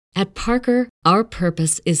At Parker, our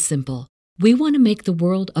purpose is simple. We want to make the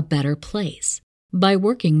world a better place by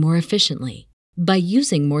working more efficiently, by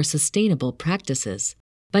using more sustainable practices,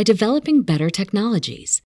 by developing better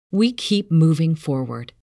technologies. We keep moving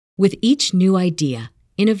forward. With each new idea,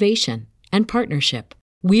 innovation, and partnership,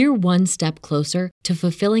 we're one step closer to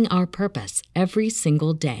fulfilling our purpose every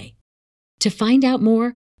single day. To find out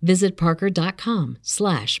more, visit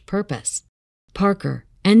parker.com/purpose. Parker,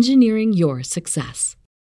 engineering your success.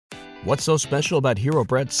 What's so special about Hero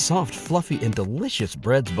Bread's soft, fluffy, and delicious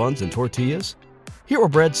breads, buns, and tortillas? Hero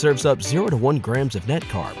Bread serves up 0 to 1 grams of net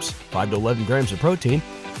carbs, 5 to 11 grams of protein,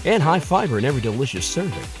 and high fiber in every delicious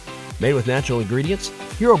serving. Made with natural ingredients,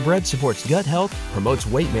 Hero Bread supports gut health, promotes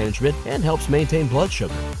weight management, and helps maintain blood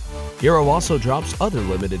sugar. Hero also drops other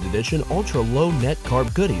limited edition ultra-low net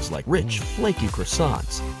carb goodies like rich, flaky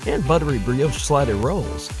croissants and buttery brioche slider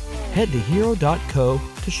rolls. Head to hero.co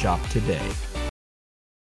to shop today.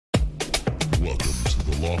 Welcome to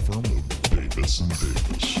the law firm of Davis &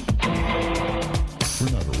 Davis.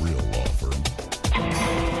 We're not a real law firm.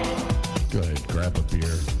 Go ahead, grab a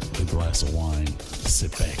beer, a glass of wine,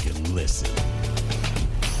 sit back and listen.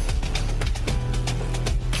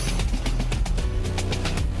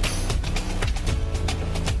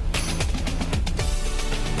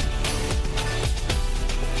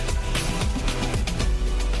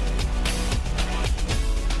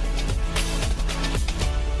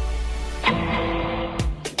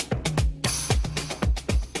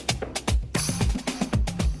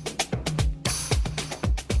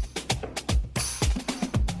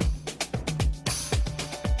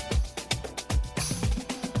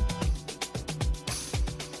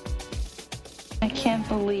 I can't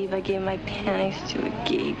believe I gave my panties to a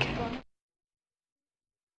geek.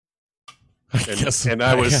 And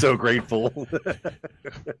I was so grateful.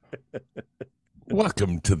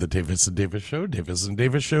 Welcome to the Davis & Davis Show,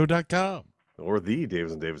 davisanddavisshow.com. Or the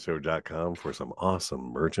davisanddavishow.com for some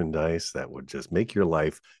awesome merchandise that would just make your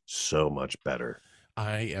life so much better.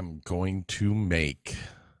 I am going to make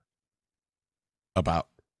about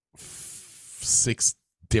 6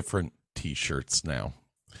 different t-shirts now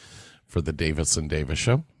for the Davis & Davis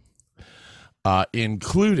Show,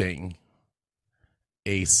 including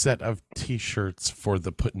a set of t-shirts for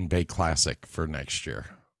the Put-in-Bay Classic for next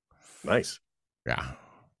year. Nice. Yeah.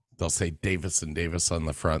 They'll say Davis & Davis on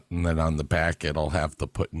the front, and then on the back it'll have the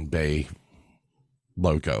Put-in-Bay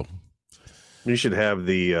logo. You should have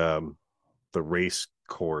the race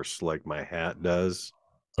course like my hat does.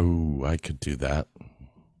 Oh, I could do that.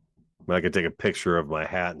 I could take a picture of my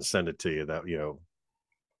hat and send it to you. That, you know.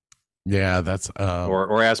 Yeah, that's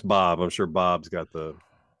or ask Bob. I'm sure Bob's got the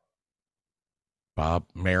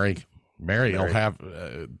Mary will have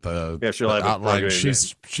the she'll have outline.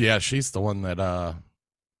 She's the one that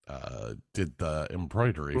did the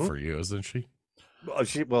embroidery for you, isn't she?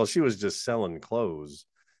 Well, she was just selling clothes,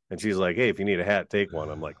 and she's like, "Hey, if you need a hat, take one."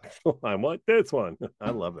 I'm like, "I want this one." I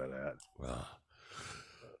love that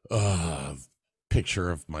hat. Picture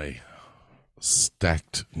of my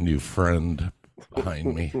stacked new friend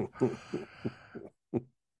behind me.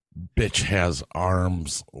 Bitch has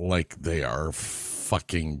arms like they are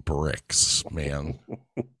fucking bricks, man.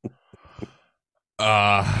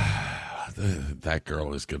 That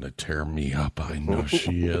girl is gonna tear me up. I know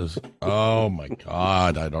she is. Oh my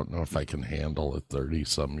God, I don't know if I can handle a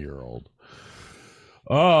 30-some-year-old.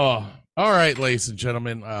 Oh, all right, ladies and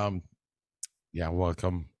gentlemen.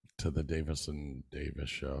 Welcome to the Davis & Davis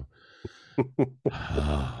Show.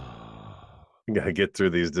 You gotta get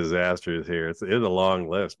through these disasters here. It's a long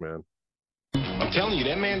list, man. I'm telling you,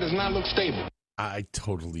 that man does not look stable. I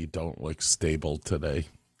totally don't look stable today.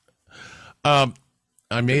 I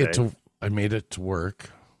made it to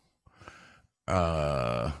work.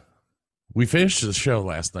 We finished the show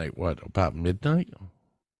last night. What, about midnight?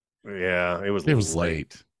 Yeah, it was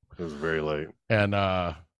late. It was very late. And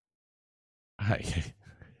I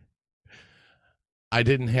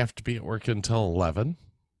didn't have to be at work until 11.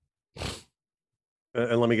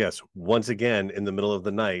 And let me guess, once again, in the middle of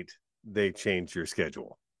the night, they changed your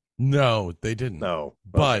schedule. No, they didn't. No. Okay.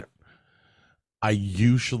 But I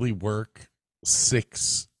usually work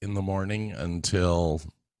 6 in the morning until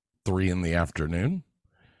 3 in the afternoon.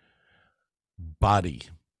 Body.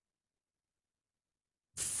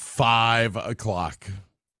 5 o'clock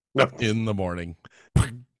in the morning.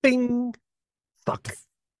 Bing. Fuck.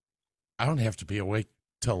 I don't have to be awake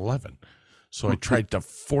till 11. So I tried to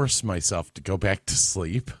force myself to go back to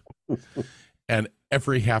sleep. And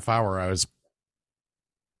every half hour I was,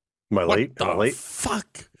 Am I late?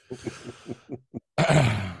 Fuck.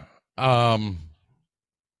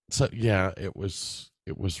 So yeah, it was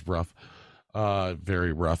rough.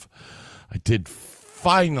 Very rough. I did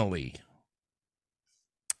finally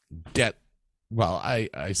get, well,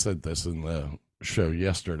 I said this in the show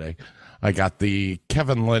yesterday. I got the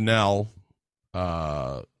Kevin Linnell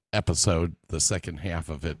episode, the second half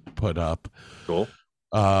of it, put up. Cool.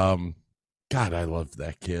 God, I love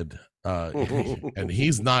that kid. And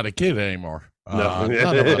he's not a kid anymore. No.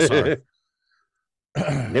 None of us are.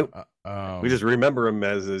 Nope. We just remember him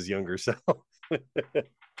as his younger self.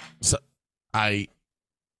 So I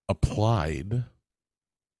applied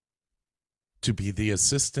to be the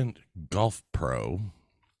assistant golf pro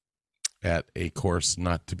at a course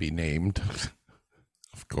not to be named,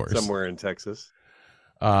 of course. Somewhere in Texas.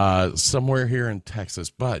 Somewhere here in Texas,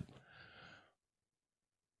 but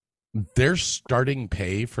their starting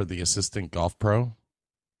pay for the assistant golf pro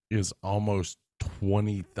is almost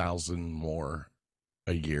 $20,000 more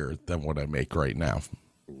a year than what I make right now.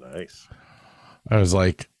 Nice. I was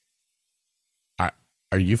like,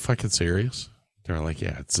 are you fucking serious? They're like,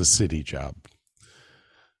 yeah, it's a city job.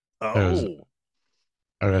 Oh.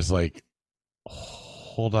 I was like,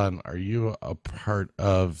 hold on. Are you a part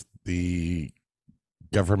of the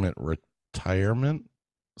government retirement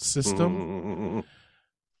system?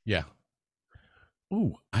 Yeah.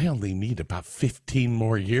 Ooh, I only need about 15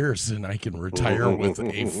 more years and I can retire with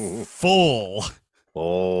a full.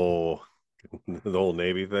 Oh, the old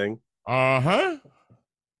Navy thing. Uh-huh.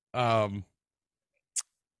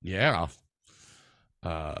 Yeah.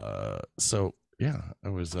 So yeah, I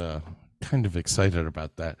was kind of excited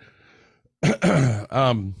about that.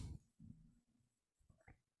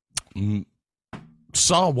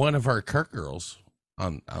 Saw one of our cart girls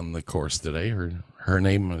on the course today. Her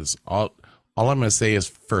name is all I'm gonna say is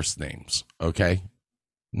first names, okay?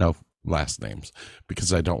 No last names,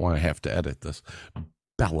 because I don't want to have to edit this.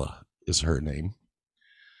 Bella is her name.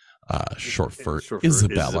 Short for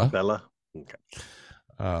Isabella. Isabella. Okay.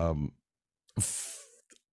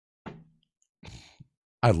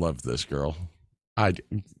 I love this girl.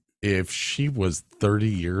 If she was 30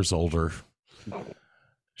 years older,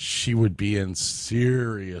 she would be in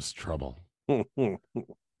serious trouble. You're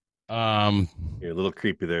a little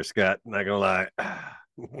creepy there, Scott. Not gonna lie.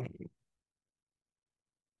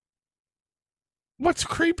 What's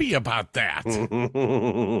creepy about that?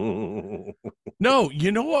 No,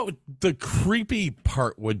 you know what the creepy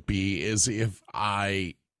part would be is if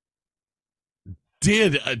I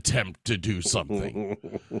did attempt to do something.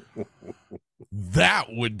 That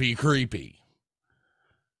would be creepy.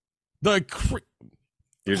 You're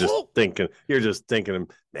just thinking,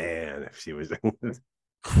 man, if she was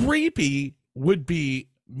creepy would be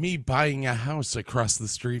me buying a house across the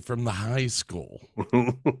street from the high school.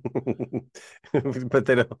 But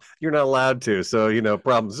you're not allowed to, so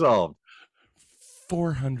problem solved.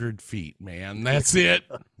 400 feet, man. That's it.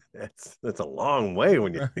 That's a long way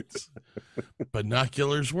when you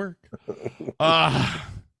binoculars work.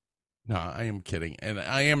 No, I am kidding. And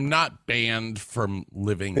I am not banned from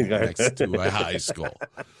living next to a high school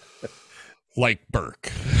like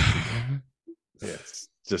Burke. Yes,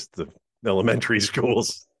 just the elementary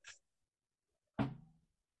schools.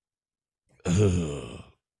 So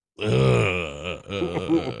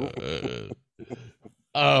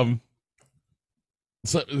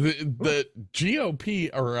the GOP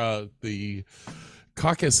or the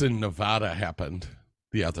caucus in Nevada happened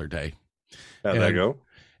the other day. How'd that go?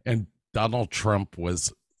 And Donald Trump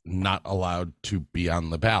was not allowed to be on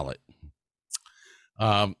the ballot.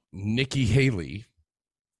 Nikki Haley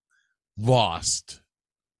lost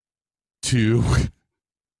to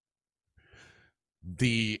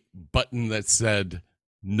the button that said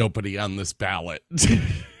nobody on this ballot.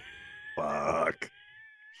 Fuck.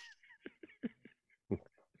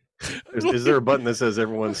 Is there a button that says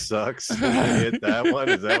everyone sucks? Did they hit that one?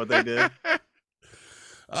 Is that what they did?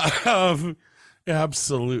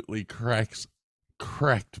 Absolutely cracked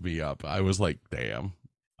me up. I was like, damn,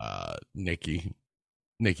 Nikki,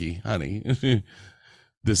 honey,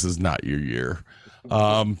 this is not your year.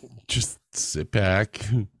 Just sit back.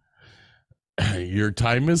 Your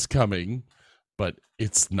time is coming, but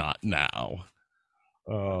it's not now.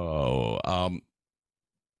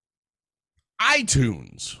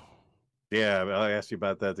 iTunes. Yeah, I asked you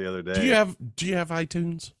about that the other day. Do you have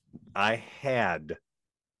iTunes? I had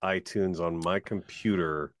iTunes on my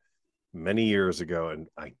computer many years ago, and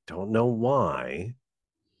I don't know why,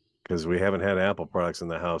 because we haven't had Apple products in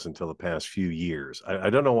the house until the past few years. I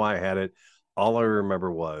don't know why I had it. All I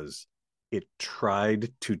remember was it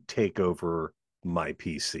tried to take over my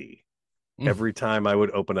PC. Every time I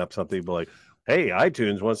would open up something, be like, hey,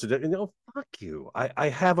 iTunes wants to do, fuck you. I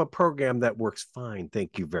have a program that works fine.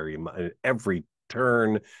 Thank you very much. Every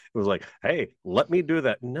turn. It was like, hey, let me do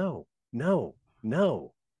that. No.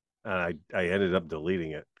 I ended up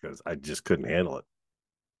deleting it because I just couldn't handle it.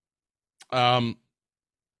 I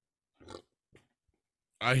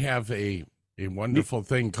have a wonderful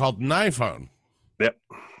thing called an iPhone. Yep.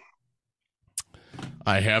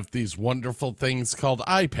 I have these wonderful things called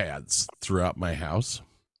iPads throughout my house.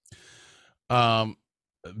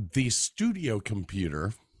 The studio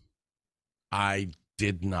computer, I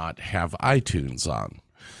did not have iTunes on.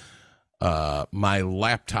 My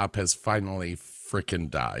laptop has finally frickin'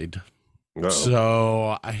 died. Uh-oh.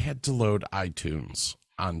 So I had to load iTunes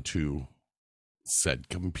onto said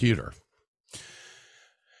computer.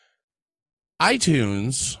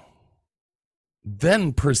 iTunes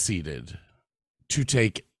then proceeded to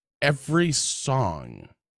take every song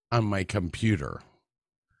on my computer,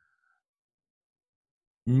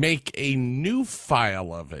 make a new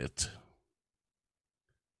file of it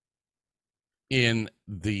in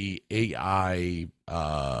the AI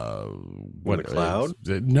what, the cloud?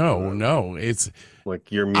 No, it's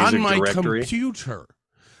like your music on my directory? computer.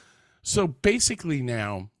 So basically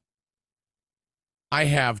now I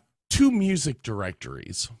have 2 music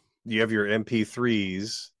directories. You have your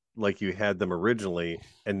MP3s like you had them originally,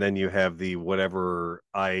 and then you have the whatever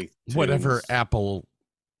Apple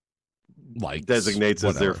likes, designates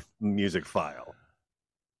as their music file.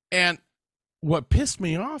 And what pissed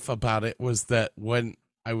me off about it was that when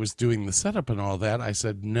I was doing the setup and all that, I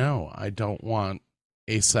said, no, I don't want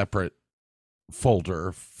a separate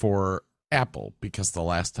folder for Apple, because the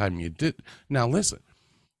last time you did. Now listen,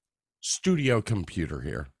 studio computer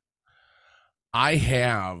here. I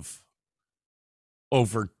have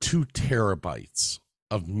over 2 terabytes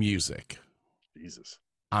of music. Jesus.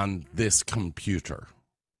 On this computer.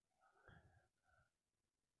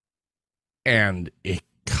 And it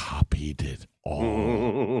copied it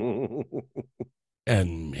all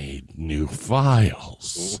and made new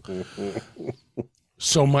files.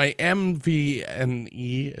 So my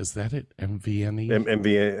MVNE, is that it? MVNE?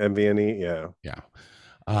 MVNE,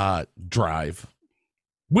 yeah. Drive,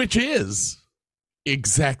 which is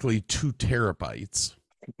exactly 2 terabytes.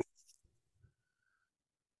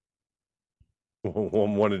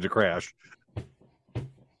 One wanted to crash.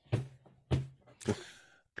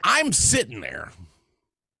 I'm sitting there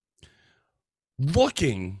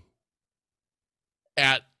looking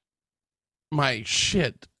at my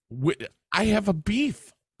shit. I have a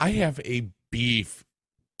beef. I have a beef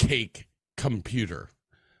cake computer.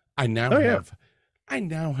 I now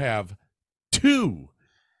have 2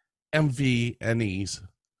 MVNEs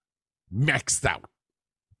maxed out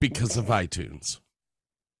because of iTunes.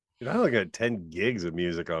 I only got 10 gigs of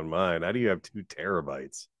music on mine. How do you have 2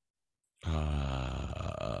 terabytes?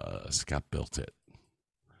 Scott built it.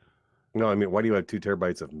 No, I mean, why do you have 2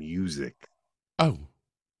 terabytes of music? Oh,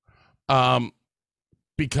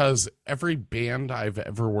 because every band I've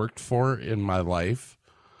ever worked for in my life,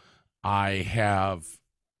 I have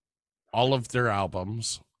all of their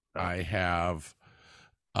albums. I have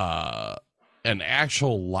an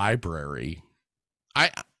actual library.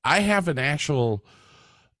 I have an actual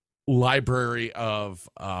library of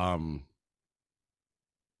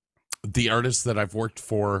the artists that I've worked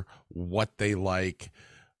for, what they like.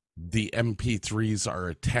 The MP3s are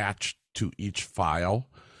attached to each file.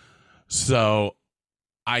 So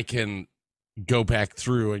I can go back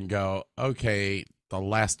through and go, okay, the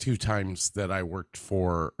last 2 times that I worked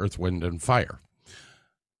for Earth, Wind, and Fire,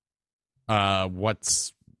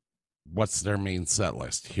 what's their main set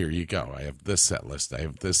list? Here you go. I have this set list. I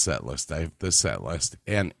have this set list. I have this set list.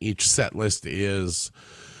 And each set list is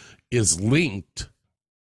linked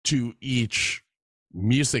to each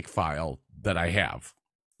music file that I have.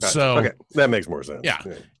 Gotcha. So okay, that makes more sense. Yeah.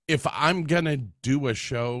 If I'm going to do a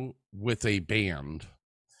show with a band,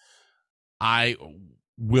 I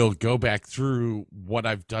will go back through what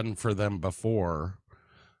I've done for them before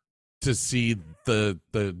to see the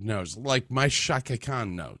notes, like my Shaka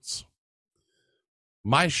Khan notes.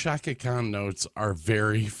 My Shaka Khan notes are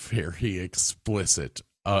very, very explicit,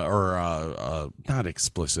 or not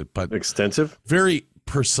explicit, but extensive, very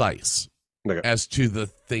precise okay. as to the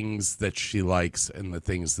things that she likes and the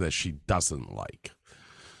things that she doesn't like.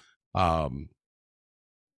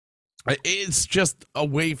 It's just a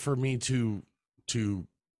way for me to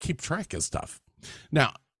keep track of stuff.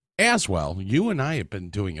 Now, as well, you and I have been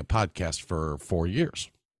doing a podcast for 3 years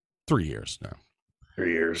now.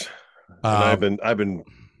 3 years. And I've been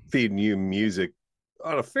feeding you music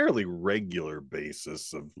on a fairly regular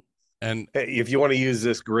basis and hey, if you want to use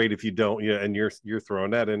this, great. If you don't, and you're throwing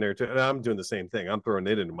that in there too. And I'm doing the same thing. I'm throwing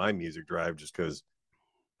it into my music drive just because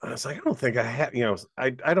I was like, I don't think I have, I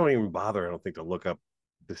don't even bother, I don't think, to look up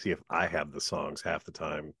to see if I have the songs half the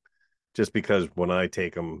time, just because when I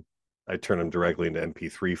take them, I turn them directly into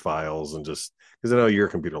MP3 files, and just because I know your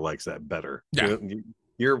computer likes that better. Yeah.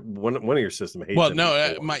 You're one of your system hates. Well, no,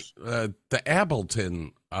 MP4s. the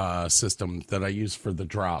Ableton system that I use for the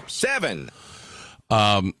drops 7.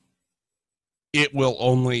 It will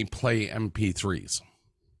only play MP3s.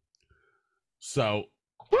 So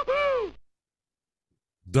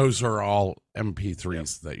those are all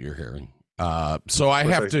MP3s that you're hearing. So I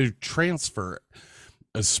have to transfer,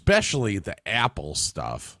 especially the Apple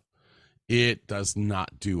stuff. It does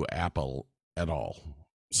not do Apple at all.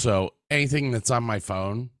 So anything that's on my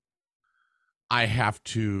phone, I have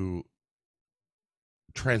to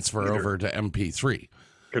transfer over to MP3.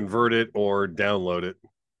 Convert it or download it.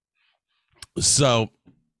 So,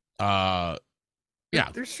 yeah.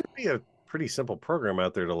 There should be a pretty simple program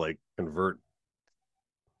out there to like convert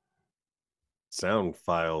sound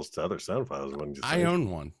files to other sound files. I own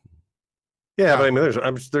one. Yeah, but I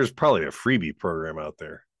mean, there's probably a freebie program out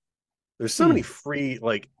there. There's so many free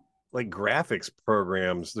like graphics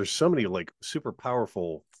programs. There's so many like super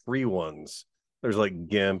powerful free ones. There's like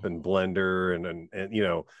GIMP and Blender and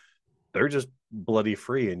they're just bloody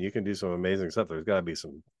free, and you can do some amazing stuff. There's got to be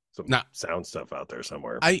some sound stuff out there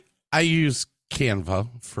somewhere. I use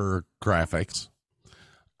Canva for graphics.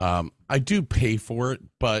 I do pay for it,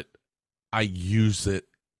 but I use it.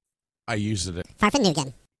 Far from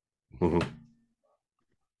Nugent.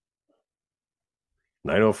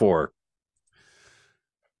 904.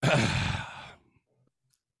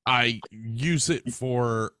 I use it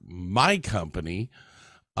for my company.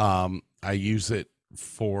 I use it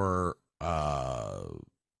for a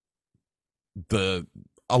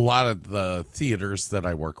lot of the theaters that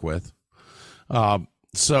I work with.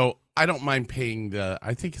 So I don't mind paying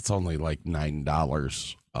I think it's only like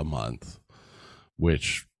 $9 a month,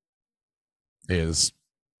 which is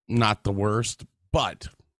not the worst. But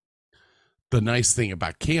the nice thing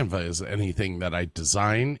about Canva is anything that I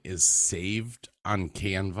design is saved on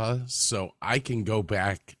Canva, so I can go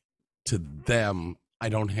back to them. I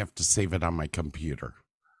don't have to save it on my computer.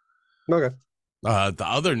 Okay. The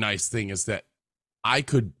other nice thing is that I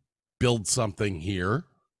could build something here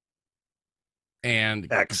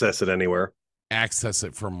and access it anywhere. Access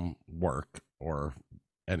it from work or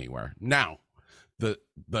anywhere. Now,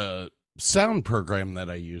 the sound program that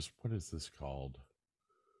I use, what is this called?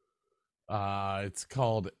 It's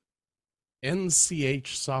called NCH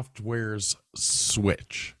Software's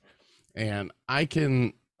Switch, and I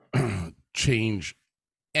can change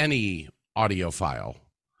any audio file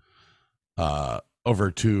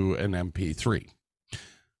over to an MP3.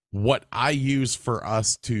 What I use for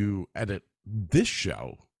us to edit this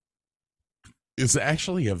show is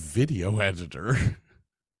actually a video editor.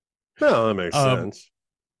 No, that makes sense.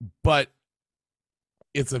 But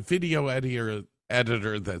it's a video editor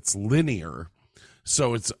that's linear,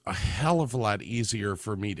 so it's a hell of a lot easier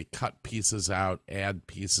for me to cut pieces out, add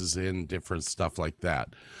pieces in, different stuff like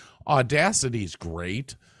that. Audacity's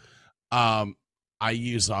great. I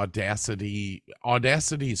use Audacity.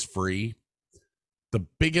 Audacity's free. The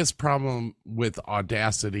biggest problem with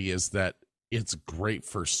Audacity is that it's great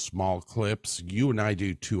for small clips. You and I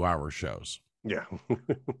do 2-hour shows. Yeah.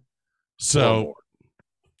 So,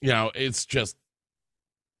 it's just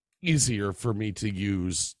easier for me to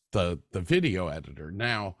use the video editor.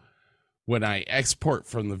 Now, when I export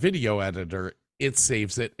from the video editor, it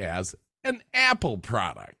saves it as an Apple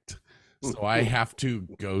product. So I have to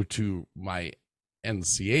go to my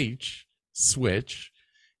NCH switch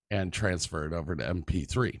and transfer it over to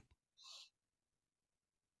MP3.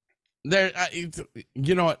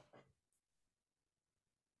 You know what?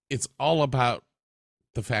 It's all about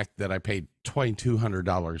the fact that I paid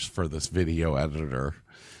 $2,200 for this video editor.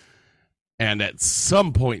 And at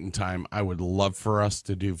some point in time, I would love for us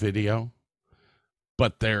to do video,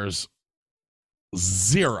 but there's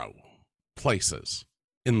 0 places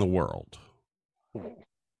in the world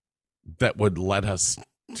that would let us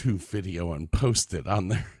do video and post it on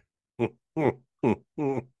there.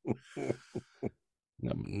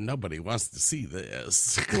 Nobody wants to see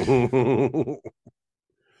this.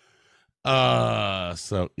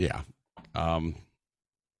 So yeah.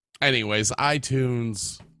 Anyways,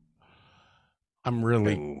 iTunes, I'm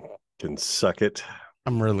really can suck it.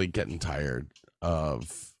 I'm really getting tired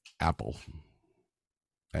of Apple.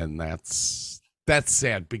 And that's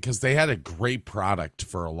sad because they had a great product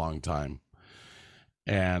for a long time.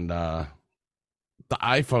 And the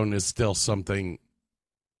iPhone is still something.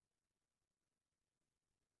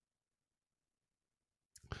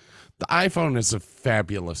 The iPhone is a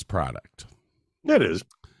fabulous product. It is.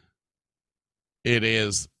 It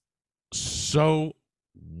is so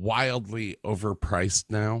wildly overpriced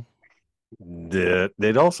now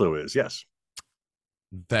It also is, yes.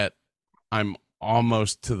 that I'm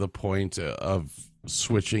almost to the point of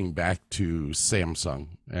switching back to Samsung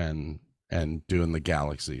and doing the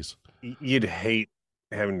Galaxies. You'd hate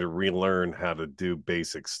having to relearn how to do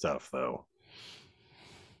basic stuff, though.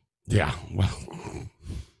 Yeah, well,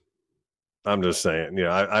 I'm just saying,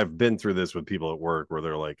 I've been through this with people at work where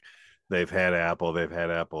they're like, they've had Apple.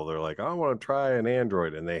 They're like, I want to try an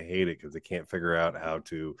Android, and they hate it because they can't figure out how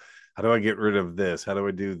do I get rid of this? How do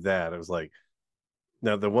I do that? I was like,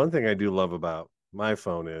 now the one thing I do love about my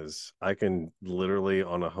phone is I can literally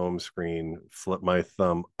on a home screen flip my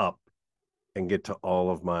thumb up and get to all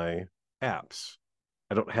of my apps.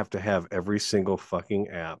 I don't have to have every single fucking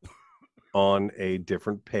app on a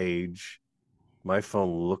different page. My phone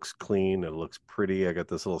looks clean. It looks pretty. I got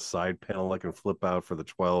this little side panel I can flip out for the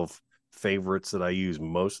 12 favorites that I use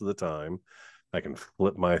most of the time. I can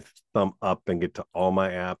flip my thumb up and get to all my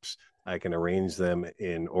apps. I can arrange them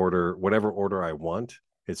in order, whatever order I want.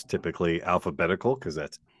 It's typically alphabetical because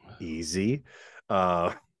that's easy.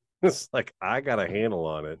 It's like I got a handle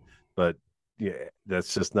on it, but yeah,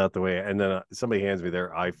 that's just not the way. And then somebody hands me their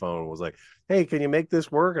iPhone, was like, hey, can you make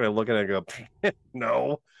this work? And I look at it and go,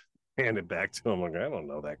 no. Hand it back to him. Like, I don't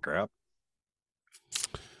know that crap.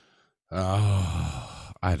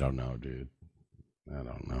 Oh, I don't know, dude. I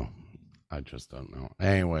don't know. I just don't know.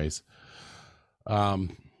 Anyways,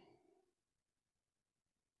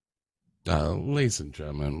 ladies and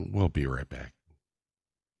gentlemen, we'll be right back.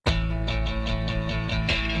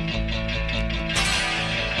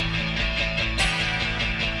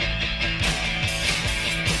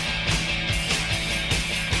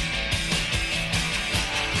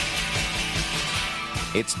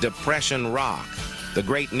 It's Depression Rock, the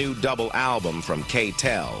great new double album from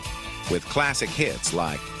K-Tel, with classic hits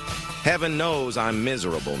like Heaven Knows I'm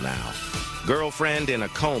Miserable Now, Girlfriend in a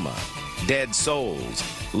Coma, Dead Souls,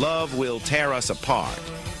 Love Will Tear Us Apart,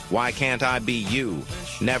 Why Can't I Be You,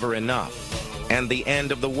 Never Enough, and The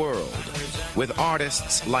End of the World, with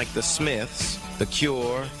artists like The Smiths, The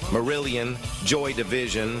Cure, Marillion, Joy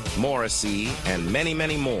Division, Morrissey, and many,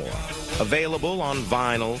 many more. Available on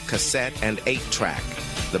vinyl, cassette, and 8-track.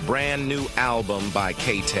 The brand new album by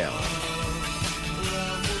K-Tel.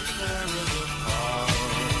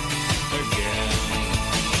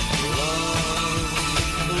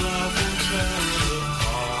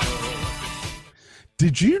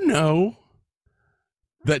 Did you know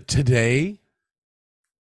that today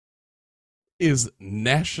is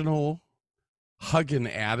National Hug an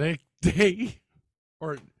Addict Day?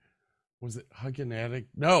 Or was it Hug an Addict?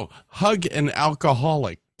 No, Hug an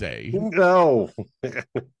Alcoholic Day. No.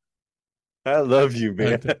 I love you,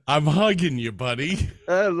 man. I'm hugging you, buddy.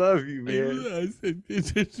 I love you, man.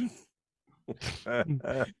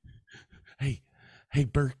 Hey,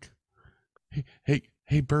 Burke. Hey,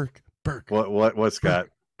 Burke. What, Scott?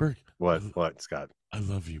 Burke. What, Scott? I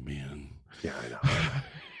love you, man. Yeah, I know.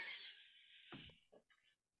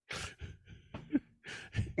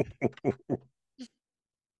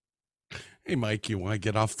 Hey, Mike, you want to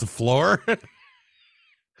get off the floor?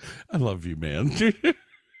 I love you, man. You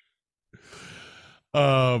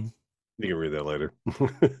can read that later.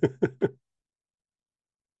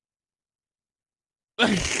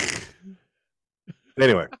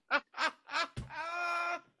 Anyway.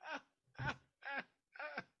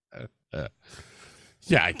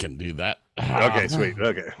 Yeah, I can do that. Okay, sweet.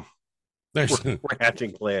 Okay. We're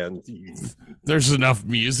hatching plans. There's enough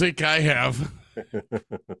music I have.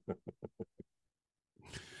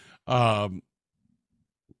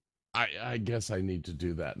 I guess I need to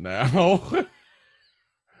do that now.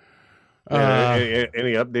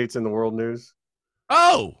 Any updates in the world news?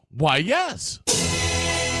 Oh, why, yes.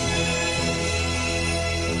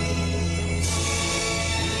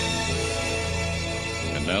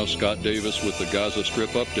 And now Scott Davis with the Gaza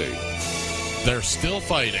Strip update. They're still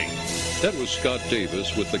fighting. That was Scott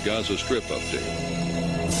Davis with the Gaza Strip update.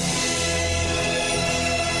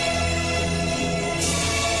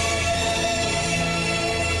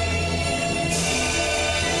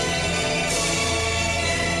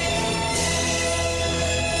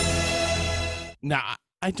 Now,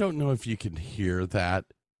 I don't know if you can hear that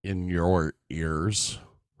in your ears.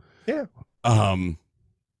 Yeah.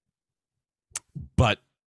 But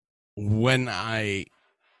when I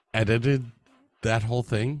edited that whole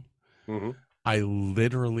thing, I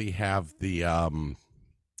literally have the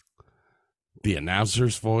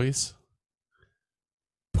announcer's voice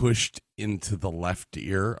pushed into the left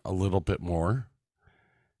ear a little bit more,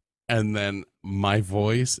 and then my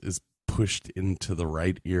voice is pushed into the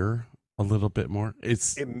right ear a little bit more.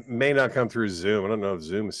 It may not come through Zoom. I don't know if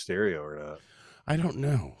Zoom is stereo or not. I don't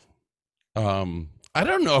know. I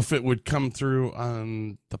don't know if it would come through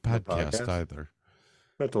on the podcast either.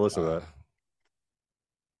 I have to listen to that.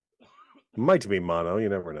 Might be mono. You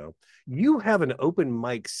never know. You have an open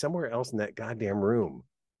mic somewhere else in that goddamn room.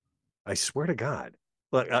 I swear to God.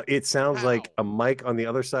 Look, it sounds like a mic on the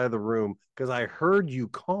other side of the room because I heard you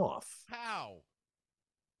cough. How?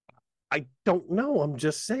 I don't know. I'm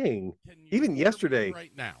just saying. Even yesterday.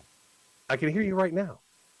 Right now. I can hear you right now.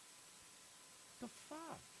 What the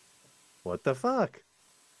fuck? What the fuck?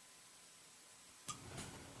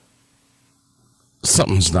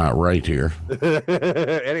 Something's not right here.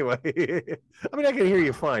 Anyway, I mean, I can hear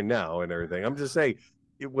you fine now and everything. I'm just saying,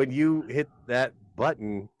 when you hit that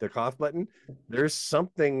button, the cough button, there's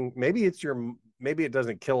something. Maybe it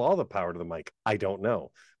doesn't kill all the power to the mic. I don't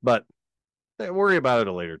know, but worry about it at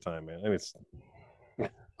a later time, man. I mean, it's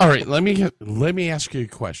all right. Let me ask you a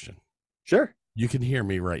question. Sure. You can hear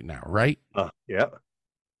me right now, right? Yeah.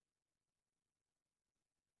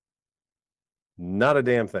 Not a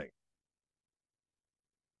damn thing.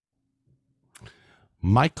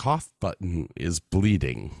 My cough button is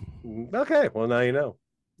bleeding. Okay, well, now you know.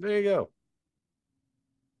 There you go.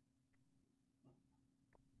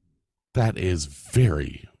 That is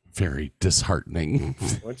very, very disheartening.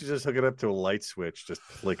 Why don't you just hook it up to a light switch? Just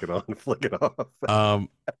flick it on, flick it off.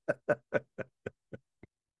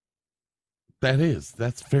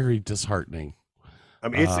 That's very disheartening. I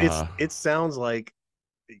mean, it sounds like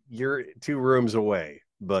you're 2 rooms away,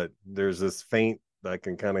 but there's this faint. I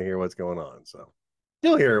can kind of hear what's going on. So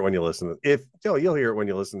you'll hear it when you listen to you'll hear it when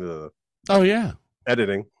you listen to the. Oh yeah.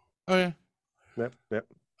 Editing. Oh yeah. Yep.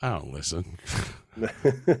 I don't listen.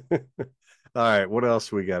 All right, what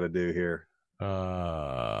else we got to do here?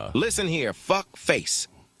 Listen here, fuck face.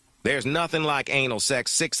 There's nothing like anal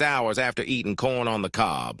sex 6 hours after eating corn on the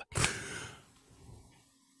cob.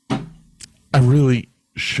 I really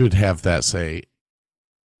should have that say,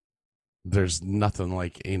 there's nothing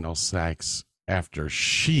like anal sex after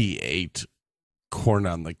she ate corn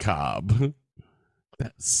on the cob.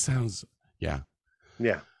 That sounds, yeah.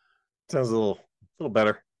 Yeah. Sounds a little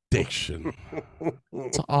better. Diction.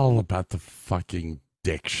 It's all about the fucking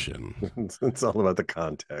diction. It's all about the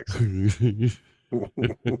context.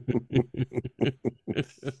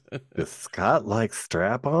 Does Scott like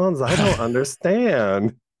strap-ons? I don't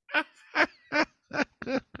understand.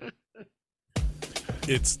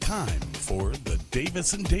 It's time for the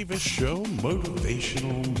Davis and Davis Show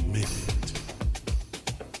Motivational Minute.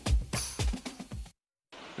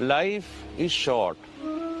 Life is short,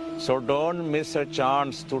 so don't miss a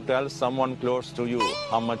chance to tell someone close to you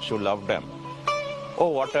how much you love them. Oh,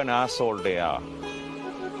 what an asshole they are.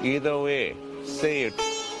 Either way, say it.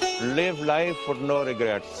 Live life with no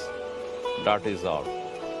regrets. That is all.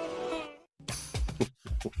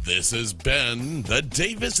 This has been the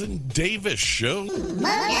Davis and Davis Show.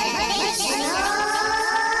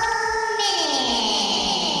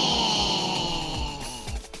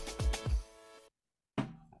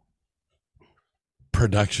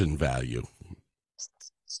 Production value.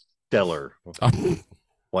 Stellar.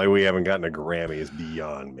 Why we haven't gotten a Grammy is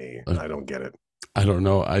beyond me. I don't get it. I don't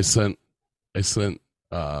know. I sent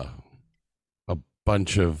a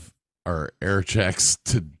bunch of our air checks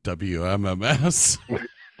to WMMS.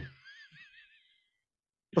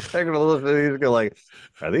 They're gonna listen to these and go like,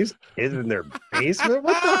 are these kids in their basement?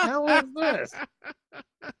 What the hell is this?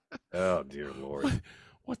 Oh dear Lord.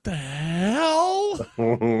 What the hell?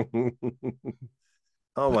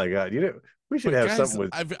 Oh my God. You know, we should have something with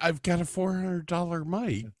I've got a $400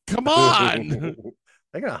 mic. Come on.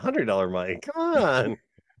 I got a $100 mic. Come on.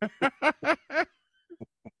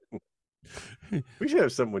 We should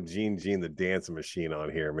have something with Gene the Dancing Machine on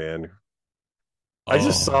here, man. I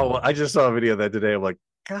just saw a video of that today. I'm like,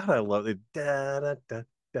 God, I love it. Da, da, da,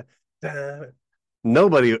 da, da.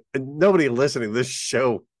 Nobody listening to this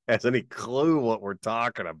show has any clue what we're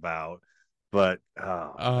talking about, but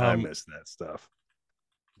I miss that stuff.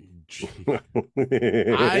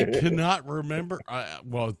 I cannot remember.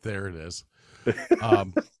 Well, there it is. Oh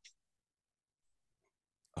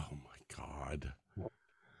my God.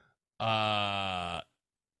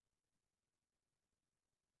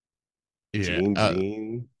 Gene,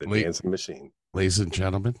 the Dancing Machine. Ladies and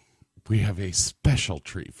gentlemen, we have a special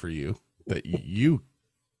treat for you that you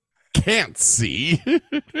can't see.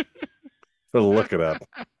 So look it up.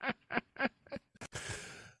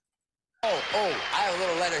 Oh, I have a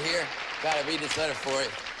little letter here. Gotta read this letter for you.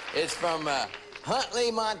 It's from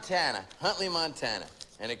Huntley, Montana.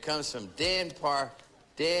 And it comes from Dan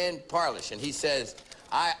Parlish. And he says,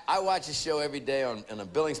 I watch a show every day on a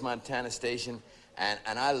Billings, Montana station, and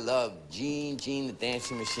I love Gene the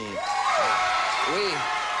Dancing Machine.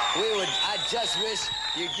 I just wish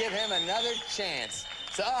you'd give him another chance.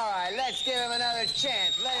 So, all right, let's give him another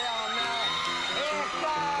chance. Let it all know. Here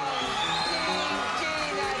comes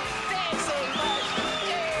Gene the Dancing Machine.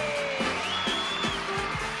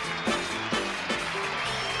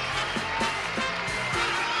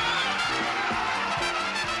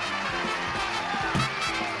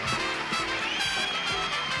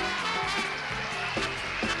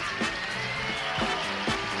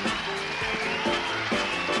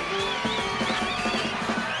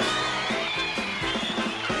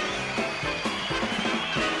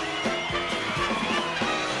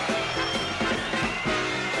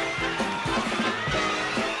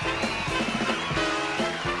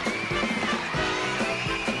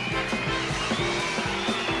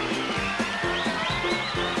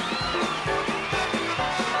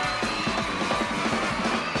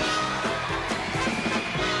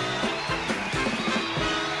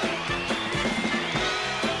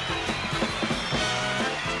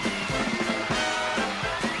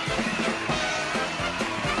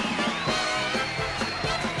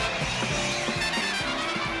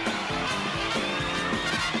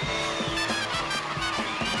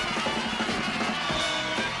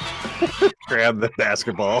 Grab the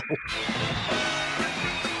basketball.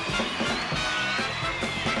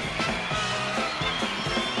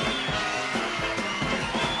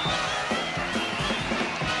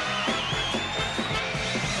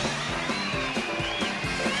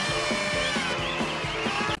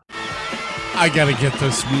 I gotta get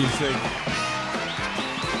this music.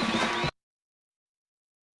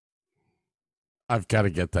 I've got to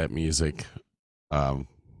get that music.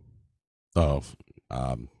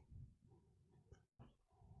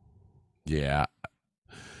 Yeah,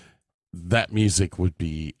 that music would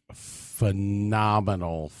be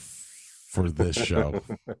phenomenal for this show.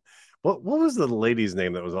 What was the lady's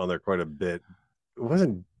name that was on there quite a bit? It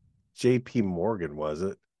wasn't J.P. Morgan, was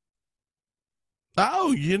it?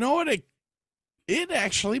 Oh, you know what? It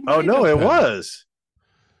actually might Oh, no, have it been. was.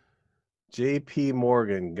 J.P.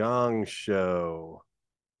 Morgan, Gong Show.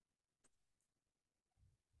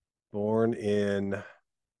 Born in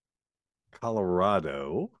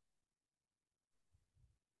Colorado.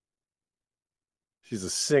 She's a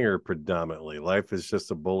singer predominantly. Life is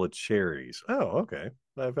just a bowl of cherries. Oh, okay.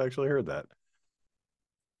 I've actually heard that.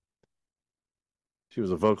 She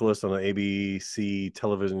was a vocalist on an ABC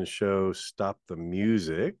television show, Stop the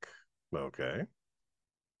Music. Okay.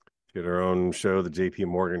 She had her own show, the J.P.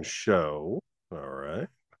 Morgan Show. All right.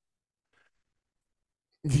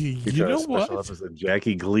 You know what? Special episode,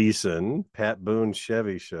 Jackie Gleason, Pat Boone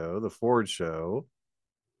Chevy Show, The Ford Show.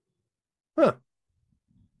 Huh.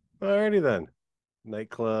 Alrighty then.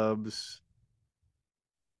 Nightclubs.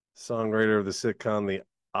 Songwriter of the sitcom The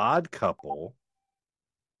Odd Couple.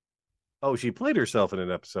 Oh, she played herself in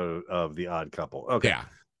an episode of The Odd Couple. Okay. Yeah.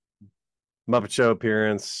 Muppet Show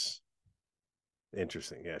appearance.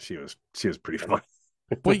 Interesting. Yeah, she was pretty fun.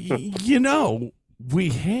 Well, you know, we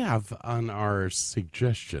have on our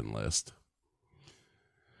suggestion list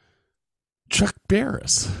Chuck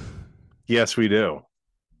Barris. Yes, we do.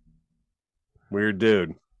 Weird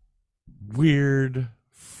dude. Weird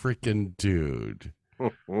freaking dude.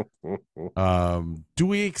 Do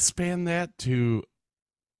we expand that to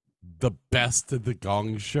the best of the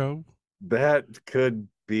Gong Show? That could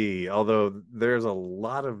be, although there's a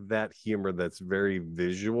lot of that humor that's very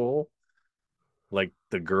visual, like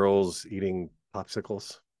the girls eating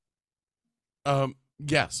popsicles.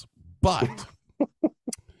 Yes, but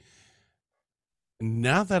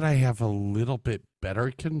now that I have a little bit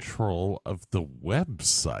better control of the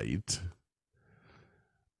website,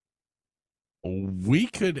 we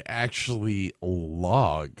could actually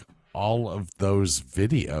log all of those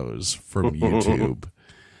videos from YouTube,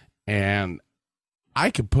 and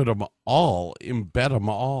I could put them all, embed them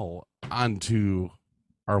all onto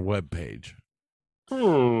our webpage.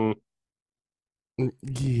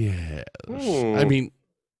 Yes. I mean,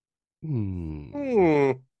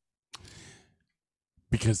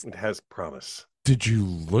 because it has promise. Did you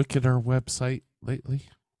look at our website lately?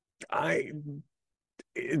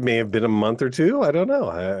 It may have been a month or two. I don't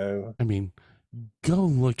know. I mean, go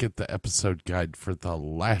look at the episode guide for the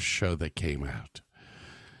last show that came out.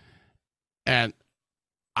 And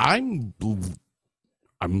I'm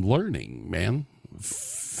learning, man.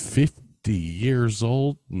 50 years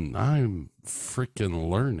old, and I'm freaking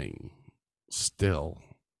learning still.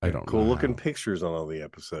 I don't know. Cool looking pictures on all the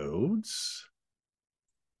episodes.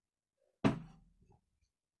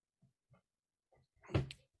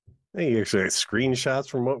 Hey, you actually got screenshots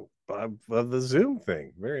from what of the Zoom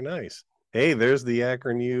thing. Very nice. Hey, there's the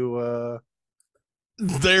Akron U.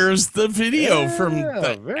 There's the video from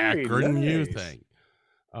the very Akron U nice. thing.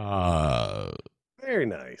 Very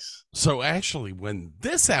nice. So actually, when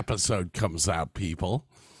this episode comes out, people,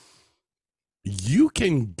 you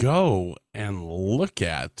can go and look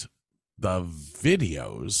at the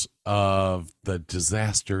videos of the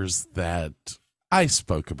disasters that I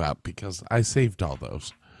spoke about because I saved all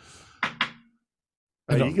those.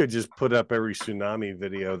 You could just put up every tsunami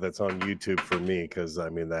video that's on YouTube for me, because I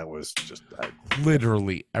mean that was just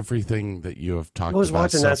literally everything that you have talked about. I was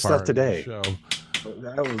watching so that far stuff today.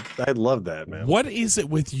 I love that, man. What is it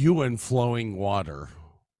with you and flowing water?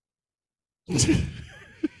 I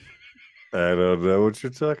don't know what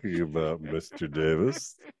you're talking about, Mr.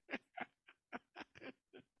 Davis.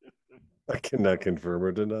 I cannot confirm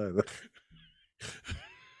or deny that.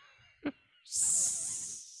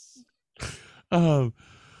 Oh,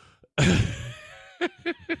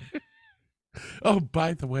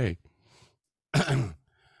 by the way,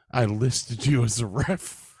 I listed you as a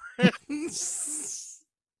reference.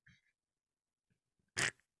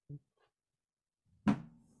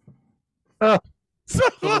 Oh,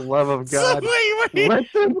 for the love of God. Wait.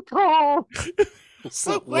 Let them call.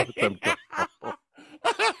 Let them call.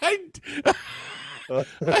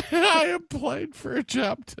 I applied for a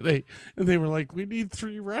job today, and they were like, "We need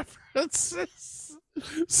 3 references."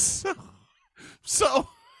 So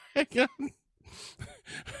hang on.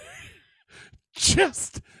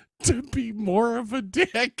 Just to be more of a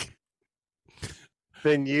dick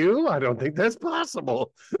than you, I don't think that's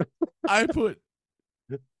possible. I put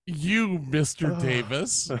you, Mr.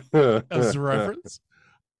 Davis, as a reference.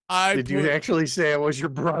 Did you actually say I was your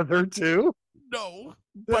brother too? No,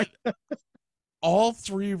 but all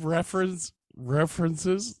 3 references.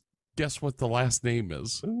 Guess what the last name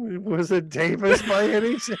is? Was it Davis by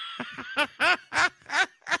any chance?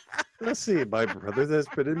 Let's see. My brother that's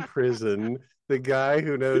been in prison, the guy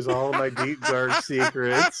who knows all my deep dark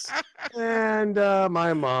secrets, and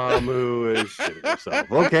my mom who is shitting herself.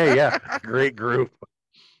 Okay, yeah, great group.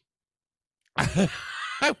 I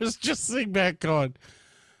was just sitting back on,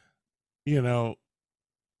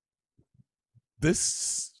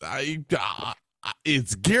 this.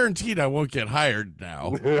 It's guaranteed I won't get hired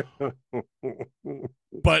now.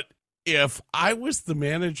 But if I was the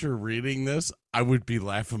manager reading this, I would be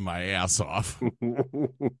laughing my ass off.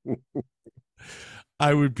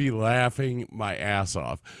 I would be laughing my ass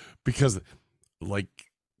off because, like,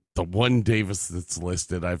 the one Davis that's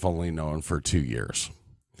listed, I've only known for 2 years.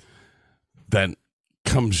 Then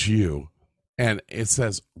comes you, and it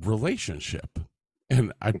says relationship.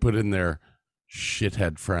 And I put in there,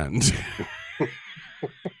 shithead friend.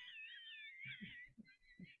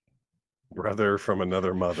 Brother from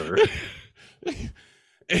another mother.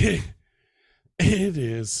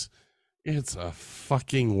 It's a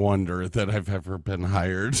fucking wonder that I've ever been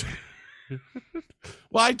hired.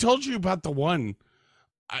 Well, I told you about the one.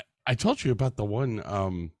 I told you about the one.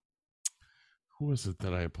 Who was it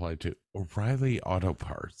that I applied to? O'Reilly Auto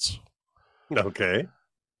Parts. Okay.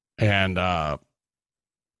 And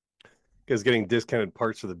because getting discounted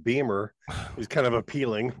parts for the Beamer is kind of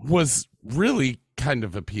appealing. Was really kind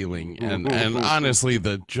of appealing, and honestly,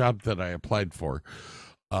 the job that I applied for,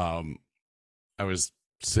 I was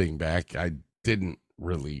sitting back. I didn't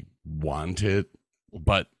really want it,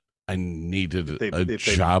 but I needed a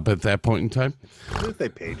job at that point in time. If they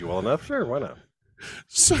paid you well enough, sure, why not?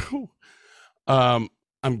 So, I'm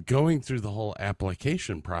going through the whole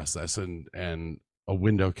application process, and a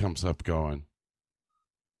window comes up going,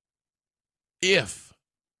 if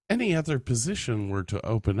any other position were to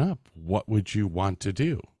open up, what would you want to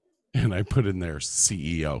do? And I put in there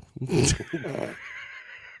CEO.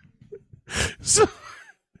 So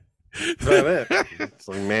that's it. It's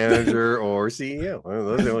like manager or CEO.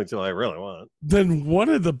 Those are the only 2 I really want. Then one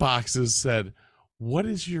of the boxes said, what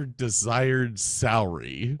is your desired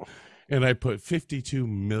salary? And I put $52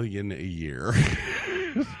 million a year.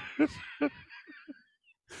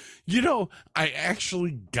 I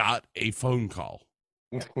actually got a phone call.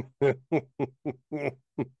 Because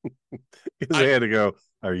they had to go,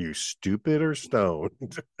 are you stupid or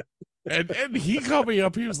stoned? and he called me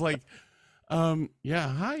up. He was like, yeah,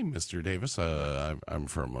 hi, Mr. Davis. I'm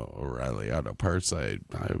from O'Reilly Auto Parts. I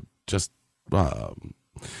just,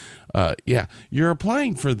 yeah, you're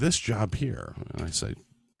applying for this job here. And I said,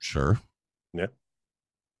 sure. Yeah.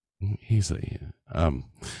 He said,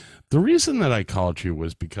 the reason that I called you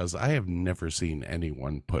was because I have never seen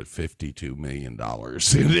anyone put $52 million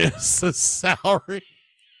in his salary.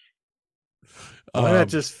 Why not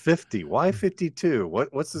just 50? Why 52?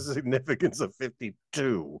 What's the significance of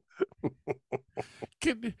 52?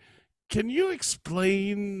 Can you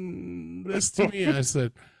explain this to me? I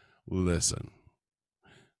said, listen,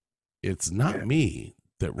 it's not me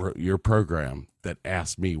that wrote your program that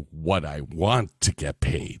asked me what I want to get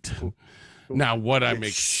paid. Now, what I'm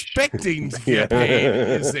expecting to get paid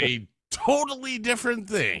is a totally different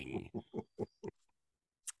thing.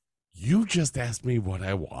 You just asked me what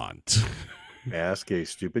I want. Ask a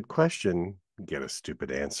stupid question, get a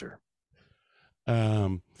stupid answer.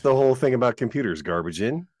 The whole thing about computers, garbage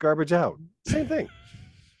in, garbage out. Same thing.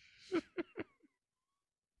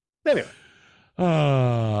 Anyway.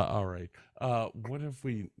 All right. What if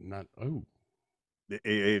we not? Oh,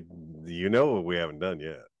 you know what we haven't done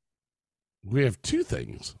yet. We have two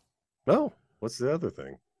things. Oh, what's the other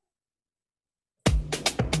thing?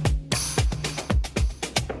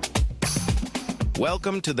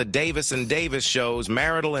 Welcome to the Davis and Davis Show's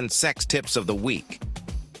marital and sex tips of the week.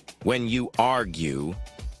 When you argue,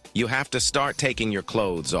 you have to start taking your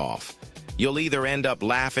clothes off. You'll either end up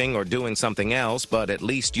laughing or doing something else, but at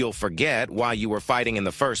least you'll forget why you were fighting in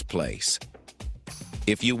the first place.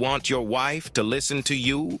 If you want your wife to listen to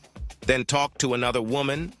you, then talk to another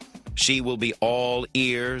woman. She will be all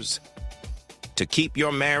ears. To keep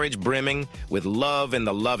your marriage brimming with love in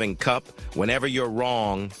the loving cup, whenever you're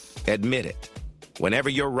wrong, admit it. Whenever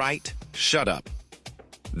you're right, shut up.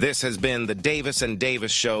 This has been the Davis and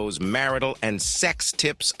Davis Show's marital and sex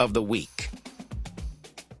tips of the week.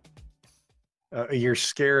 You're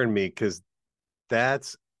scaring me because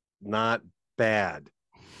that's not bad.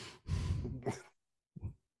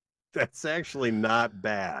 That's actually not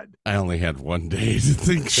bad. I only had one day to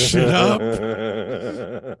think shit up.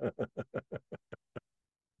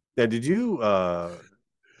 Now, did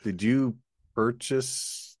you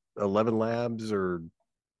purchase 11 Labs or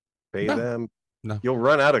pay them? No. You'll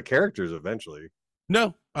run out of characters eventually.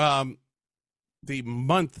 No. The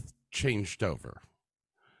month changed over.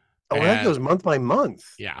 Oh, that goes month by month.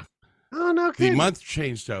 Yeah. Oh, no The kidding. month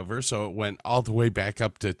changed over, so it went all the way back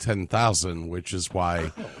up to 10,000, which is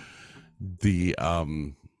why the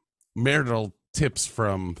marital tips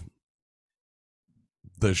from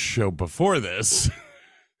the show before this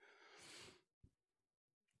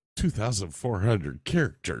 2,400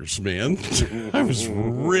 characters, man. I was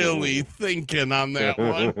really thinking on that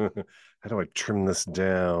one. How do I trim this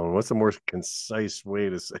down? What's the more concise way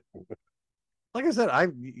to say? Like I said,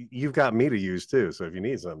 you've got me to use too. So if you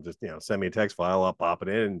need some, just send me a text file. I'll pop it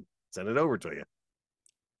in and send it over to you.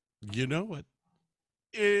 You know what?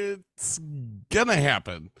 It's gonna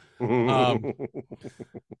happen.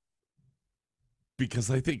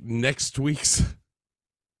 Because I think next week's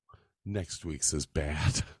is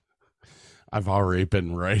bad. I've already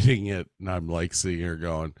been writing it, and I'm like sitting here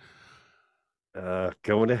going,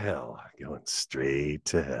 going to hell, going straight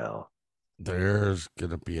to hell. There's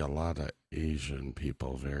gonna be a lot of Asian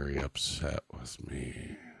people very upset with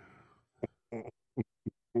me.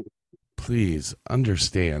 Please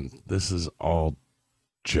understand, this is all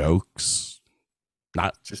jokes,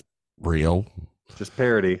 not just real, just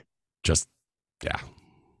parody. Yeah.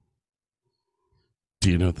 Do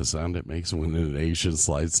you know the sound it makes when an Asian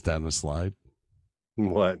slides down a slide?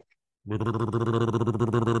 What?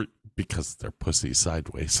 Because they're pussy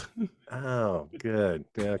sideways. Oh, good.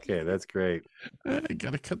 Okay, that's great. I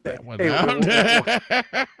gotta cut that one out.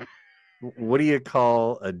 What do you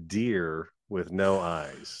call a deer with no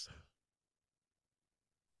eyes?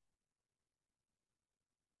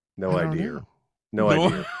 No idea. No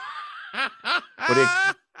idea.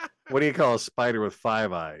 What do you call a spider with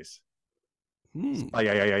 5 eyes?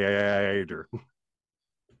 Spider.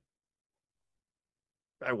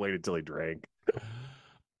 I waited till he drank.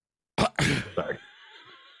 Sorry.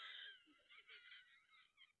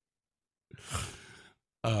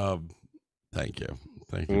 Thank you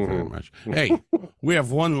very much. Hey, we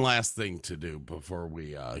have one last thing to do before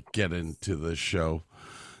we get into the show.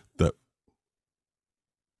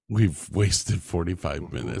 We've wasted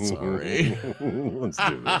 45 minutes already. Let's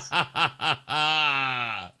do this.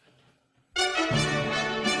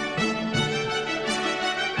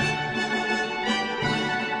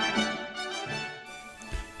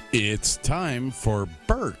 It's time for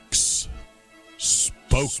Burke's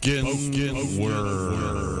Spoken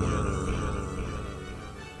Word.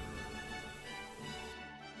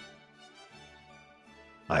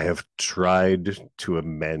 I have tried to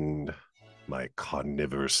amend my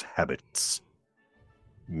carnivorous habits.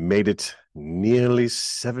 Made it nearly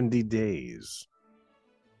 70 days.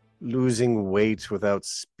 Losing weight without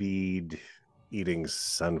speed, eating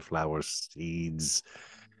sunflower seeds,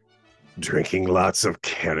 drinking lots of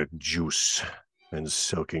carrot juice, and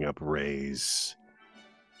soaking up rays.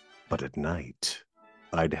 But at night,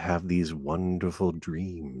 I'd have these wonderful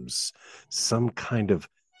dreams, some kind of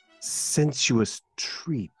sensuous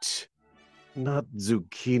treat, not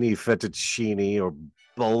zucchini fettuccine or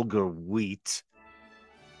bulgur wheat,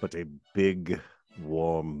 but a big,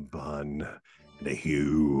 warm bun and a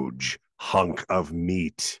huge hunk of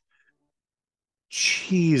meat.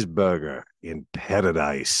 Cheeseburger in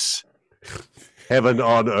paradise. Heaven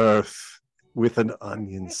on earth with an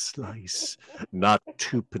onion slice. Not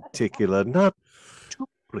too particular, not too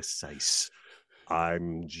precise.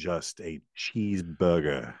 I'm just a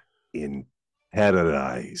cheeseburger in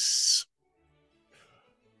paradise.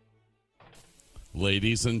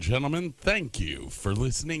 Ladies and gentlemen, thank you for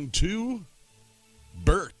listening to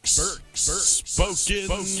Burke's Spoken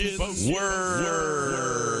Word.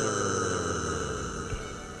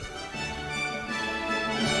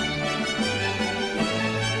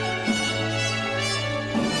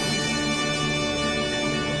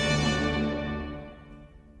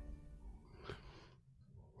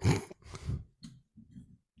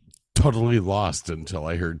 Totally lost until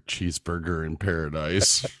I heard cheeseburger in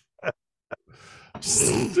paradise.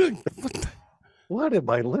 What am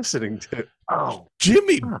I listening to? Oh,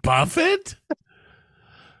 Jimmy Buffett?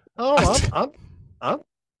 Oh, I'm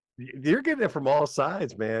you're getting it from all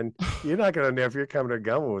sides, man. You're not gonna know if you're coming or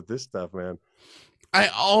going with this stuff, man. I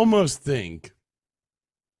almost think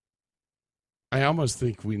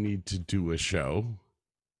we need to do a show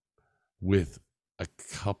with a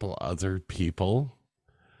couple other people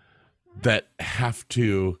that have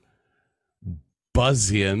to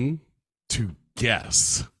buzz in to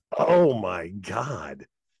guess. Oh my God.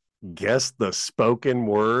 Guess the spoken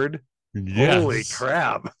word? Yes. Holy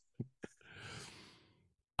crap.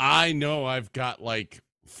 I know I've got like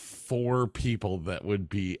 4 people that would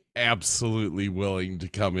be absolutely willing to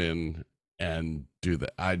come in and do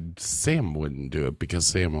that. Sam wouldn't do it because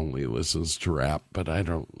Sam only listens to rap, but I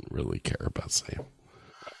don't really care about Sam.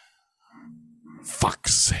 Fuck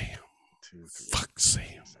Sam. Fuck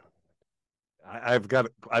Sam. I've got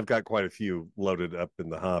quite a few loaded up in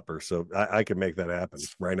the hopper, so I can make that happen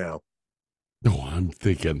right now. No,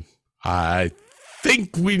 I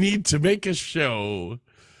think we need to make a show.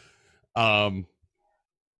 Mr.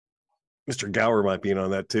 Gower might be in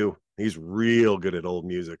on that too. He's real good at old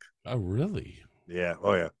music. Oh, really? Yeah.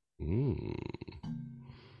 Oh, yeah.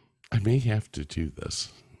 I may have to do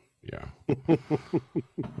this. Yeah.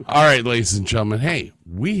 All right, ladies and gentlemen. Hey,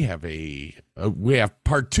 we have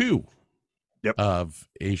part 2 of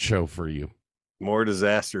a show for you. More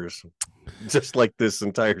disasters, just like this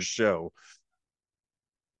entire show.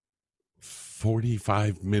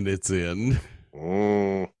 45 minutes in.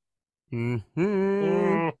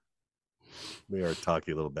 We are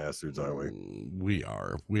talky little bastards, aren't we? We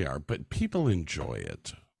are. But people enjoy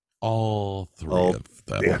it. All 3 of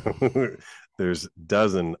them. Yeah. There's a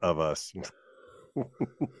dozen of us. All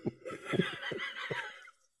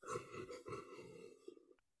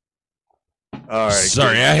right.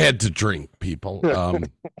 Sorry, I had to drink, people.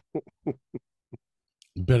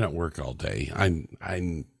 Been at work all day. I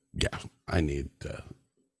need to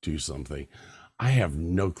do something. I have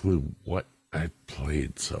no clue what I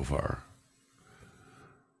played so far.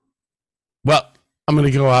 Well, I'm going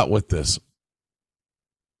to go out with this.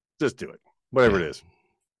 Just do it. Whatever it is.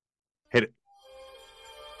 Hit it.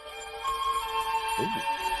 Ooh.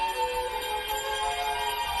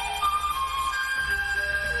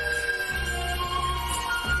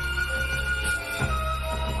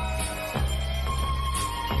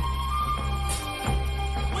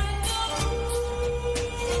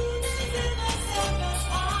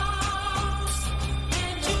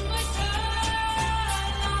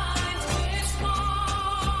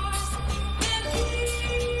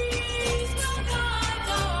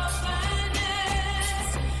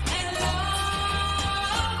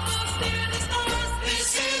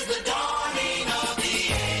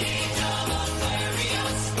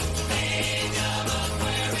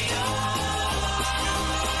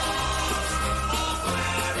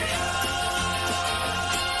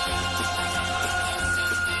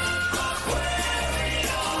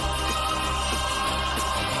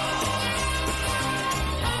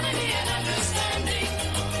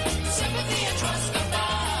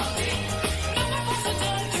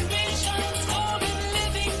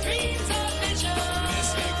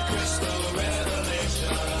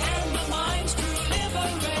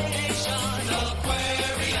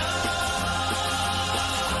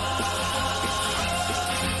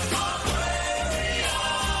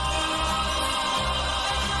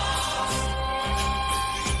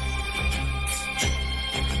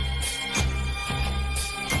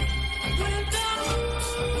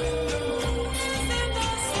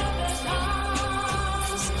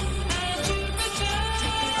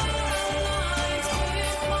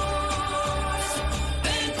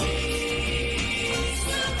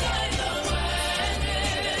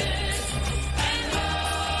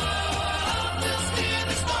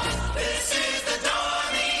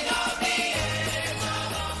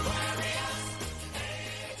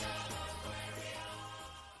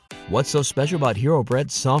 What's so special about Hero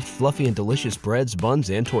Bread's soft, fluffy, and delicious breads, buns,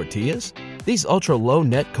 and tortillas? These ultra-low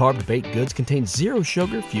net-carb baked goods contain zero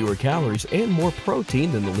sugar, fewer calories, and more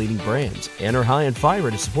protein than the leading brands, and are high in fiber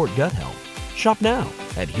to support gut health. Shop now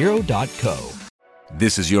at Hero.co.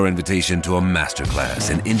 This is your invitation to a masterclass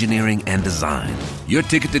in engineering and design. Your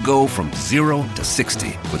ticket to go from 0 to 60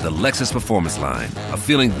 with the Lexus Performance Line. A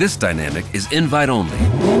feeling this dynamic is invite only.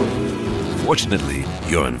 Fortunately,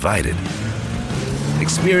 you're invited.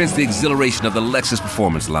 Experience the exhilaration of the Lexus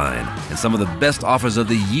Performance Line and some of the best offers of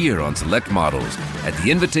the year on select models at the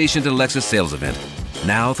Invitation to Lexus sales event,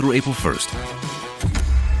 now through April 1st.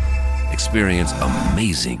 Experience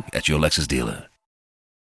amazing at your Lexus dealer.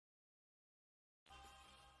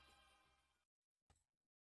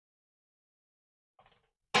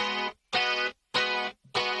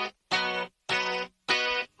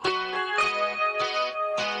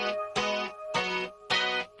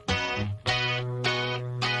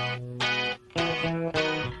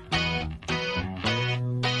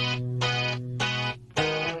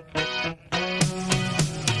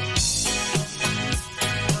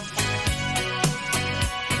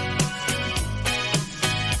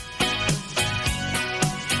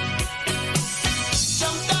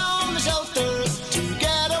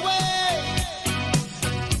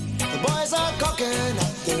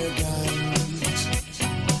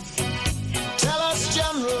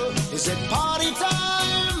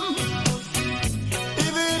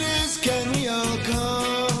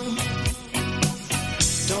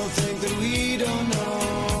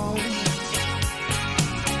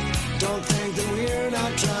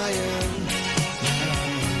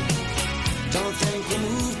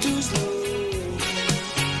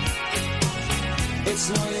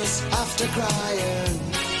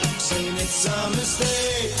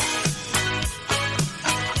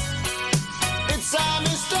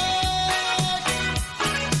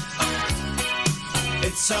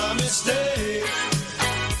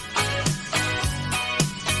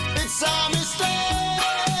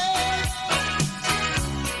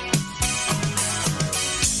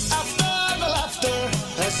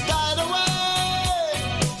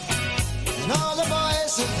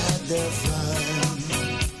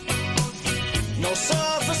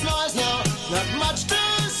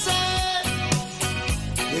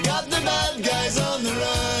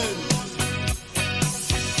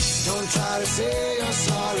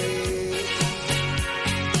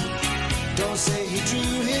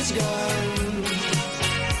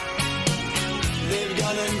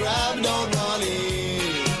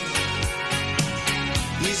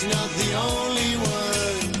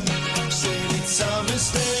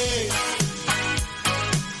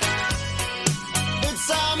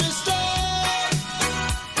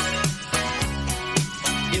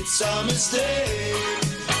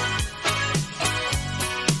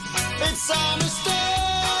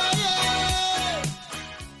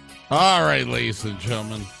 All right, ladies and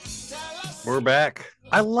gentlemen, we're back.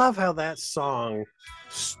 I love how that song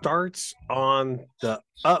starts on the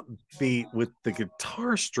upbeat with the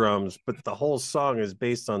guitar strums, but the whole song is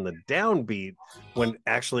based on the downbeat when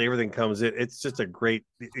actually everything comes in. It's just a great,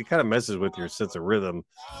 it kind of messes with your sense of rhythm.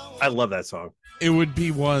 I love that song. It would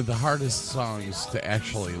be one of the hardest songs to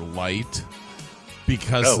actually light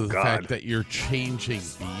because of the fact that you're changing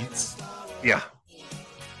beats. Yeah.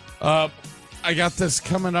 I got this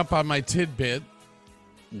coming up on my tidbit.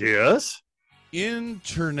 Yes.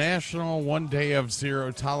 International 1 Day of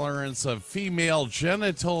Zero Tolerance of Female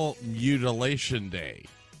Genital Mutilation Day.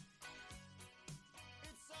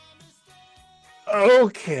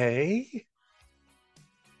 Okay.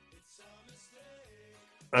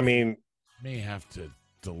 I mean, may have to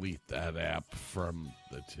delete that app from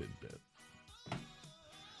the tidbit.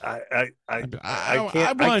 I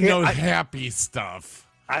want to know happy stuff.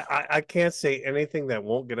 I can't say anything that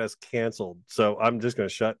won't get us canceled, so I'm just going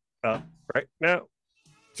to shut up right now.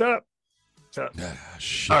 Shut up.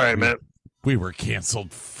 Shit, all right, man. We were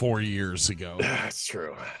canceled 4 years ago. That's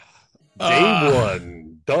true. Day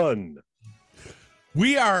one done.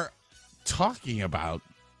 We are talking about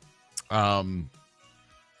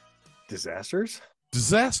disasters.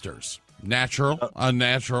 Natural,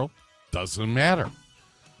 unnatural, doesn't matter.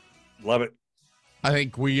 Love it. I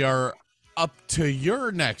think we are up to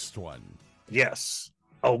your next one. Yes.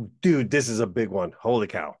 Oh, dude, this is a big one. Holy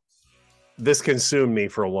cow. This consumed me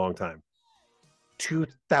for a long time.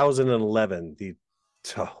 2011, the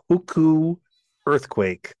Tohoku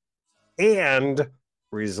earthquake and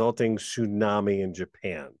resulting tsunami in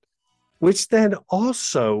Japan, which then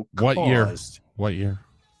also What caused... What year?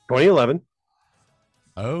 2011.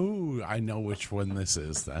 Oh, I know which one this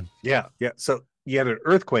is then. Yeah. So you had an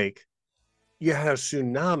earthquake you had a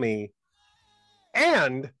tsunami,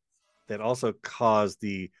 and that also caused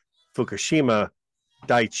the Fukushima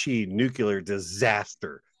Daiichi nuclear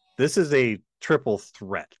disaster. This is a triple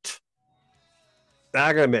threat.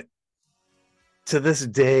 I gotta admit, to this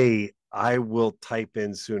day, I will type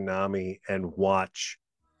in tsunami and watch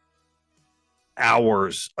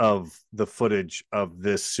hours of the footage of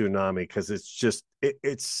this tsunami because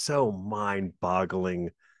it's so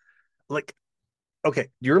mind-boggling. Like, okay,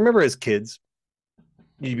 do you remember as kids,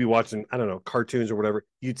 you'd be watching, I don't know, cartoons or whatever,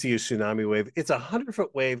 you'd see a tsunami wave. It's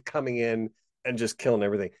 100-foot wave coming in and just killing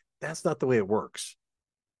everything. That's not the way it works.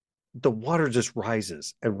 The water just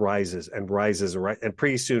rises and rises and rises and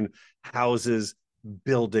pretty soon houses,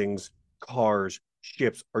 buildings, cars,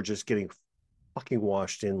 ships are just getting fucking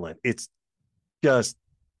washed inland. It's just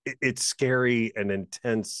it's scary and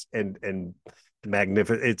intense and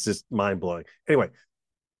magnificent. It's just mind-blowing. Anyway,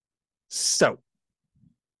 so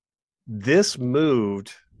this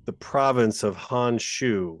moved the province of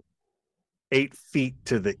Honshu 8 feet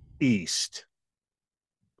to the east.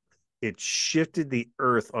 It shifted the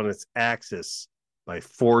earth on its axis by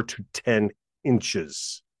 4 to 10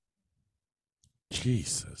 inches.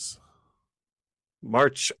 Jesus.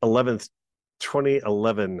 March 11th,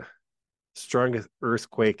 2011, strongest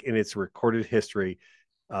earthquake in its recorded history.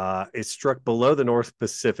 It struck below the North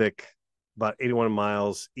Pacific, about 81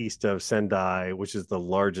 miles east of Sendai, which is the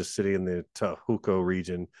largest city in the Tohoku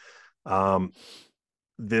region.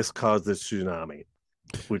 This caused the tsunami.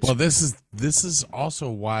 Well, this is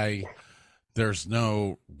also why there's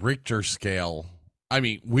no Richter scale. I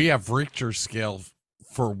mean, we have Richter scale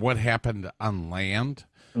for what happened on land,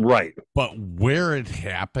 right? But where it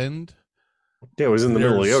happened, it was in the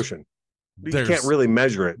middle of the ocean. You can't really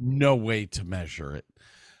measure it. No way to measure it.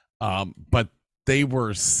 But they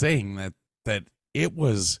were saying that it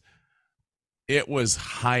was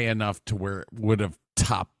high enough to where it would have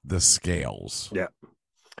topped the scales. Yeah.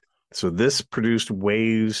 So this produced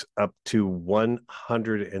waves up to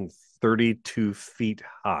 132 feet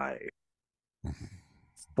high.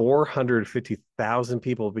 450,000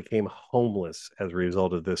 people became homeless as a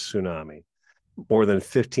result of this tsunami. More than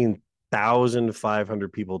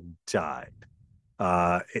 15,500 people died.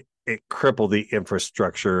 It crippled the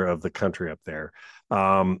infrastructure of the country up there.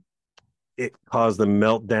 It caused the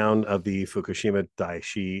meltdown of the Fukushima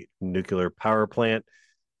Daiichi nuclear power plant,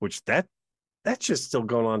 which that's just still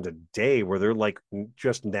going on today, where they're like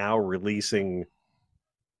just now releasing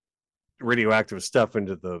radioactive stuff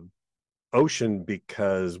into the ocean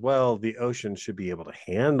because, well, the ocean should be able to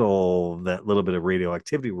handle that little bit of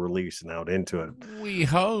radioactivity releasing out into it. We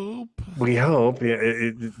hope. Yeah,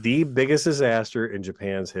 the biggest disaster in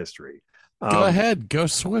Japan's history. Go ahead, go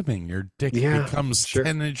swimming. Your dick becomes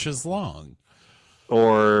 10 inches long,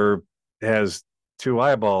 or has 2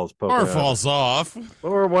 eyeballs poking or out, falls off,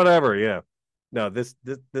 or whatever. Yeah. No, this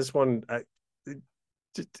one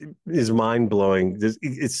is mind blowing.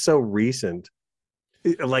 It's so recent.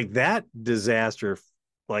 Like that disaster,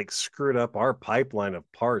 like screwed up our pipeline of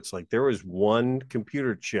parts. Like there was one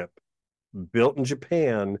computer chip built in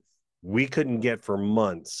Japan we couldn't get for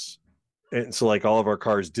months, and so like all of our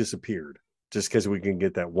cars disappeared just because we can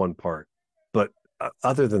get that one part. But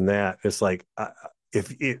other than that, it's like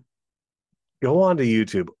if it go onto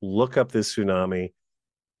YouTube, look up this tsunami.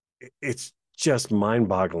 It's just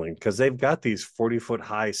mind-boggling because they've got these 40-foot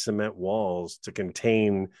high cement walls to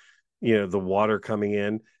contain, the water coming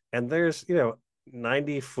in, and there's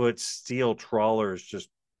 90-foot steel trawlers just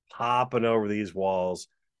popping over these walls,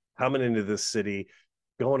 coming into this city,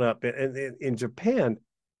 going up. And in Japan,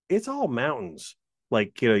 it's all mountains.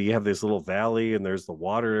 Like you have this little valley, and there's the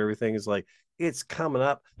water and everything. Is like it's coming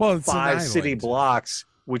up 5 city blocks,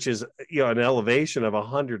 which is an elevation of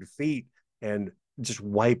 100 feet, and just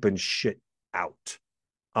wiping shit out.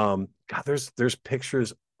 God, there's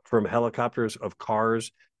pictures from helicopters of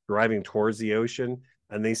cars driving towards the ocean,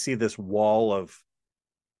 and they see this wall of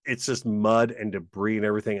it's just mud and debris and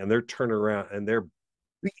everything, and they're turning around and they're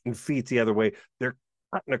beating feet the other way. They're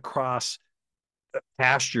cutting across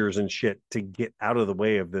pastures and shit to get out of the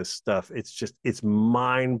way of this stuff. It's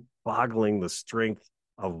mind-boggling the strength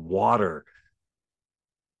of water.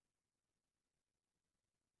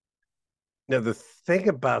 Now, the thing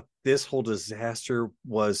about this whole disaster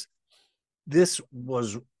was this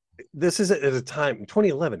is at a time in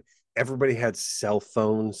 2011, everybody had cell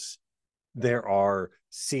phones. There are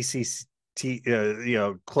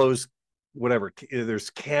CCTV, closed, whatever. There's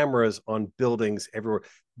cameras on buildings everywhere.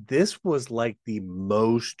 This was like the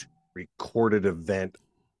most recorded event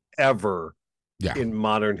ever in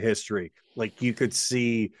modern history. Like you could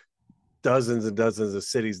see dozens and dozens of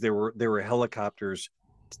cities. There were helicopters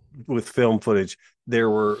with film footage. There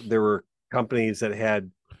were companies that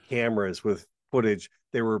had cameras with footage.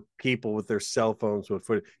 There were people with their cell phones with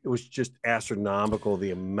footage. It was just astronomical,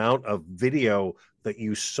 the amount of video that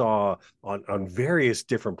you saw on various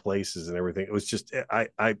different places and everything. It was just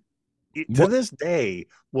to this day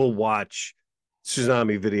will watch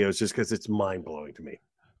tsunami videos just because it's mind-blowing to me.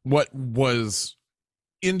 What was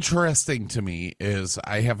interesting to me is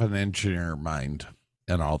I have an engineer mind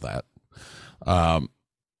and all that.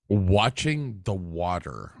 Watching the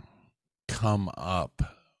water come up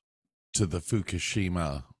to the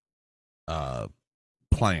Fukushima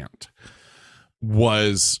plant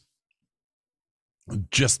was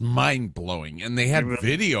just mind-blowing, and they had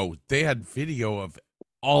video of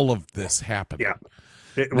all of this happening. Yeah,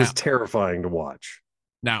 it was terrifying to watch.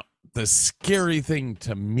 Now, the scary thing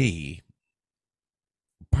to me,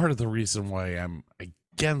 part of the reason why I'm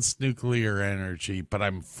against nuclear energy, but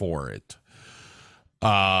I'm for it,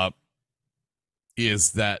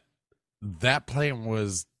 is that plant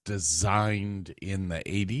was designed in the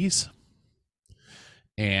 80s,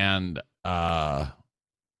 and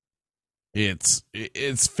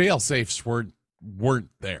its fail-safes weren't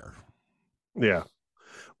there. Yeah.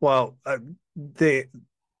 Well, they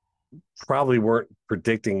probably weren't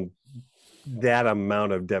predicting that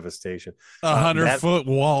amount of devastation. 100-foot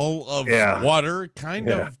wall of water kind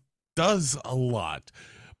of does a lot.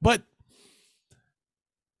 But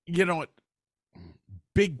you know what?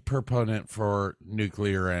 Big proponent for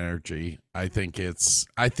nuclear energy. I think it's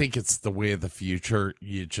the way of the future.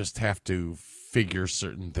 You just have to figure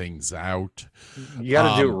certain things out. You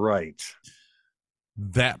got to do it right.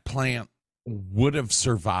 That plant would have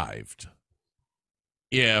survived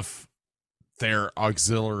if their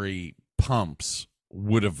auxiliary pumps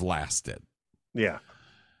would have lasted. Yeah.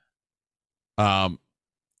 But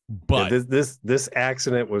this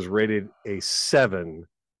accident was rated a 7,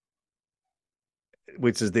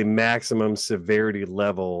 which is the maximum severity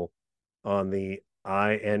level on the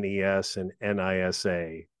INES and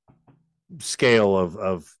NISA scale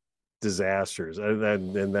of disasters,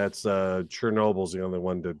 and that's Chernobyl's the only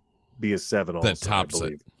one to be a 7 also, that tops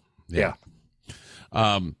it. Yeah.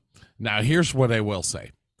 Now here's what I will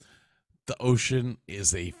say. The ocean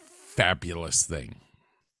is a fabulous thing.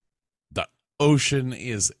 The ocean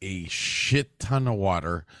is a shit ton of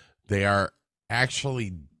water. They are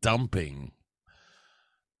actually dumping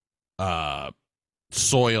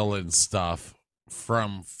soil and stuff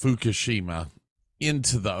from Fukushima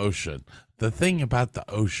into the ocean. The thing about the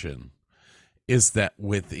ocean is that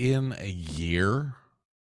within a year,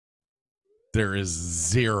 there is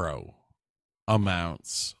 0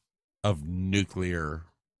 amounts of nuclear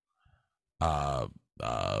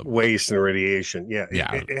waste and radiation. Yeah.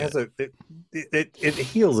 It has it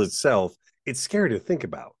heals itself. It's scary to think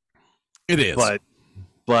about. It is.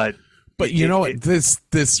 But you know what?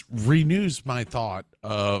 This renews my thought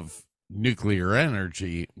of nuclear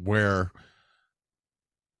energy, where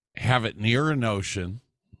have it near an ocean,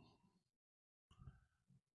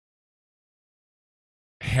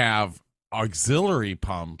 have auxiliary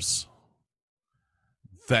pumps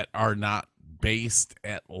that are not based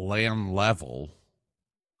at land level,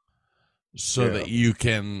 so that you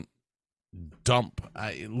can dump,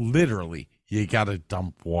 literally, you got to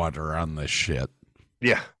dump water on this shit.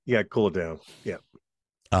 Yeah, cool it down. Yeah.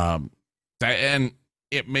 And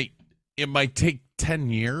it might take 10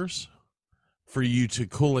 years for you to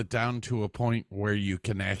cool it down to a point where you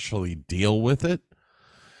can actually deal with it.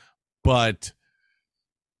 But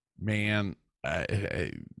man,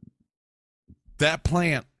 that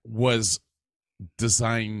plant was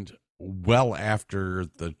designed well after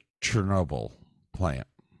the Chernobyl plant,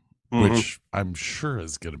 which I'm sure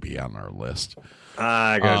is going to be on our list.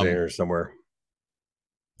 I got it here somewhere.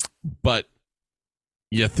 But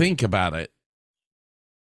you think about it,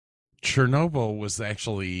 Chernobyl was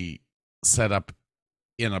actually set up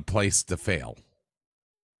in a place to fail.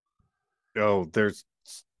 Oh, there's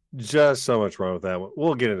just so much wrong with that one.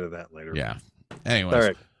 We'll get into that later. Yeah. Anyways. All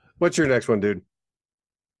right. What's your next one, dude?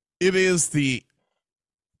 It is the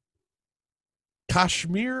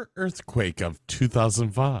Kashmir earthquake of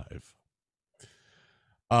 2005.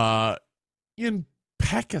 In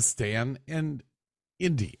Pakistan and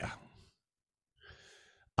India.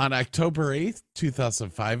 On October 8th,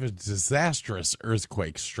 2005, a disastrous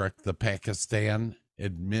earthquake struck the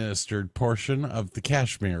Pakistan-administered portion of the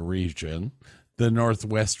Kashmir region, the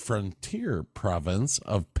northwest frontier province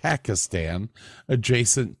of Pakistan,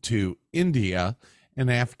 adjacent to India and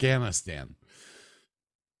Afghanistan.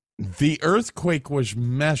 The earthquake was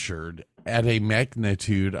measured at a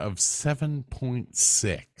magnitude of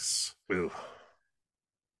 7.6. Ooh.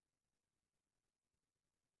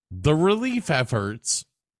 The relief efforts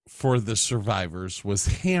for the survivors was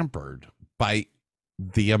hampered by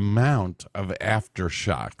the amount of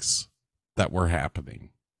aftershocks that were happening.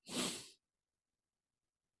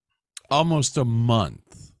 Almost a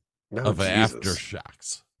month of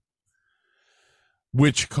aftershocks,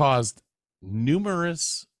 which caused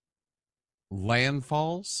numerous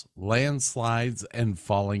landfalls, landslides, and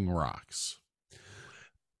falling rocks.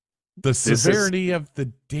 The severity of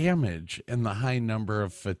the damage and the high number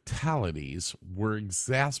of fatalities were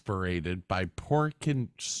exacerbated by poor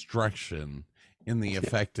construction in the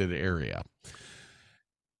affected area.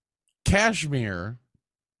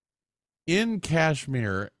 In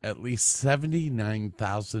Kashmir, at least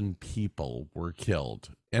 79,000 people were killed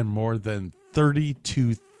and more than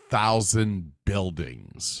 32,000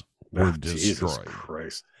 buildings were destroyed. Jesus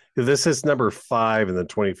Christ. This is number 5 in the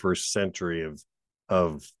 21st century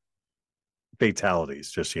of fatalities,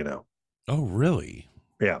 just, you know. Oh, really?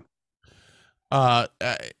 Yeah.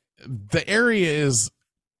 The area is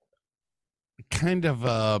kind of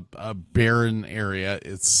a barren area.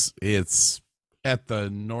 It's at the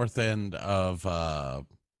north end of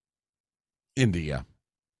India.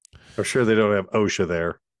 I'm sure they don't have OSHA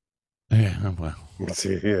there. Yeah, well.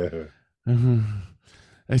 Yeah.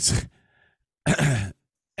 It's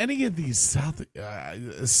any of these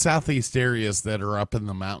southeast areas that are up in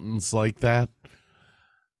the mountains like that,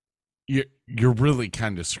 you're really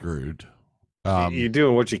kind of screwed. You're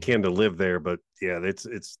doing what you can to live there, but yeah, it's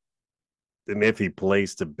an iffy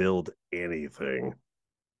place to build anything.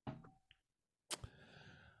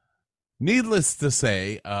 Needless to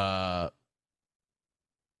say,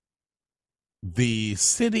 the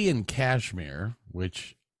city in Kashmir,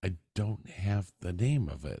 which I don't have the name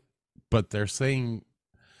of it, but they're saying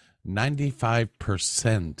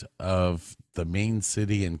 95% of the main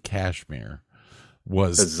city in Kashmir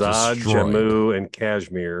was Azad, destroyed. Jammu, and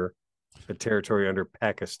Kashmir, a territory under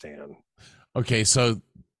Pakistan. Okay, so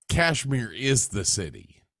Kashmir is the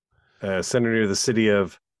city. Centered near the city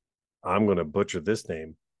of, I'm going to butcher this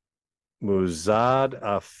name,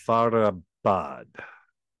 Muzaffarabad.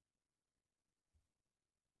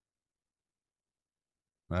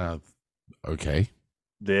 Okay.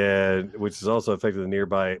 Which is also affected the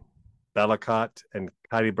nearby Balakot and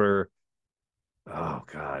Khyber. Oh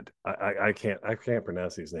God, I can't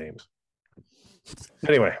pronounce these names.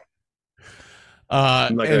 Anyway,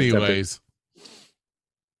 anyways,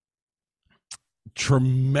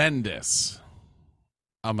 tremendous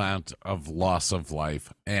amount of loss of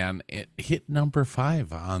life, and it hit number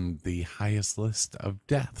 5 on the highest list of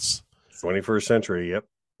deaths. 21st century. Yep.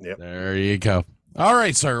 There you go. All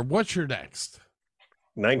right, sir. What's your next?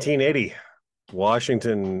 1980,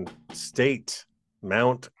 Washington State,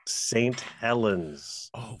 Mount St. Helens.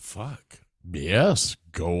 Oh, fuck. Yes,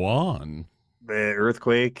 go on. The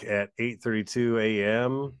earthquake at 8:32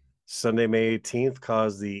 a.m. Sunday, May 18th,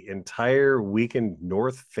 caused the entire weakened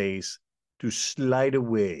north face to slide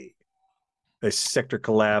away. A sector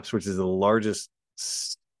collapse, which is the largest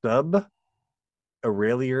sub-Aurelian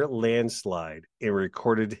landslide in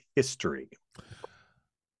recorded history.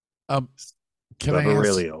 Can I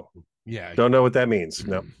ask? Yeah. Don't know what that means.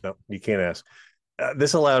 No, you can't ask.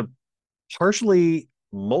 This allowed partially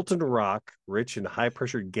molten rock, rich in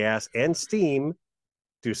high-pressure gas and steam,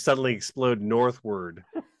 to suddenly explode northward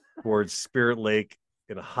towards Spirit Lake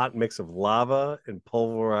in a hot mix of lava and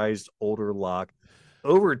pulverized older rock,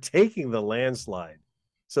 overtaking the landslide.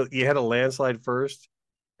 So you had a landslide first,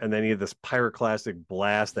 and then you had this pyroclastic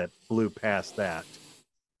blast that flew past that.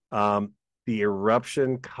 The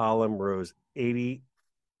eruption column rose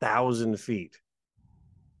 80,000 feet,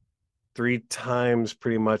 3 times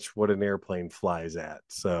pretty much what an airplane flies at.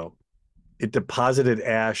 So it deposited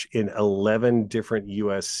ash in 11 different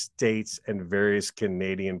U.S. states and various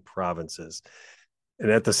Canadian provinces. And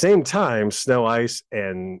at the same time, snow, ice,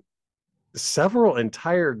 and several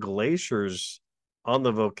entire glaciers on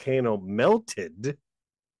the volcano melted,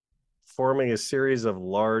 forming a series of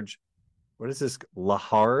large, what is this,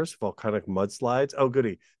 lahars, volcanic mudslides? Oh,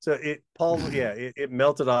 goody. So it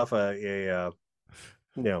melted off a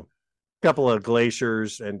couple of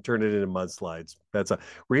glaciers and turned it into mudslides. That's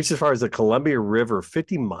reached as far as the Columbia River,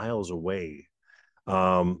 50 miles away.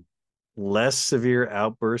 Less severe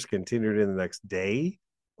outbursts continued in the next day,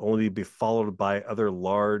 only to be followed by other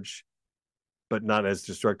large but not as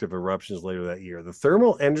destructive eruptions later that year. The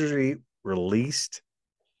thermal energy released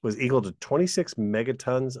was equal to 26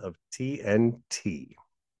 megatons of TNT.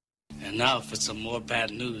 And now for some more bad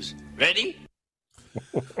news. Ready?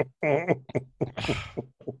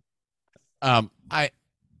 I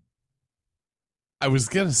was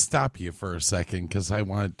going to stop you for a second because I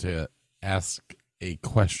wanted to ask a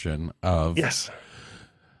question of yes.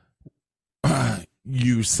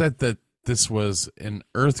 You said that this was an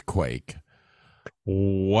earthquake.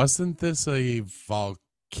 Wasn't this a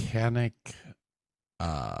volcanic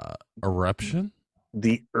eruption?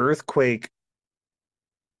 The earthquake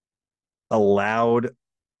allowed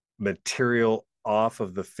material off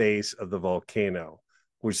of the face of the volcano,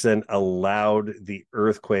 which then allowed the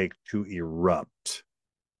earthquake to erupt.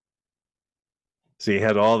 So you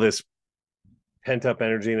had all this pent-up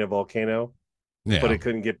energy in a volcano, but it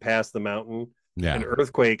couldn't get past the mountain. Yeah. An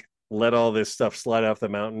earthquake let all this stuff slide off the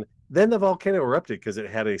mountain. Then the volcano erupted because it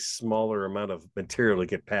had a smaller amount of material to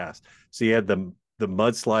get past. So you had the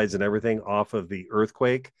mudslides and everything off of the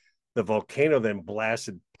earthquake. The volcano then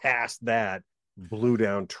blasted past that, blew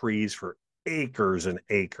down trees for acres and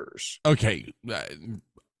acres. Okay.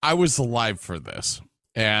 I was alive for this.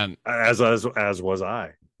 And as was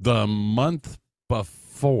I. The month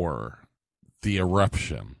before the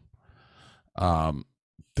eruption,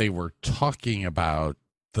 they were talking about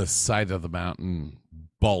the side of the mountain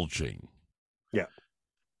bulging. Yeah.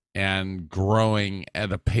 And growing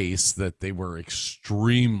at a pace that they were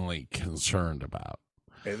extremely concerned about.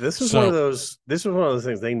 This is one of those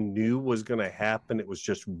things they knew was going to happen. It was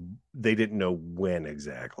just they didn't know when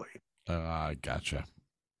exactly. Gotcha.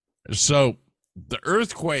 So the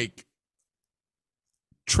earthquake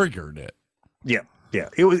triggered it. Yeah. Yeah.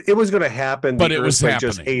 It was going to happen, but it was happening.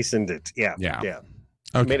 Just hastened it. Yeah. Yeah. Yeah.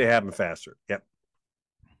 Okay. Made it happen faster. Yep.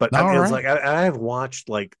 But it's like I have watched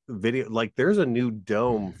like video, like there's a new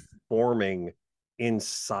dome forming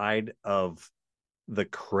inside of the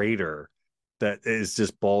crater that is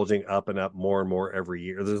just bulging up and up more and more every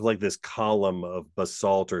year. There's like this column of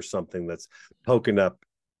basalt or something that's poking up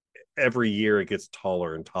every year. It gets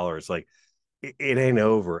taller and taller. It's like it ain't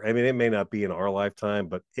over. I mean, it may not be in our lifetime,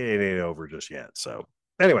 but it ain't over just yet. So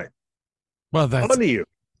anyway, well, that's on to you.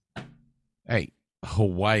 Hey,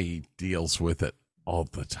 Hawaii deals with it all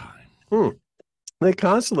the time. They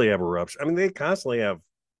constantly have eruptions. I mean, they constantly have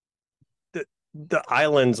the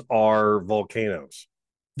islands are volcanoes.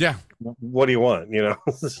 Yeah. What do you want? You know,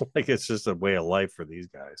 it's just a way of life for these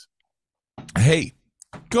guys. Hey,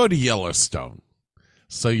 go to Yellowstone.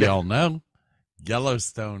 So y'all know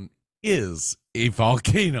Yellowstone is a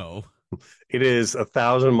volcano. It is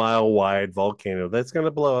 1,000-mile wide volcano that's going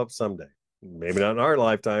to blow up someday. Maybe not in our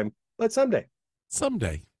lifetime, but someday.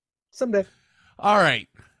 Someday. All right.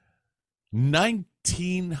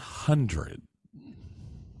 1900.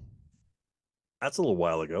 That's a little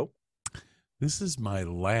while ago. This is my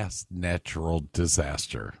last natural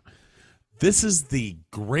disaster. This is the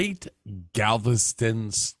Great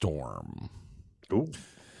Galveston Storm. Ooh.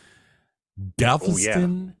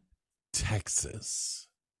 Galveston, Texas.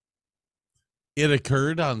 It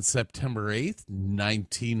occurred on September 8th,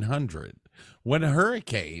 1900, when a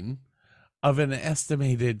hurricane of an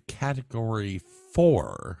estimated Category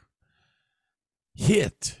 4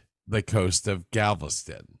 hit the coast of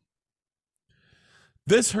Galveston.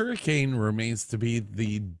 This hurricane remains to be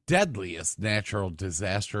the deadliest natural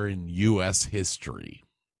disaster in U.S. history,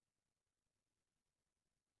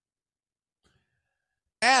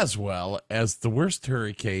 as well as the worst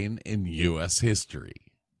hurricane in U.S. history.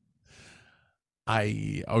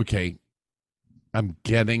 I'm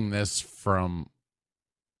getting this from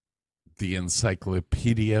the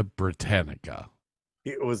Encyclopedia Britannica.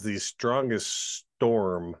 It was the strongest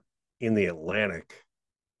storm in the Atlantic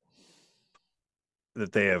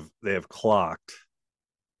that they have clocked.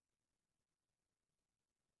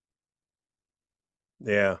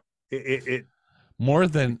 Yeah. It more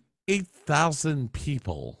than 8,000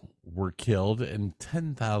 people were killed and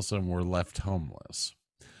 10,000 were left homeless.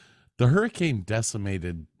 The hurricane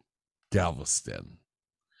decimated Galveston,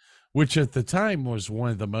 which at the time was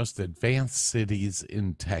one of the most advanced cities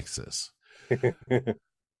in Texas.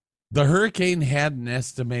 The hurricane had an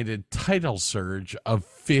estimated tidal surge of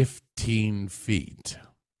 15 feet,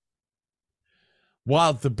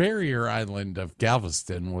 while the barrier island of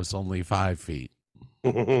Galveston was only 5 feet.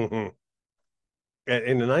 In the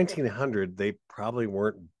 1900, they probably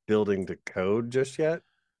weren't building to code just yet.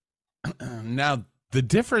 Now, the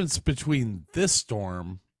difference between this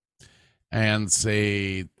storm and,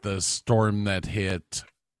 say, the storm that hit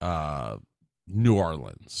New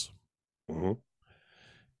Orleans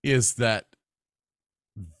is that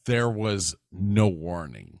there was no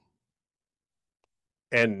warning.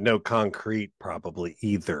 And no concrete probably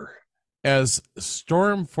either. As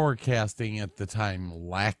storm forecasting at the time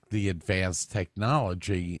lacked the advanced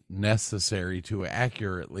technology necessary to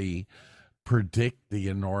accurately predict the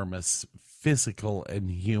enormous physical and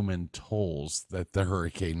human tolls that the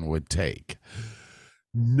hurricane would take.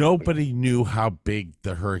 Nobody knew how big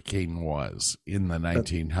the hurricane was in the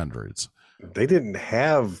 1900s. They didn't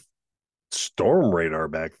have storm radar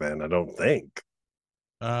back then, I don't think.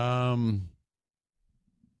 No.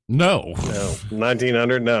 No.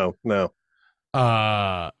 1900, no.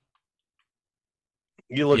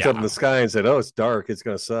 You looked up in the sky and said, "Oh, it's dark. It's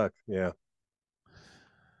going to suck." Yeah.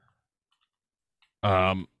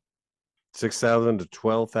 6,000 to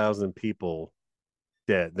 12,000 people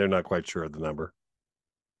dead. They're not quite sure of the number.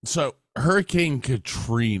 So Hurricane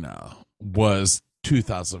Katrina was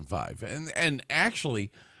 2005. And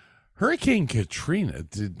actually, Hurricane Katrina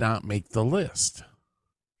did not make the list.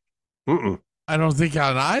 Mm-mm. I don't think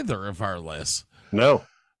on either of our lists. No.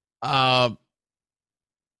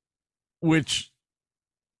 Which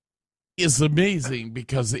is amazing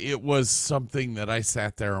because it was something that I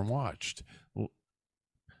sat there and watched.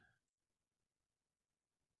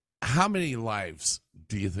 How many lives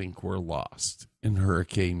do you think were lost in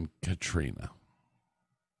Hurricane Katrina?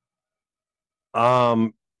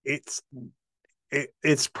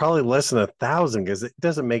 It's probably less than 1,000 because it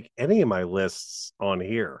doesn't make any of my lists on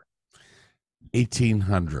here.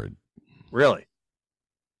 1,800. Really?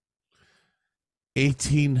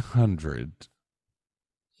 1,800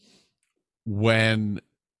 when...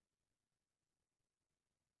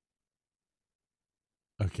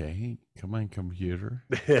 Okay, come on, computer.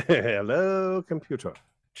 Hello, computer.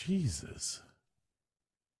 Jesus.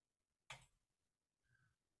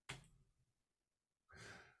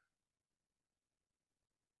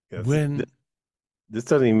 Yes. When this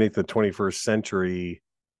doesn't even make the 21st century.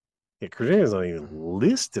 Yeah, Katrina's not even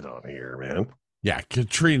listed on here, man. Yeah,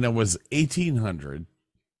 Katrina was 1,800.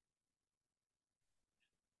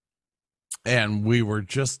 And we were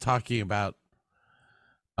just talking about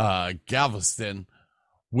Galveston,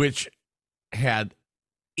 which had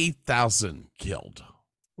 8,000 killed.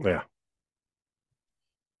 Yeah.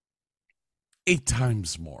 8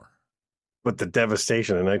 times more. But the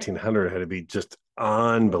devastation in 1900 had to be just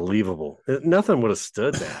unbelievable. Nothing would have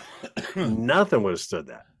stood that. Nothing would have stood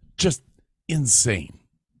that. Just insane.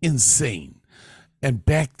 Insane. And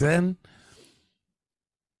back then,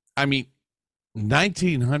 I mean,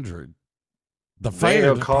 1900, the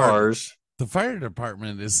fire cars. The fire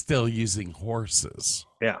department is still using horses.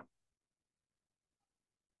 Yeah.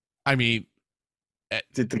 I mean,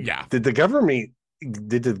 did the government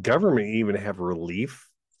even have relief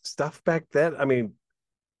stuff back then? I mean,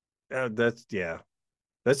 that's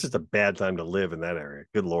just a bad time to live in that area.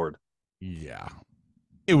 Good Lord. Yeah.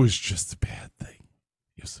 It was just a bad thing.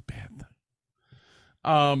 It was a bad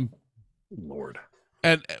thing. Lord.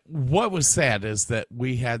 And what was sad is that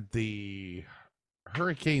we had the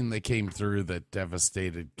hurricane that came through that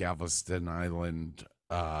devastated Galveston Island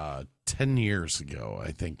 10 years ago,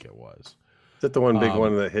 I think it was. Is that the one big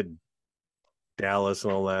one that hit Dallas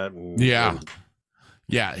and all that?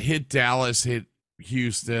 Yeah. Hit Dallas, hit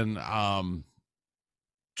Houston.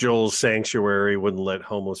 Joel's Sanctuary wouldn't let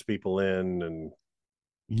homeless people in, and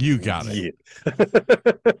you got it.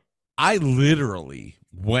 Yeah. I literally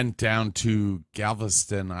went down to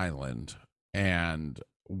Galveston Island and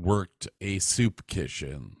worked a soup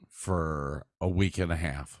kitchen for a week and a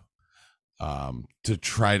half to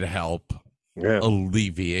try to help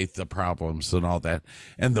alleviate the problems and all that.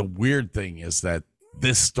 And the weird thing is that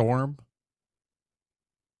this storm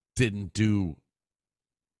didn't do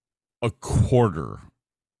a quarter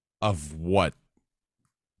of what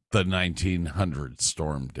the 1900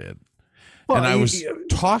 storm did. Well, and I was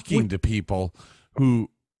talking to people who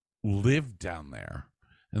lived down there,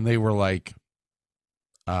 and they were like,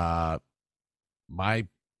 my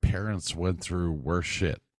parents went through worse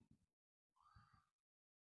shit.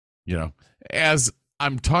 You know, as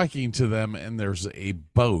I'm talking to them and there's a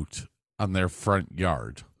boat on their front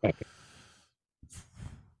yard.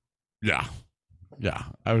 Yeah.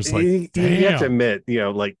 I was like, you have to admit,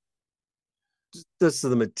 like, just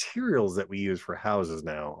the materials that we use for houses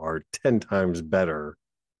now are 10 times better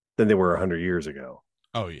than they were 100 years ago.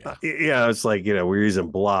 Oh yeah. It's like, we're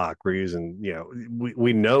using block, we're using,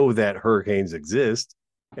 we know that hurricanes exist,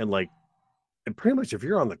 and pretty much if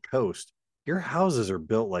you're on the coast, your houses are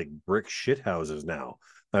built like brick shit houses now.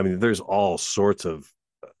 I mean, there's all sorts of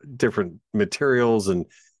different materials and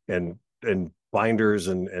binders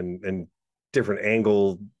and different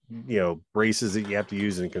angle, braces that you have to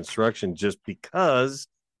use in construction just because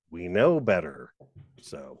we know better.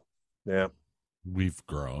 So, yeah. We've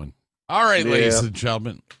grown. All right, ladies and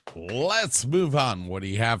gentlemen, let's move on. What do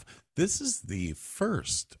you have? This is the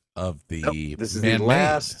first of the this is the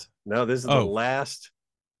last. No, this is the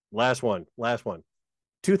last one.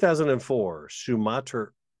 2004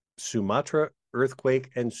 Sumatra earthquake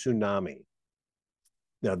and tsunami.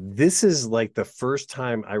 Now, this is like the first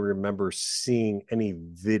time I remember seeing any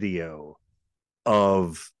video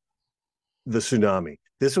of the tsunami.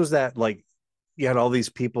 This was that, like, you had all these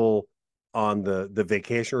people on the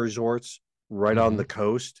vacation resorts right on the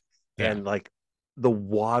coast, and like the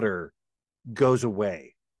water goes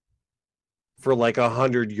away for like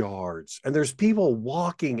 100 yards, and there's people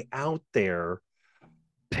walking out there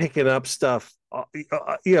picking up stuff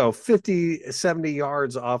 50, 70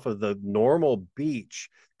 yards off of the normal beach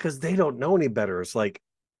because they don't know any better. It's like,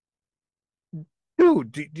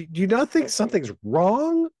 dude, do you not think something's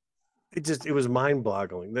wrong? It was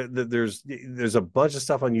mind-boggling. There's a bunch of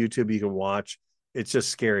stuff on YouTube you can watch. It's just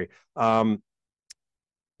scary.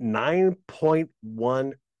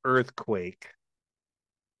 9.1 earthquake,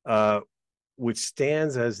 which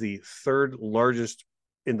stands as the third largest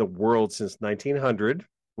in the world since 1900.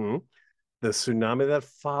 The tsunami that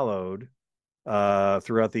followed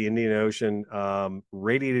throughout the Indian Ocean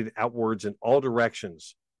radiated outwards in all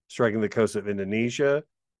directions, striking the coast of Indonesia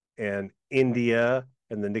and India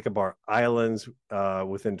and the Nicobar Islands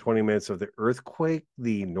within 20 minutes of the earthquake.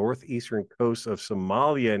 The northeastern coast of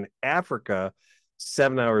Somalia and Africa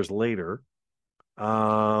 7 hours later.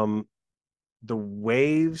 The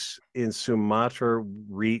waves in Sumatra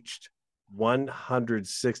reached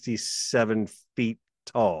 167 feet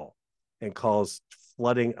tall and caused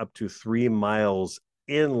flooding up to 3 miles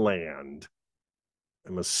inland.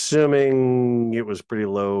 I'm assuming it was pretty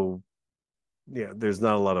low. Yeah, there's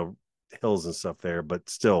not a lot of hills and stuff there, but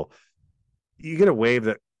still, you get a wave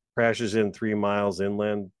that crashes in 3 miles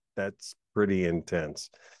inland. That's pretty intense.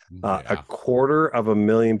 Yeah.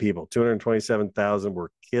 250,000 people, 227,000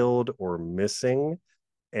 were killed or missing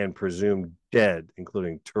and presumed dead,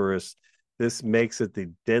 including tourists. This makes it the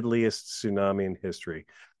deadliest tsunami in history.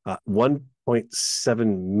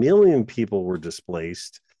 1.7 million people were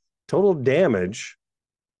displaced. Total damage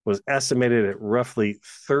was estimated at roughly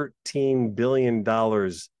 $13 billion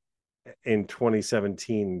in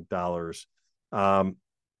 2017 dollars.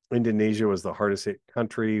 Indonesia was the hardest hit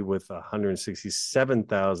country with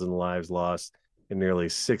 167,000 lives lost and nearly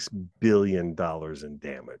 $6 billion in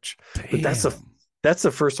damage. Damn. But that's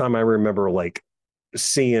the first time I remember like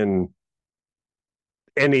seeing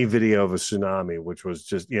any video of a tsunami, which was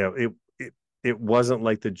just, it wasn't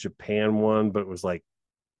like the Japan one, but it was like,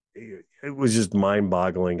 it was just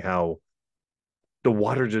mind-boggling how the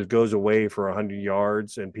water just goes away for 100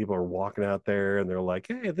 yards and people are walking out there and they're like,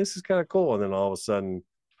 hey, this is kind of cool. And then all of a sudden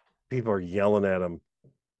people are yelling at them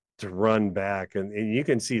to run back. And you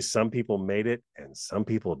can see some people made it and some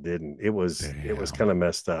people didn't. It was kind of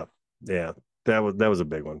messed up. Yeah, that was a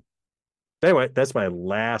big one. Anyway, that's my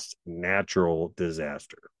last natural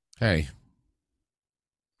disaster. Hey.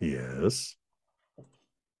 Yes.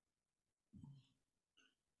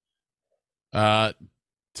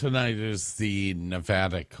 Tonight is the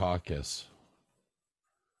Nevada caucus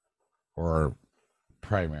or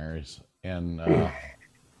primaries, and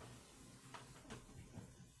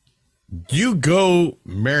you go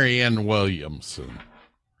Marianne Williamson.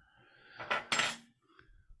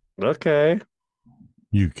 Okay.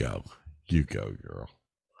 You go, girl.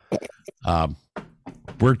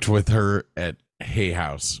 Worked with her at Hay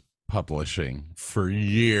House Publishing for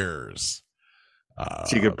years.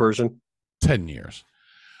 She a good person? 10 years.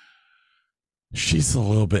 She's a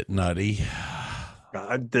little bit nutty.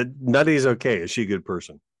 The nutty's okay. Is she a good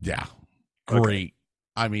person? Yeah. Great. Okay.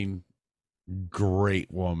 I mean, great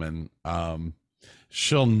woman.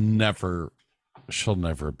 She'll never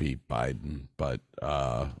be Biden, but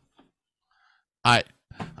I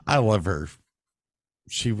love her.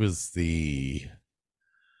 She was the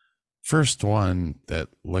first one that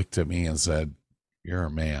looked at me and said, "You're a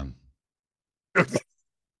man." I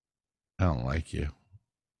don't like you.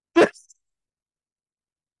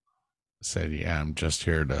 Said, yeah, I'm just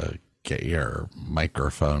here to get your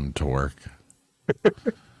microphone to work.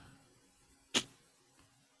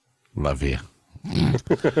 Love you.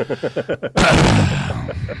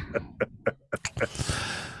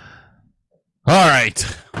 All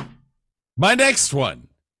right. My next one.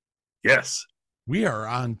 Yes. We are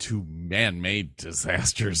on to man-made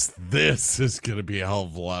disasters. This is going to be a hell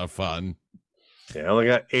of a lot of fun. Yeah, I only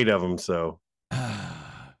got 8 of them, so.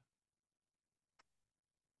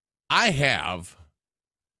 I have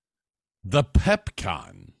the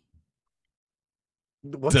PepCon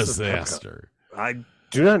disaster. I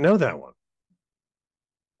do not know that one.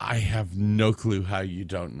 I have no clue how you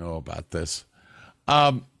don't know about this.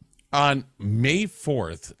 On May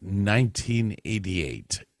 4th,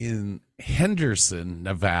 1988, in Henderson,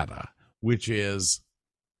 Nevada, which is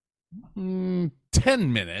 10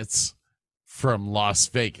 minutes from Las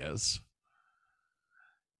Vegas,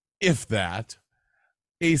 if that,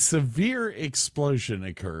 a severe explosion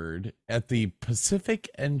occurred at the Pacific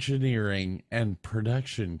Engineering and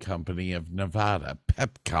Production Company of Nevada,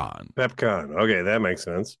 PepCon. PepCon. Okay, that makes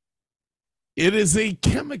sense. It is a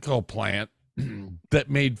chemical plant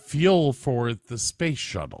that made fuel for the space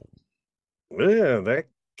shuttle. Yeah, that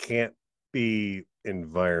can't be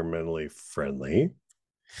environmentally friendly.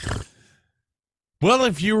 Well,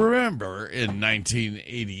 if you remember, in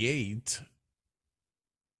 1988,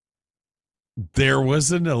 there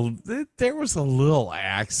was a little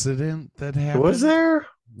accident that happened. Was there?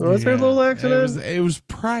 Was there a little accident? It was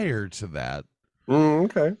prior to that.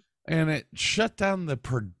 Okay. And it shut down the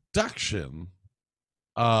production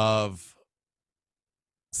of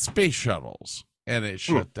space shuttles, and it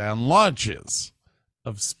shut down launches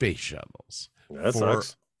of space shuttles That for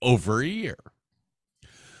sucks. over a year.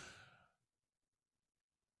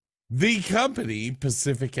 The company,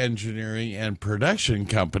 Pacific Engineering and Production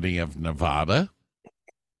Company of Nevada,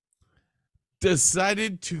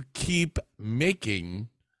 decided to keep making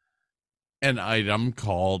an item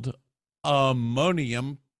called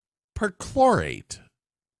ammonium perchlorate,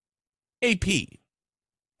 AP.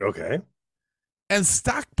 Okay. And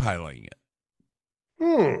stockpiling it.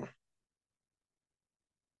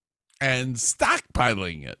 And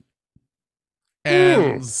stockpiling it.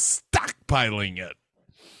 And stockpiling it.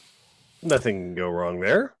 Nothing can go wrong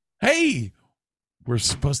there. Hey, we're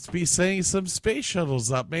supposed to be sending some space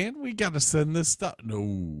shuttles up, man. We got to send this stuff.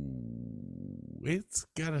 No, it's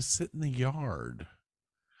got to sit in the yard.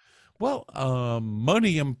 Well,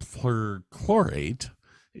 ammonium perchlorate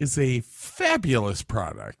is a fabulous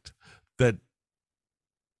product that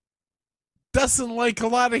doesn't like a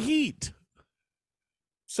lot of heat.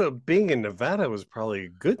 So being in Nevada was probably a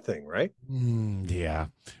good thing, right? Yeah.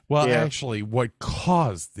 Well, actually, what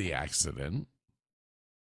caused the accident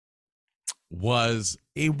was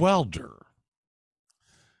a welder.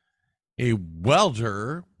 A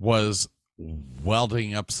welder was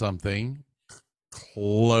welding up something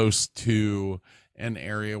close to an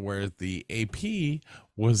area where the AP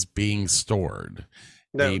was being stored.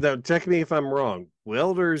 Now, check me if I'm wrong.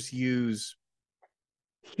 Welders use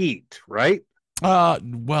heat, right?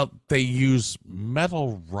 Well, they use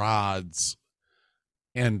metal rods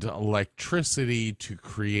and electricity to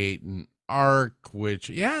create an arc, which,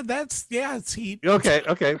 it's heat.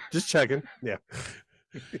 Okay. Just checking. Yeah.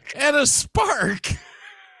 And a spark.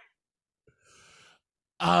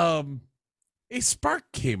 A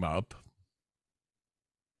spark came up,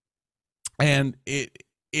 and it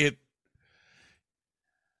hit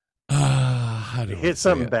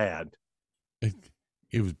something bad.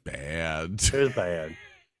 It was bad. It was bad.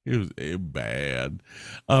 It was bad.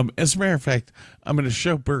 As a matter of fact, I'm going to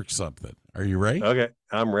show Burke something. Are you ready? Okay,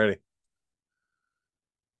 I'm ready.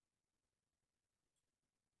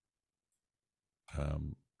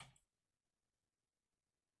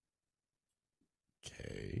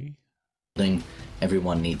 Okay.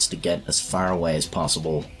 Everyone needs to get as far away as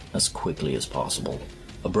possible, as quickly as possible.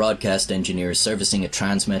 A broadcast engineer servicing a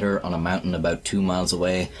transmitter on a mountain about 2 miles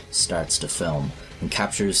away starts to film and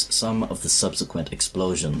captures some of the subsequent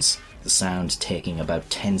explosions, the sound taking about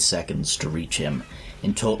 10 seconds to reach him.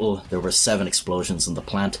 In total, there were 7 explosions in the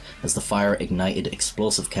plant as the fire ignited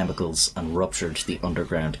explosive chemicals and ruptured the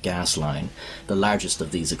underground gas line. The largest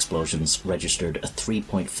of these explosions registered a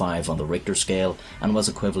 3.5 on the Richter scale and was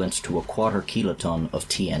equivalent to a quarter kiloton of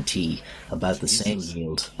TNT, about the same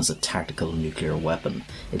yield as a tactical nuclear weapon.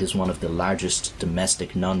 It is one of the largest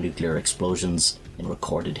domestic non-nuclear explosions in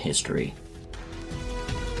recorded history.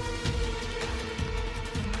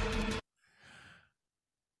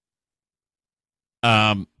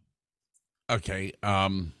 Okay.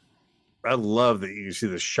 I love that you see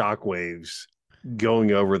the shock waves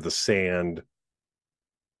going over the sand.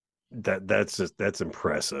 That's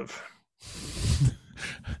impressive.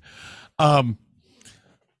 So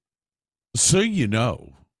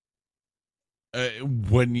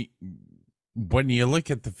when you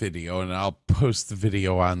look at the video, and I'll post the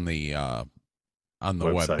video on the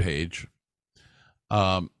webpage.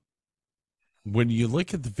 When you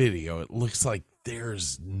look at the video, it looks like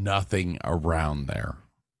there's nothing around there.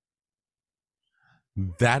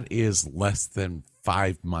 That is less than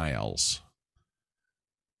 5 miles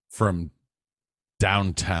from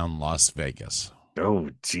downtown Las Vegas. Oh,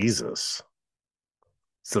 Jesus.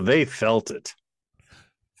 So they felt it.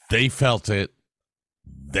 They felt it.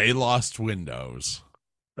 They lost windows.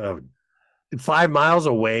 5 miles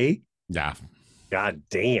away? Yeah. God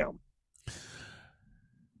damn.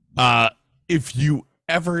 If you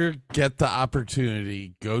ever get the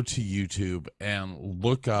opportunity, go to YouTube and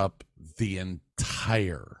look up the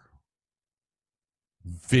entire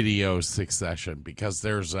video succession, because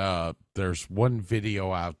there's one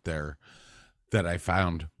video out there that I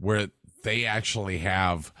found where they actually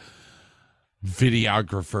have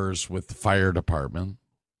videographers with the fire department.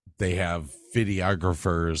 They have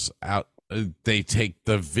videographers out. They take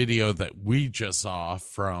the video that we just saw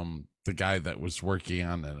from the guy that was working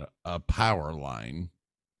on a power line.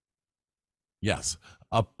 Yes,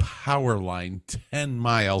 a power line 10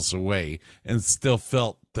 miles away, and still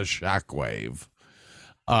felt the shockwave.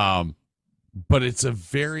 But it's a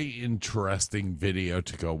very interesting video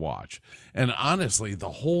to go watch. And honestly,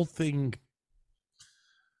 the whole thing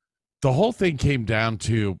came down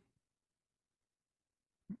to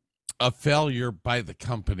a failure by the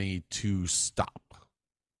company to stop.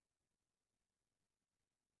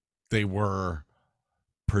 They were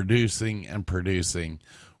producing and producing.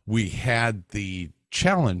 We had the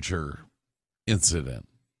Challenger incident,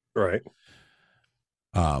 right?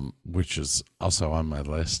 Which is also on my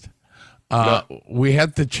list. We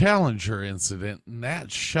had the Challenger incident, and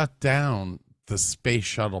that shut down the space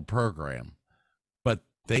shuttle program. But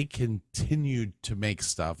they continued to make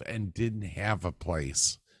stuff and didn't have a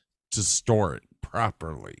place to store it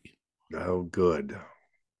properly. Oh, good.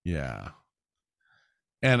 Yeah.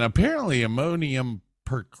 And apparently ammonium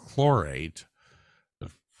perchlorate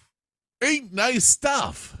ain't nice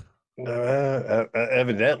stuff.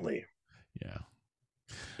 Evidently. Yeah.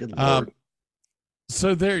 Good Lord.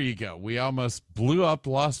 So there you go. We almost blew up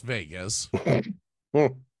Las Vegas.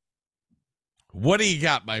 What do you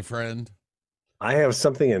got, my friend? I have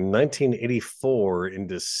something in 1984 in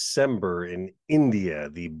December in India,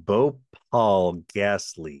 the Bhopal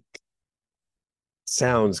gas leak.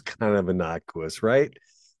 Sounds kind of innocuous, right?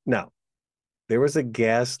 Now, there was a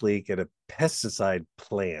gas leak at a pesticide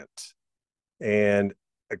plant. And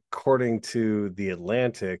according to The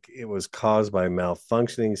Atlantic, it was caused by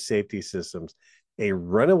malfunctioning safety systems. A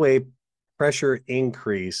runaway pressure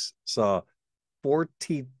increase saw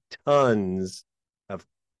 40 tons of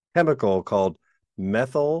chemical called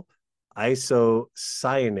methyl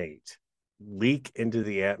isocyanate leak into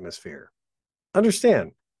the atmosphere.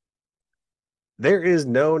 Understand, there is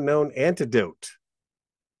no known antidote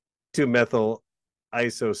to methyl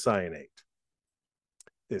isocyanate.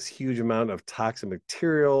 This huge amount of toxic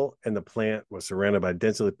material, and the plant was surrounded by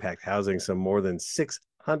densely packed housing. Some more than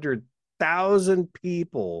 600,000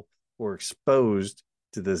 people were exposed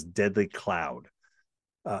to this deadly cloud.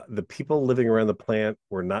 The people living around the plant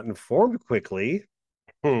were not informed quickly,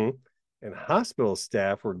 and hospital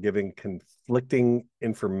staff were giving conflicting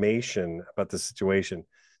information about the situation.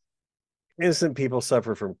 Innocent people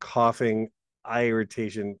suffered from coughing, eye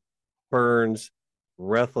irritation, burns,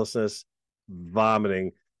 breathlessness,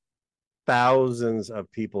 vomiting. Thousands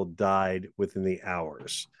of people died within the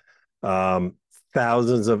hours.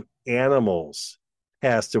 Thousands of animals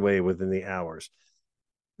passed away within the hours.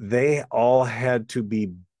 They all had to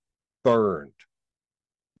be burned.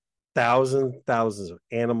 Thousands of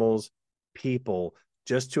animals, people,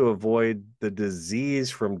 just to avoid the disease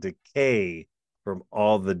from decay from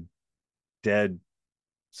all the dead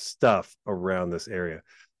stuff around this area.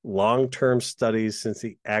 Long-term studies since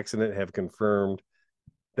the accident have confirmed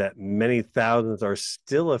that many thousands are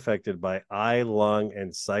still affected by eye, lung,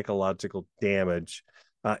 and psychological damage.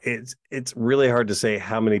 It's really hard to say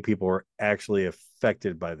how many people are actually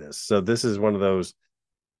affected by this. So this is one of those,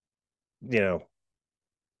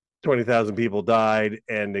 20,000 people died,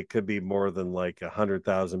 and it could be more than like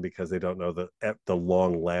 100,000 because they don't know the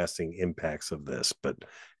long-lasting impacts of this. But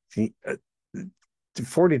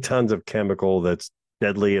 40 tons of chemical that's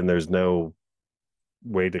deadly and there's no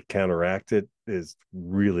way to counteract it is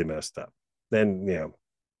really messed up. Then,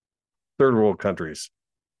 third world countries,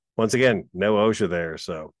 once again, no OSHA there.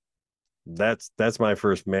 So that's my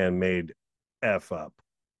first man-made F up.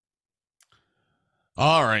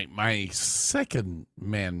 All right. My second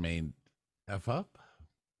man-made F up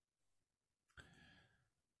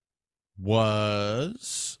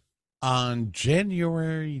was on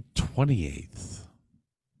January 28th,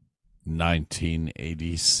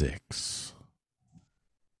 1986.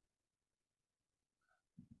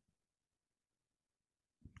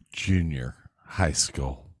 Junior high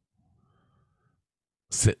school.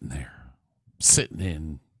 Sitting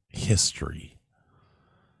in history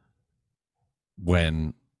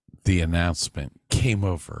when the announcement came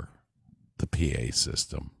over the PA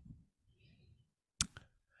system.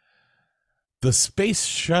 The Space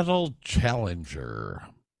Shuttle Challenger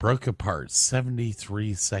broke apart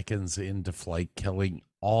 73 seconds into flight, killing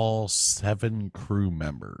all 7 crew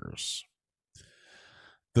members.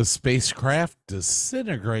 The spacecraft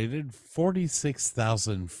disintegrated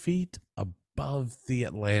 46,000 feet above the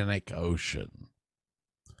Atlantic Ocean.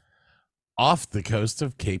 off the coast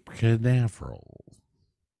of Cape Canaveral.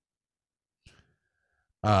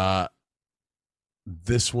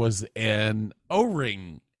 This was an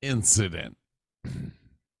O-ring incident.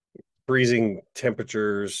 Freezing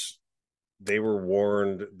temperatures. They were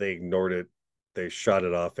warned. They ignored it. They shot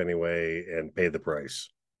it off anyway and paid the price.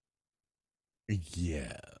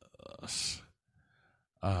 Yes.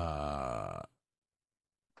 Let's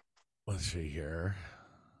see here.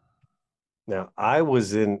 Now, I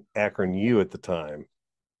was in Akron U at the time.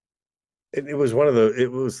 It was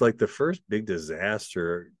like the first big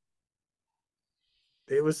disaster.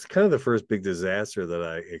 It was kind of the first big disaster that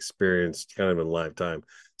I experienced kind of in lifetime.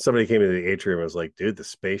 Somebody came into the atrium and was like, dude, the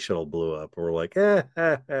space shuttle blew up. And we're like,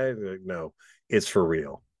 no, it's for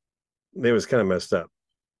real. It was kind of messed up.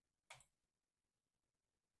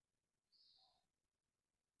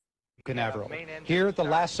 Canaveral. Here at the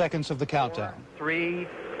last seconds of the countdown. 3,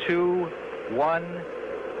 2, 1,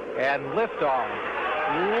 and liftoff.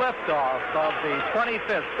 Liftoff of the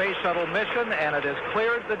 25th Space Shuttle mission, and it has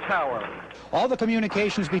cleared the tower. All the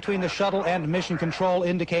communications between the shuttle and mission control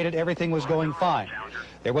indicated everything was going fine.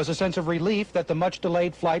 There was a sense of relief that the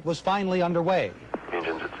much-delayed flight was finally underway.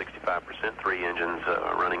 Engines at 65%, 3 engines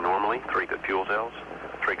running normally, 3 good fuel cells,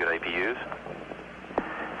 3 good APUs.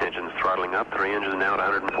 Engines throttling up, 3 engines now at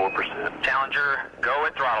 104%. Challenger, go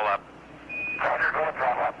at throttle up. Challenger, go at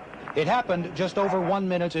throttle up. It happened just over 1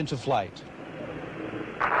 minute into flight.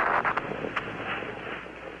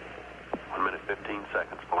 1 minute, 15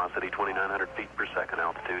 seconds. Velocity 2,900 feet per second.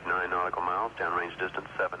 Altitude 9 nautical miles. Downrange distance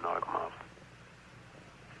 7 nautical miles.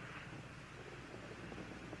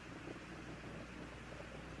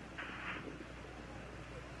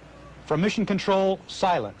 From mission control,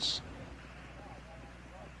 silence.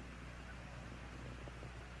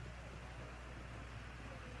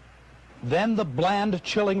 Then the bland,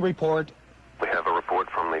 chilling report. We have a report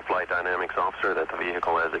from the flight dynamics officer that the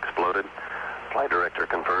vehicle has exploded. Flight director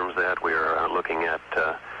confirms that. We are looking at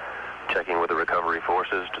checking with the recovery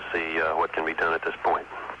forces to see what can be done at this point.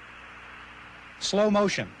 Slow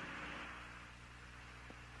motion.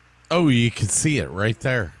 Oh, you can see it right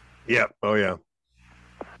there. Yep. Oh, yeah.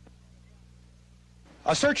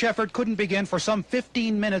 A search effort couldn't begin for some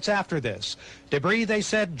 15 minutes after this. Debris, they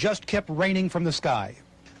said, just kept raining from the sky.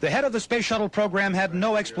 The head of the Space Shuttle program had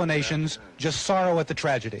no explanations, just sorrow at the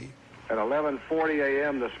tragedy. At 11:40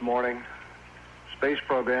 a.m. this morning, Space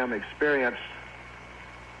Program experienced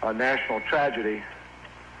a national tragedy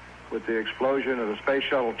with the explosion of the Space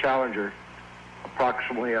Shuttle Challenger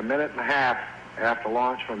approximately a minute and a half after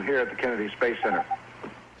launch from here at the Kennedy Space Center.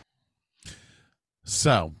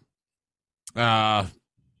 So,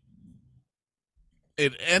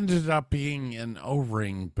 it ended up being an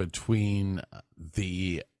O-ring between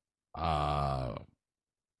the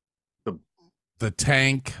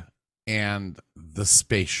tank and the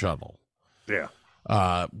space shuttle. Yeah.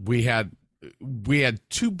 We had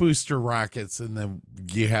 2 booster rockets, and then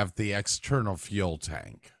you have the external fuel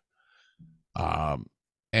tank.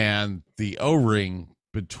 And the O-ring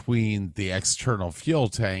between the external fuel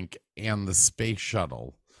tank and the space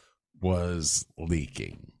shuttle was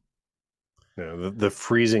leaking. Yeah, the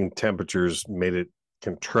freezing temperatures made it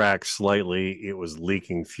contract slightly. It was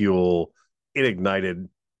leaking fuel. It ignited,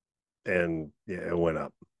 and yeah, it went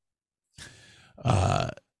up.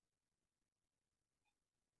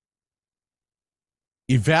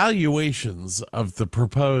 Evaluations of the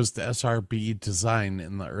proposed SRB design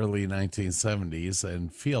in the early 1970s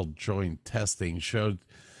and field joint testing showed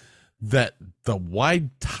that the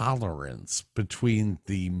wide tolerance between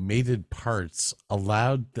the mated parts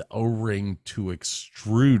allowed the O-ring to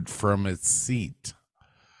extrude from its seat.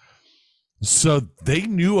 So they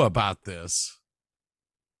knew about this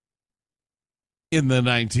in the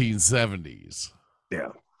 1970s. Yeah.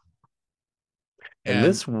 And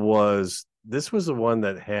this was the one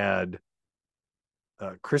that had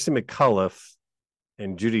Christy McCullough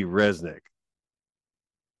and Judy Resnick.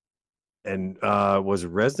 And was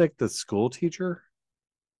Resnick the school teacher?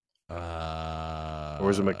 Or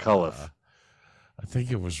was it McCullough? I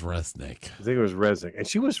think it was Resnick. I think it was Resnick. And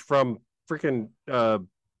she was from freaking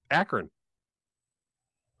Akron.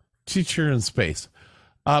 Teacher in Space.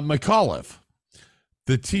 McAuliffe.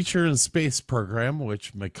 The Teacher in Space program,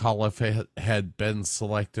 which McAuliffe had been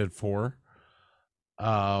selected for,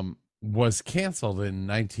 was canceled in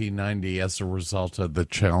 1990 as a result of the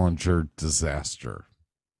Challenger disaster.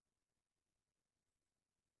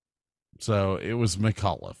 So it was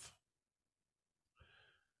McAuliffe.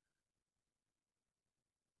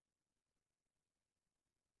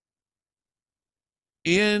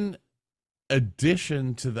 In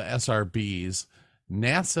addition to the SRBs,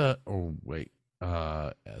 NASA,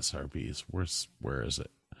 SRBs. Where is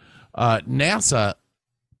it? NASA,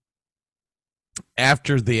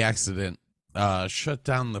 after the accident, shut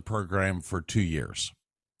down the program for 2 years.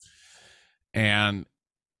 And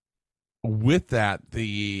with that,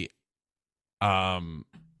 the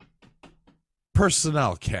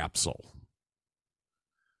personnel capsule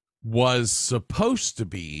was supposed to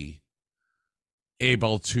be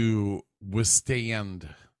able to withstand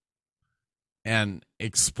an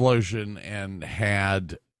explosion and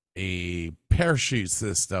had a parachute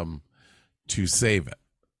system to save it.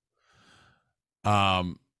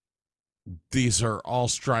 These are all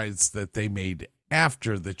strides that they made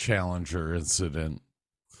after the Challenger incident.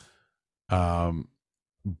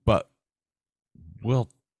 But we'll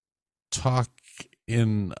talk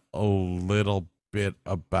in a little bit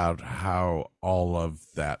about how all of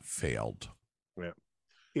that failed. Yeah.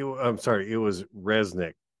 I'm sorry. It was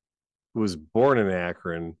Resnick, who was born in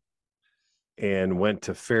Akron and went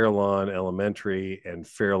to Fairlawn Elementary and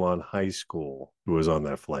Fairlawn High School, who was on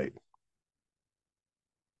that flight.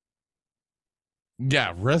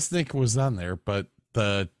 Yeah, Resnick was on there, but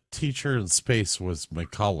the teacher in space was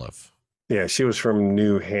McAuliffe. Yeah, she was from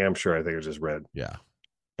New Hampshire, I think I just read. Yeah.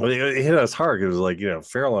 Well, it hit us hard. It was like,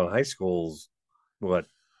 Fairlawn High School's,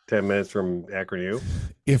 10 minutes from Akron U?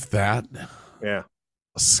 If that. Yeah.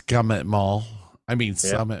 Summit Mall.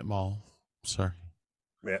 Summit Mall. Sorry.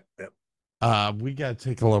 Yeah, yeah. We got to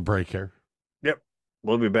take a little break here. Yep.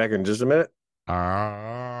 We'll be back in just a minute.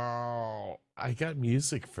 Oh, I got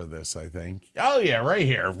music for this, I think. Oh, yeah, right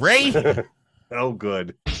here. Right here. Oh,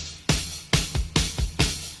 good.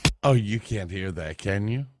 Oh, you can't hear that, can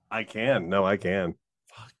you? I can. No, I can.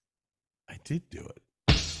 Fuck. I did do it.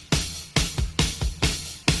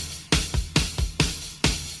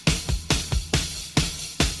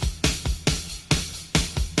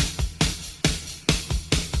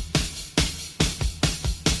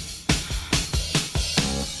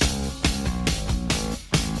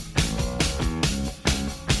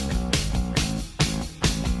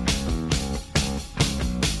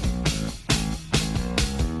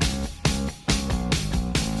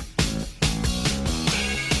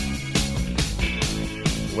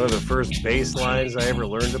 One of the first bass lines I ever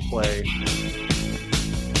learned to play.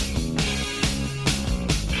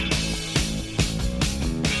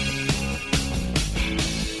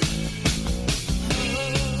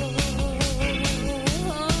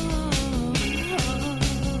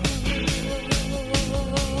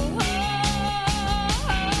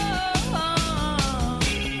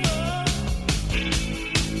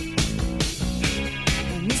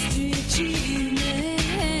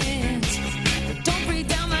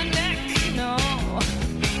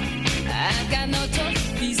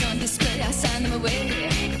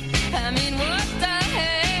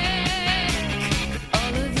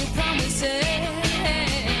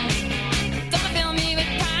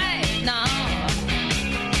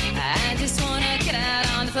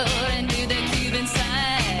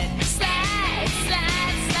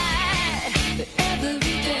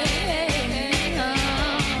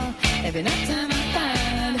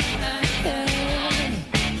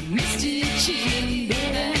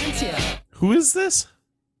 Who is this?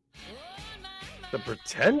 The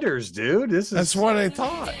Pretenders, dude. That's what I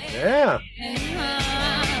thought. Yeah.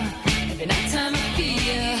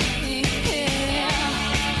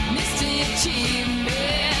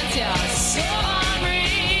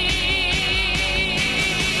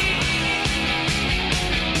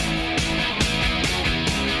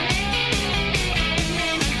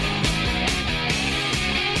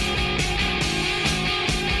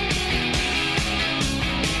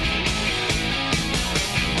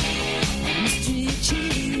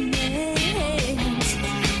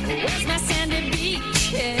 Where's my Sandy Beach?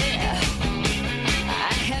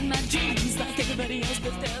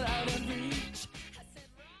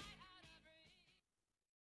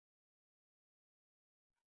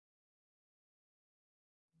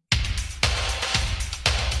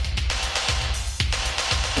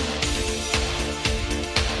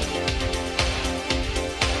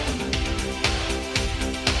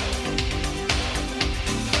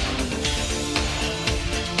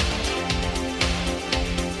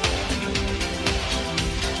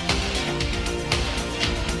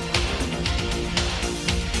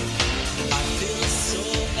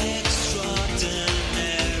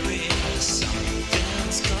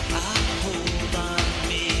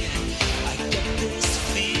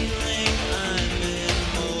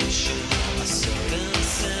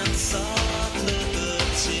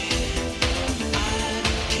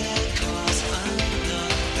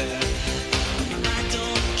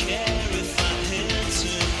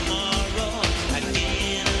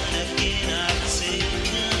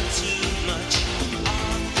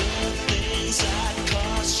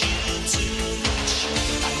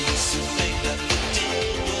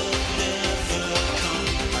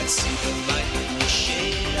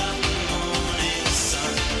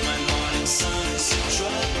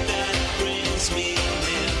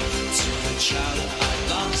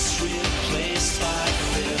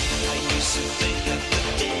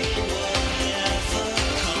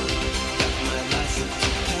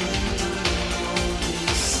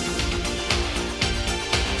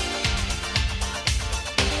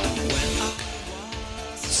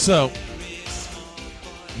 So,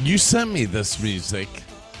 you sent me this music.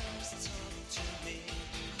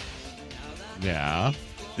 Yeah.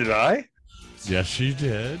 Did I? Yes, you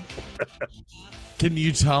did. Can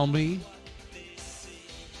you tell me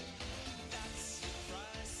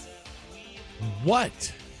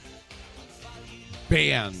what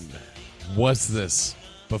band was this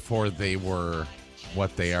before they were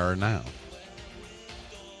what they are now?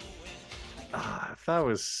 I thought it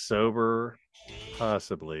was Sober,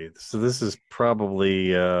 possibly. So this is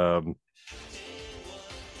probably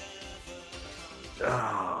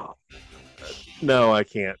no, I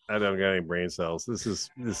can't. I don't got any brain cells. This is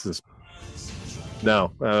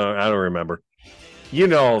no, I don't remember. You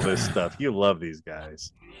know all this stuff. You love these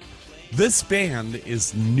guys. This band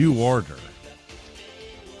is New Order.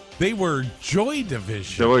 They were Joy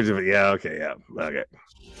Division. Yeah, okay, yeah, okay.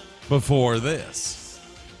 Before this,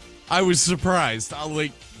 I was surprised.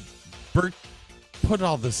 Bert put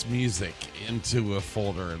all this music into a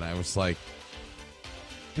folder, and I was like,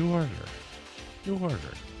 New Order.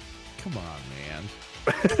 Come on, man.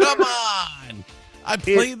 Come on. I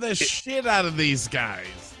play the shit out of these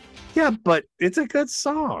guys. Yeah, but it's a good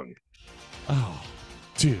song. Oh,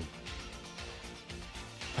 dude.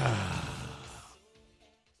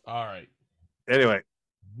 All right. Anyway,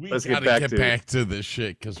 let's get back to this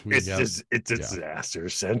shit because it's Disaster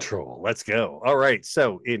Central. Let's go. All right.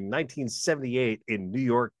 So in 1978 in New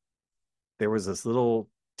York, there was this little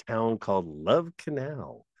town called Love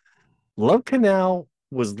Canal. Love Canal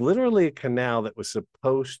was literally a canal that was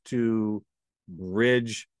supposed to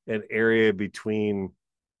bridge an area between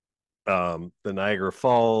the Niagara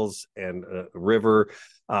Falls and a river.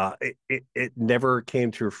 It never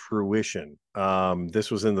came to fruition.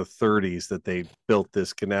 This was in the 30s that they built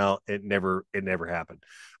this canal. It never happened.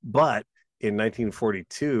 But in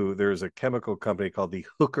 1942, there's a chemical company called the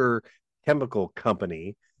Hooker Chemical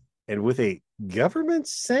Company, and with a government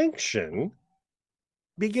sanction,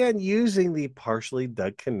 began using the partially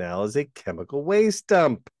dug canal as a chemical waste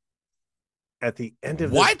dump. At the end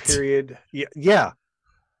of this period, yeah,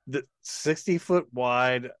 the 60-foot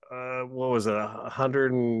wide, what was it,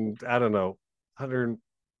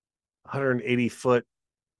 180-foot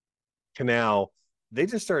canal. They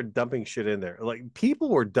just started dumping shit in there. Like, people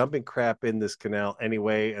were dumping crap in this canal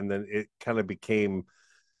anyway, and then it kind of became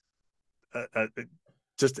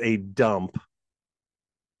just a dump.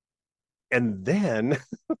 And then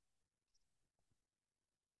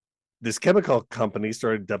this chemical company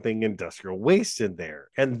started dumping industrial waste in there.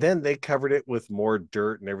 And then they covered it with more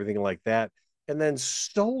dirt and everything like that, and then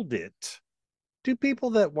sold it to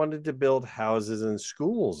people that wanted to build houses and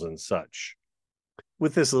schools and such.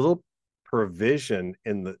 With this little provision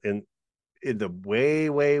in the way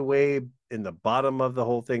in the bottom of the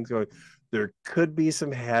whole thing going, there could be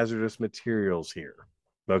some hazardous materials here.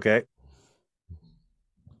 Okay.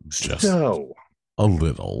 Just a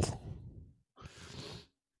little.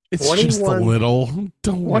 It's just a little.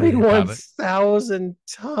 Don't worry about it. 21,000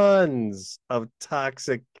 tons of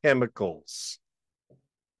toxic chemicals,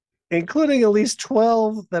 including at least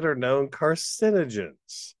 12 that are known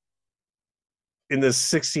carcinogens, in this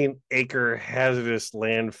 16-acre hazardous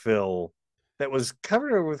landfill that was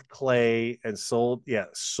covered with clay and sold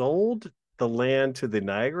the land to the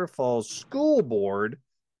Niagara Falls School Board.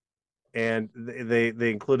 And they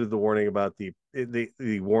included the warning about the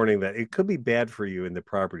warning that it could be bad for you in the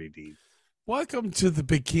property deed. Welcome to the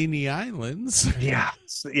Bikini Islands. Yeah,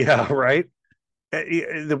 right.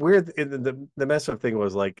 The weird, the messed up thing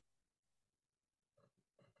was, like,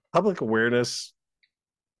 public awareness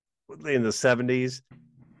in the 70s,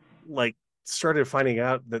 like, started finding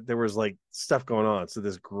out that there was, like, stuff going on. So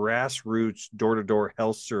this grassroots door-to-door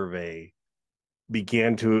health survey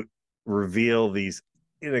began to reveal these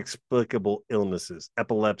inexplicable illnesses: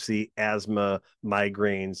 epilepsy, asthma,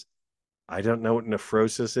 migraines. I don't know what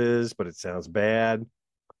nephrosis is, but it sounds bad.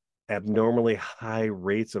 Abnormally high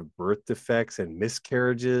rates of birth defects and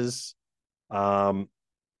miscarriages. So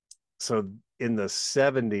in the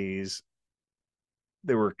 70s,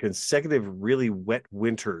 there were consecutive really wet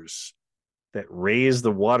winters that raised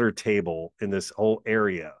the water table in this whole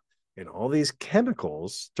area, and all these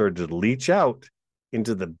chemicals started to leach out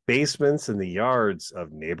into the basements and the yards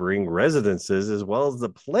of neighboring residences, as well as the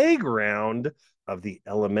playground of the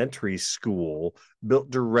elementary school built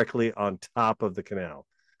directly on top of the canal.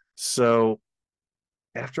 So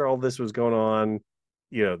after all this was going on,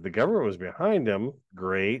 the government was behind them.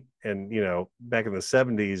 Great. And, back in the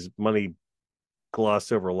 70s, money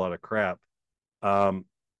glossed over a lot of crap.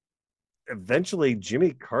 Eventually,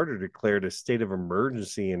 Jimmy Carter declared a state of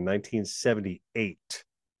emergency in 1978.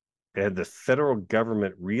 and the federal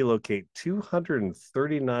government relocate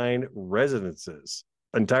 239 residences.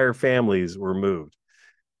 Entire families were moved,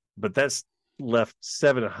 but that's left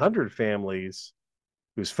 700 families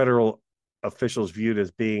whose federal officials viewed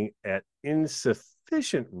as being at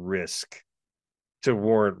insufficient risk to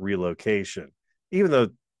warrant relocation, even though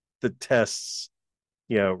the tests,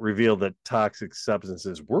 revealed that toxic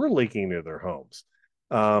substances were leaking into their homes.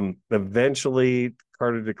 Eventually,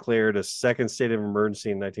 Carter declared a second state of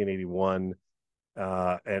emergency in 1981,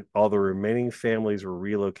 and all the remaining families were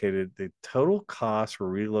relocated. The total cost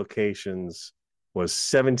for relocations was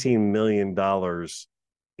 $17 million in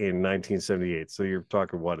 1978. So you're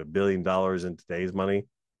talking, what, $1 billion in today's money?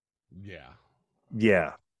 Yeah.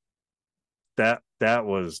 Yeah. That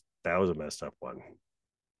was a messed up one.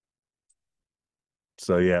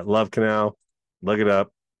 So yeah, Love Canal, look it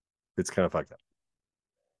up. It's kind of fucked up.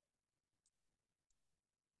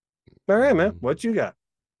 All right, man. What you got?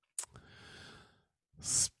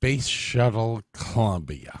 Space Shuttle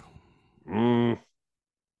Columbia.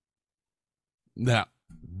 Now,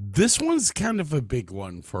 this one's kind of a big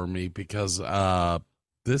one for me because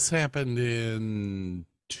this happened in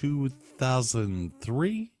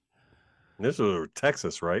 2003. This was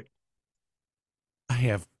Texas, right? I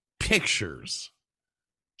have pictures.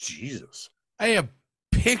 Jesus. I have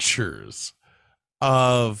pictures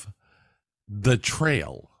of the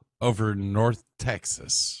trail over North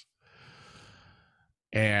Texas.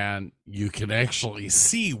 And you can actually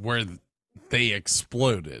see where they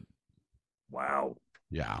exploded. Wow.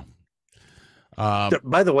 Yeah.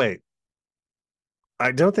 By the way,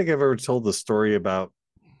 I don't think I've ever told the story about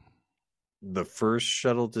the first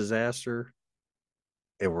shuttle disaster.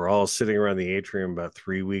 And we're all sitting around the atrium about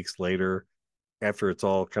 3 weeks later, after it's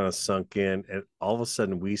all kind of sunk in, and all of a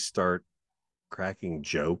sudden we start cracking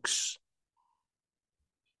jokes.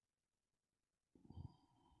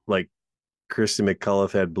 Like Christy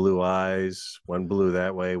McCullough had blue eyes. One blew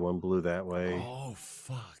that way, one blew that way. Oh,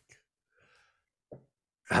 fuck.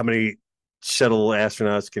 How many shuttle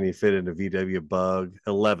astronauts can you fit in a VW Bug?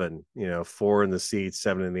 11, 4 in the seat,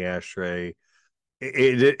 7 in the ashtray.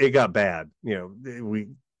 It got bad.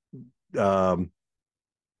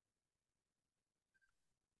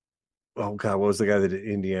 Oh God, what was the guy that did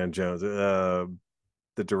Indiana Jones? The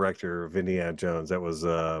director of Indiana Jones. That was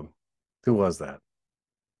who was that?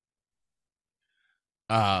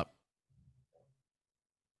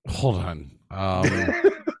 Hold on.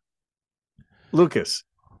 Lucas.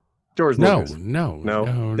 George Lucas. No.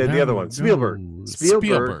 The other one.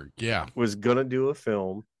 Spielberg, yeah. Was gonna do a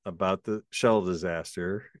film about the shuttle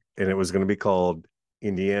disaster, and it was gonna be called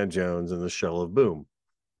Indiana Jones and the Shuttle of Boom.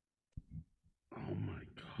 Oh my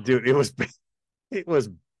God. Dude, it was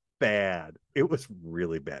bad. It was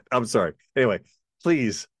really bad. I'm sorry. Anyway,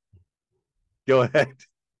 please go ahead.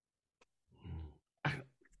 I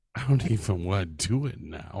don't even want to do it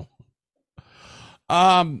now.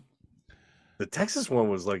 The Texas one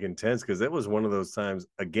was like intense because that was one of those times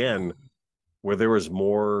again where there was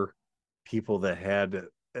more people that had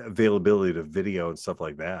availability to video and stuff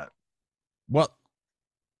like that. Well,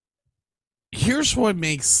 here's what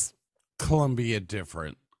makes Columbia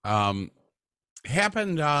different.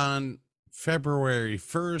 Happened on February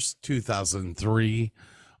 1st, 2003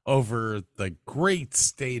 over the great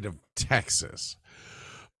state of Texas.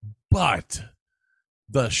 But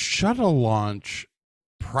the shuttle launch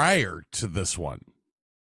prior to this one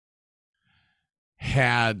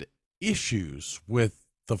had issues with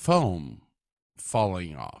the foam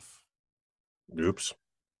falling off. Oops.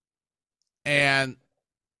 And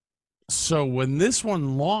so when this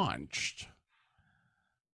one launched,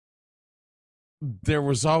 there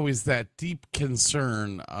was always that deep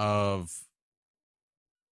concern of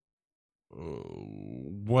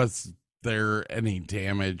was there any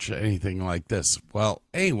damage, anything like this? Well,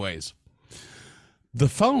 anyways, the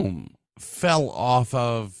foam fell off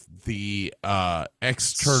of the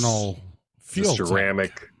external fuel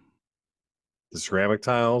tank. The ceramic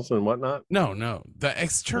tiles and whatnot? No. The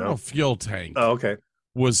external fuel tank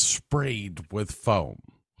was sprayed with foam.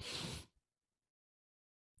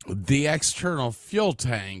 The external fuel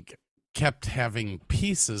tank kept having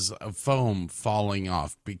pieces of foam falling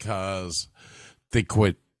off because they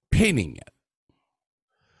quit painting it.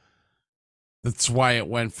 That's why it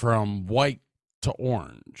went from white to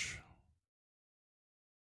orange.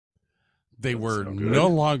 They were no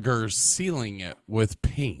longer sealing it with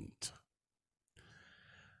paint.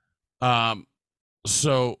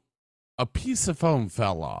 So a piece of foam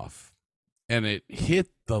fell off and it hit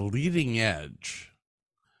the leading edge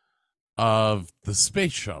of the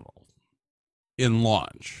space shuttle in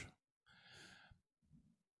launch.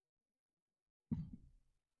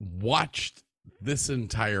 watched this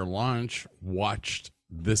entire launch, watched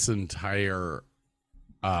this entire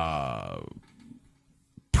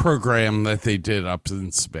program that they did up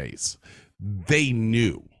in space. They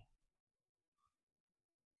knew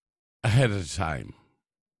ahead of time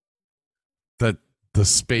that the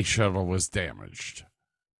space shuttle was damaged.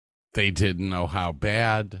 They didn't know how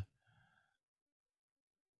bad.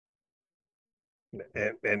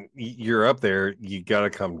 And you're up there, you got to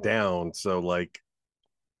come down. So, like,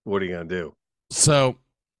 what are you going to do? So,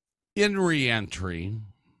 in re-entry,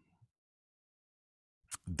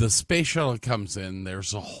 the space shuttle comes in.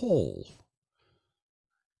 There's a hole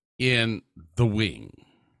in the wing.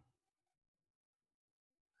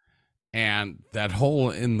 And that hole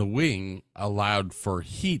in the wing allowed for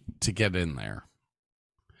heat to get in there.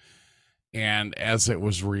 And as it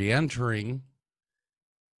was re-entering,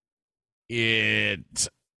 it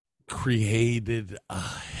created a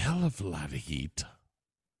hell of a lot of heat.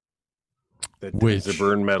 That tends to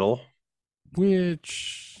burn metal.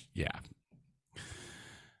 Which, yeah,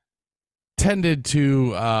 tended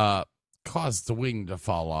to cause the wing to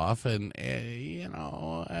fall off. And, you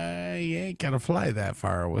ain't going to fly that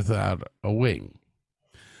far without a wing.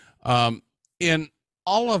 In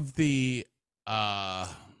all of the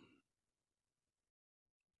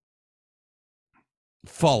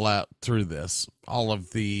fallout through this, all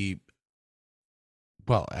of the,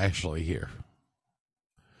 well, actually here.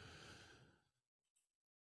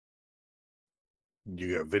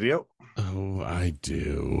 You got video? Oh, I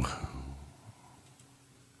do.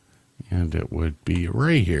 And it would be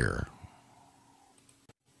right here.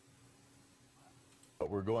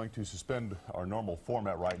 We're going to suspend our normal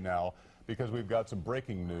format right now because we've got some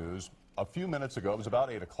breaking news. A few minutes ago, it was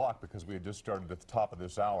about 8 o'clock because we had just started at the top of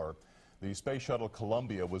this hour. The Space Shuttle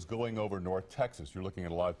Columbia was going over North Texas. You're looking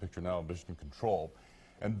at a live picture now of Mission Control.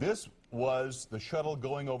 And this was the shuttle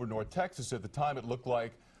going over North Texas. At the time, it looked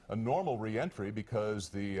like a normal re-entry because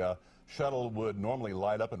the shuttle would normally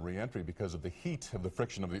light up in re-entry because of the heat of the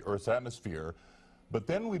friction of the Earth's atmosphere. But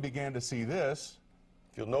then we began to see this.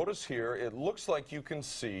 If you'll notice here, it looks like you can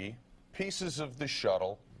see pieces of the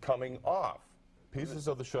shuttle coming off. Pieces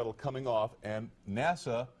of the shuttle coming off, and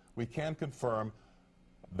NASA, we can confirm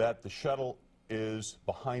that the shuttle is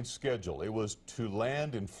behind schedule. It was to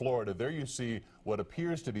land in Florida. There you see what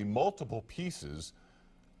appears to be multiple pieces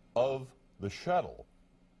of the shuttle.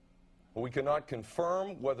 We cannot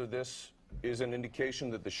confirm whether this is an indication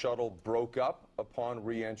that the shuttle broke up upon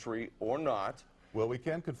re-entry or not. Well, we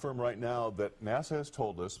can confirm right now that NASA has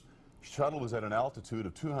told us the shuttle was at an altitude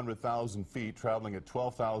of 200,000 feet, traveling at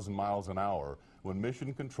 12,000 miles an hour. When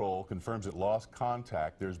Mission Control confirms it lost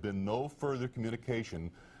contact, there's been no further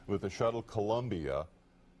communication with the shuttle Columbia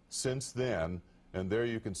since then. And there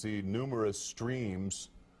you can see numerous streams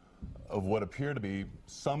of what appear to be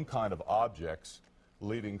some kind of objects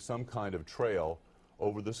leading some kind of trail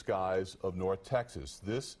over the skies of North Texas.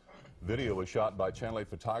 This video was shot by Channel 8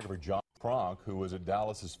 photographer John Cronk, who was at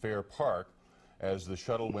Dallas's Fair Park as the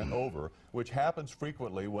shuttle went over, which happens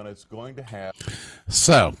frequently when it's going to have.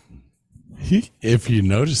 So, if you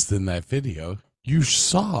noticed in that video, you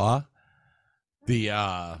saw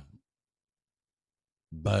the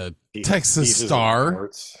Texas Star.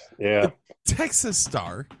 Yeah. Texas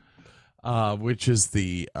Star, which is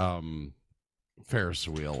the Ferris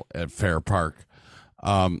wheel at Fair Park.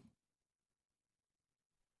 I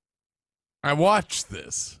watched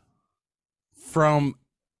this from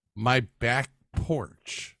my back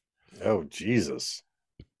porch. Oh, Jesus.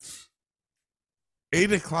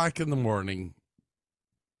 8 o'clock in the morning.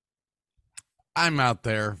 I'm out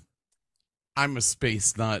there. I'm a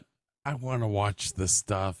space nut. I want to watch this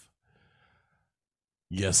stuff.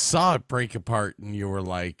 You saw it break apart and you were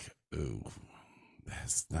like, ooh,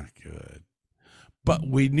 that's not good. But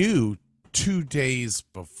we knew 2 days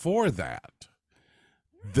before that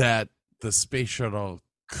the space shuttle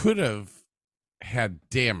could have had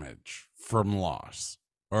damage from loss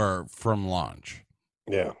or from launch.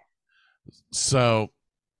 Yeah. So,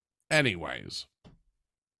 anyways.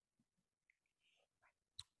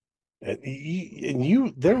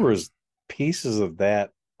 And there was pieces of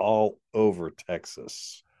that all over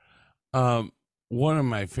Texas. One of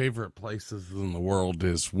my favorite places in the world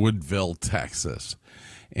is Woodville, Texas.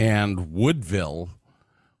 And Woodville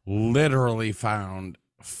literally found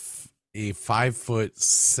a 5-foot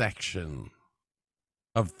section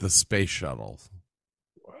of the space shuttle.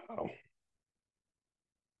 Wow.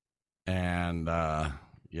 And,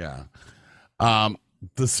 yeah.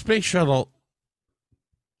 The space shuttle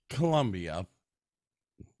Columbia,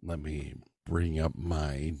 let me bring up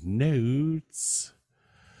my notes.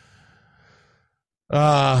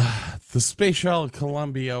 The Space Shuttle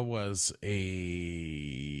Columbia was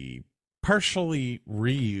a partially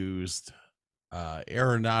reused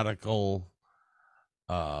aeronautical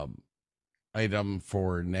item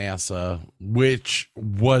for NASA, which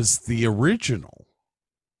was the original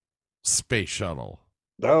space shuttle.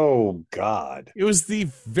 Oh, God. It was the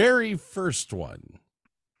very first one.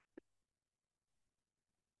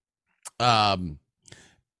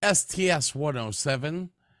 STS-107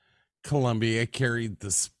 Columbia carried the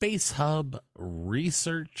Space Hub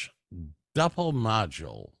Research Double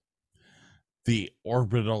Module, the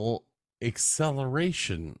Orbital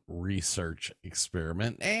Acceleration Research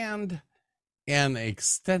Experiment, and an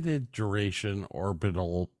extended duration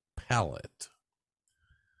orbital pallet.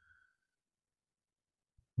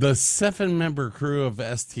 The 7-member crew of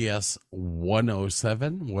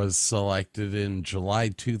STS-107 was selected in July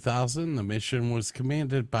 2000. The mission was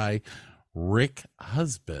commanded by Rick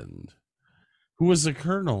Husband, who was a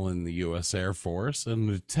colonel in the U.S. Air Force and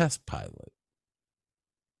a test pilot.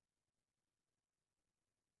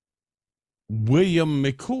 William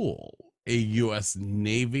McCool, a U.S.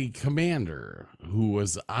 Navy commander who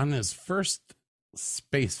was on his first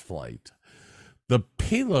space flight. The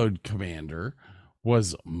payload commander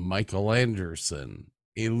was Michael Anderson,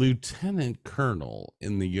 a lieutenant colonel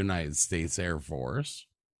in the United States Air Force.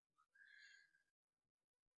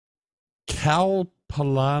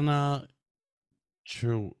 Kalpana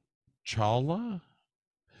Chawla?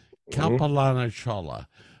 Kalpana Chawla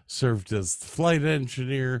served as flight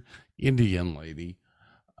engineer, Indian lady.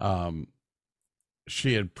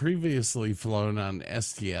 She had previously flown on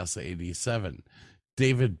STS-87.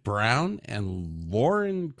 David Brown and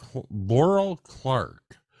Laurel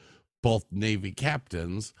Clark, both Navy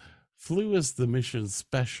captains, flew as the mission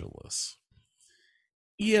specialists.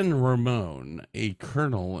 Ian Ramon, a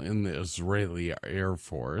colonel in the Israeli Air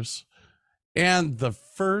Force, and the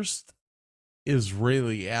first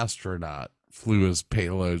Israeli astronaut, flew as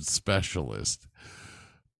payload specialist.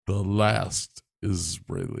 The last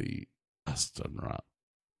Israeli astronaut.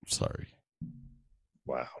 Sorry.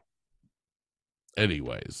 Wow.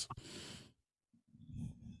 Anyways.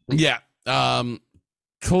 Yeah.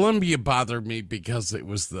 Columbia bothered me because it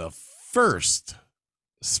was the first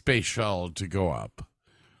space shuttle to go up.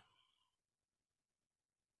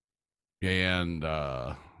 And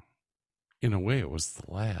in a way it was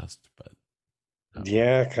the last, but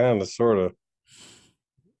yeah, kind of, sort of.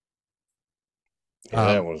 Yeah,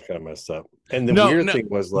 that one was kind of messed up. And the weird thing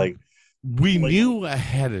was, like, we knew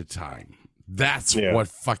ahead of time. That's what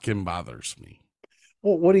fucking bothers me.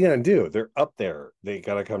 Well, what are you gonna do? They're up there. They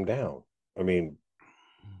gotta come down. I mean,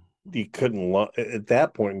 you couldn't at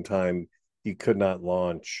that point in time. You could not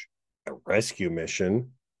launch a rescue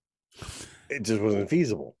mission. It just wasn't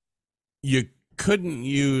feasible. You couldn't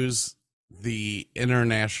use the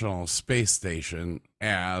International Space Station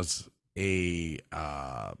as a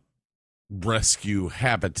rescue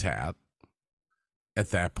habitat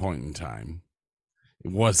at that point in time.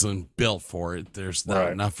 It wasn't built for it. There's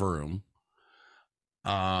not enough room.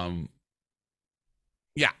 Yeah,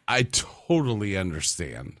 I totally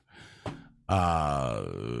understand.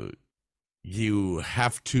 You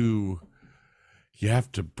have to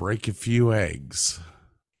break a few eggs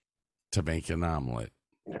to make an omelet.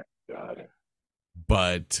 God.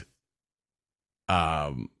 But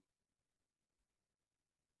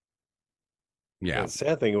yeah. The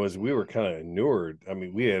sad thing was we were kind of inured. I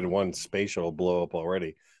mean, we had one space shuttle blow up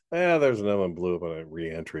already. There's another one blew up on a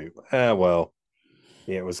re-entry. Well,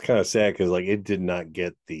 yeah, it was kind of sad because, like, it did not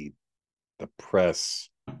get the press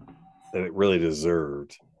that it really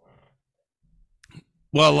deserved.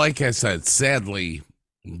 Well, like I said, sadly,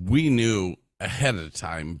 we knew ahead of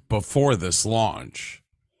time before this launch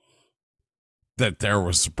that there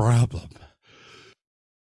was a problem.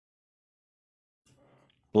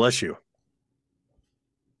 Bless you.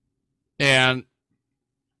 And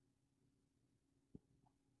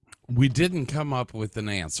we didn't come up with an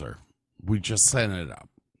answer. We just sent it up.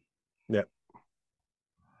 Yep.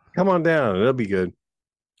 Come on down. It'll be good.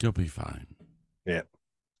 You'll be fine. Yeah.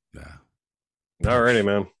 Yeah. Alrighty,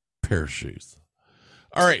 man. Pair of shoes.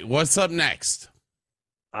 All right. What's up next?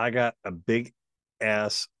 I got a big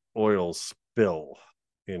ass oil spill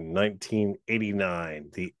in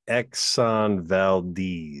 1989. The Exxon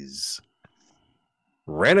Valdez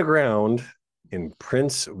ran aground in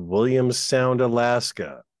Prince William Sound,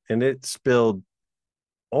 Alaska, and it spilled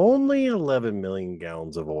only 11 million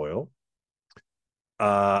gallons of oil.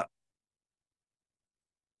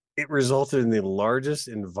 It resulted in the largest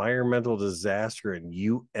environmental disaster in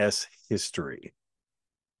U.S. history.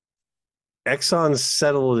 Exxon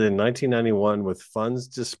settled in 1991 with funds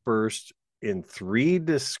dispersed in 3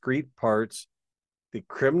 discrete parts. The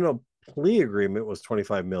criminal plea agreement was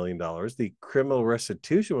 $25 million. The criminal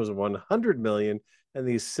restitution was $100 million, and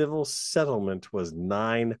the civil settlement was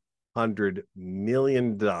 $900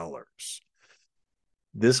 million.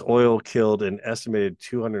 This oil killed an estimated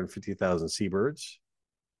 250,000 seabirds,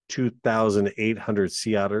 2,800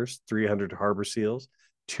 sea otters, 300 harbor seals,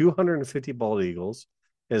 250 bald eagles,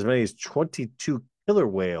 as many as 22 killer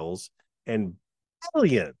whales, and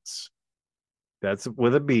billions, that's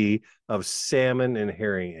with a B, of salmon and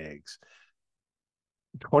herring eggs.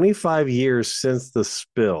 25 years since the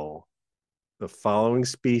spill, the following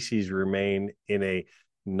species remain in a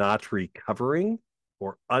not recovering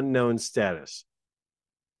or unknown status.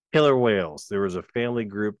 Killer whales. There was a family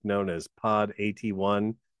group known as Pod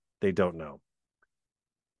AT1. They don't know.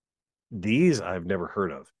 These I've never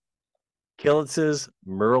heard of. Killitzes,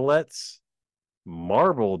 murrelets,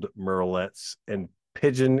 marbled murrelets, and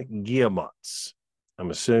pigeon guillemots.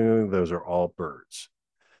 I'm assuming those are all birds.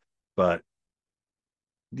 But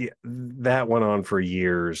yeah, that went on for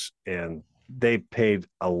years, and they paid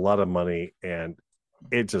a lot of money, and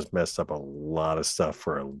it just messed up a lot of stuff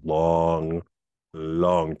for a long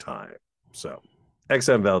time. So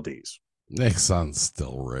Exxon Valdez. Exxon's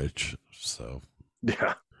still rich, so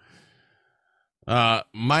yeah.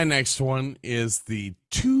 My next one is the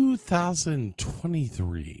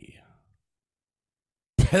 2023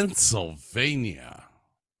 Pennsylvania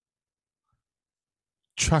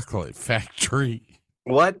chocolate factory.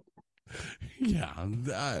 What? Yeah.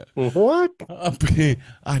 What?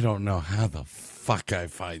 I don't know how the fuck I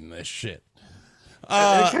find this shit.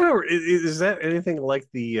 Is that anything like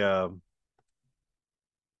the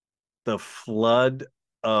flood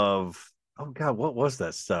of, oh God, what was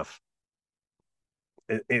that stuff?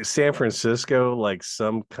 In San Francisco, like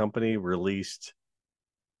some company released,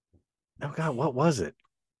 oh God, what was it?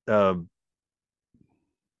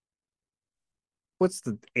 What's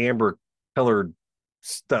the amber colored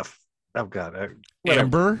stuff? Oh God,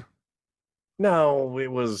 amber? No,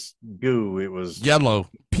 it was goo. It was yellow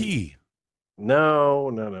pea.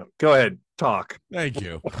 No. Go ahead, talk. Thank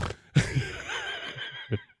you.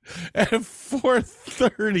 At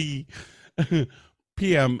 4:30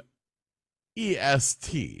 p.m.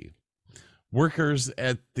 EST, workers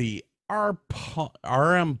at the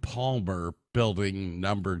R.M. Palmer Building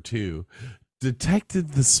number 2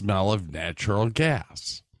 detected the smell of natural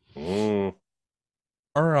gas. R.L.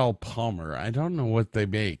 Palmer, I don't know what they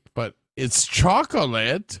make, but it's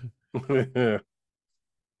chocolate. Before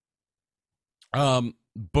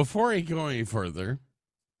I go any further,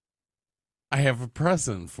 I have a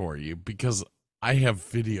present for you because I have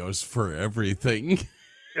videos for everything.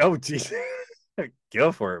 Oh, geez.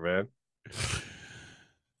 Go for it, man.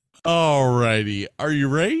 Alrighty. Are you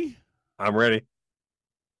ready? I'm ready.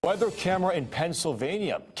 Weather camera in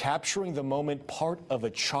Pennsylvania capturing the moment part of a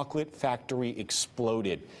chocolate factory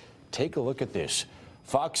exploded. Take a look at this.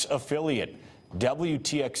 Fox affiliate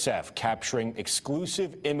WTXF capturing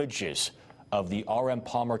exclusive images of the R.M.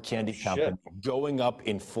 Palmer Candy Company going up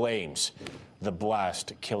in flames. The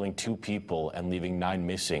blast killing 2 people and leaving 9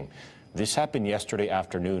 missing. This happened yesterday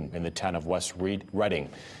afternoon in the town of West Reading.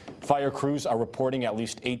 Fire crews are reporting at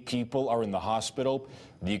least 8 people are in the hospital.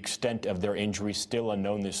 The extent of their injuries still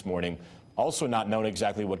unknown this morning. Also not known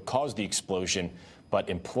exactly what caused the explosion, but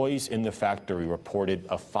employees in the factory reported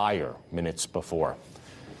a fire minutes before.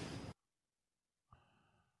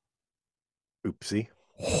 Oopsie.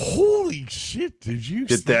 Holy shit, did you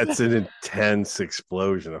see that's that? An intense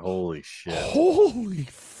explosion. Holy shit. Holy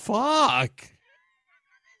fuck.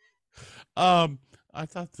 I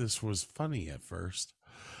thought this was funny at first.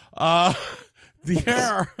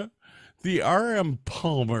 The R.M.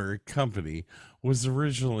 Palmer Company was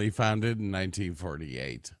originally founded in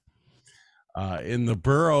 1948 in the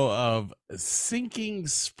borough of Sinking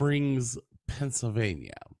Springs,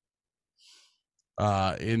 Pennsylvania.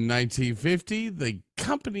 In 1950, the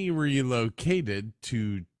company relocated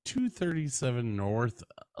to 237 North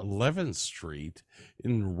 11th Street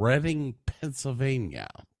in Reading, Pennsylvania.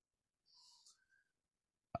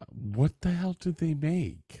 What the hell did they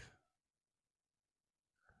make?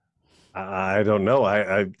 I don't know.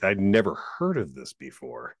 I'd never heard of this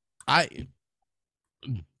before.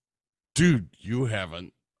 Dude, you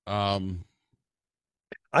haven't. I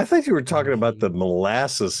thought you were talking about the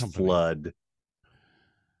molasses flood.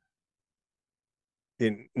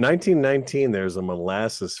 In 1919, there's a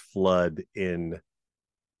molasses flood in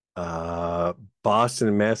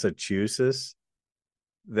Boston, Massachusetts.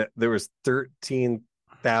 That there was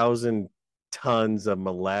 13,000 tons of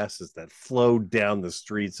molasses that flowed down the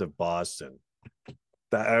streets of Boston.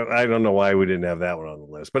 I don't know why we didn't have that one on the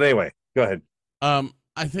list, but anyway, Go ahead.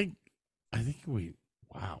 I think we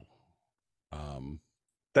wow.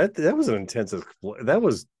 That was an intense. That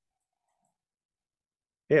was.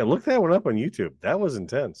 Yeah, look that one up on YouTube. That was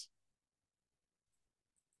intense.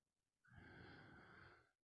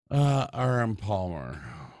 R.M. Palmer.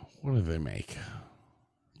 What do they make?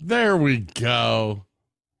 There we go.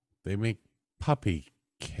 They make puppy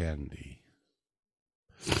candy.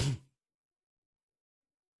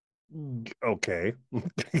 Okay.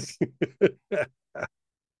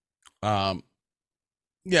 Yeah,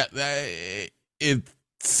 it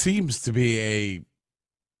seems to be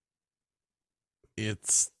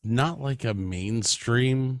it's not like a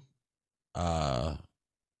mainstream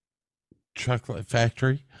chocolate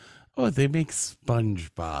factory. Oh, they make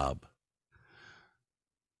SpongeBob.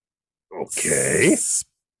 Okay.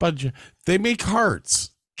 They make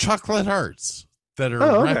hearts, chocolate hearts that are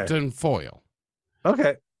okay. wrapped in foil.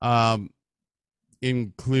 Okay.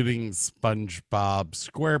 Including SpongeBob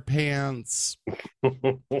SquarePants,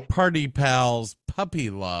 Party Pals, Puppy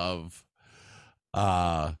Love.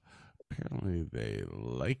 Apparently they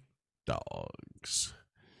like dogs.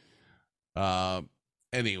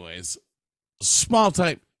 Anyways, small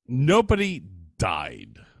type. Nobody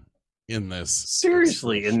died in this.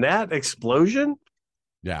 Seriously, in that explosion?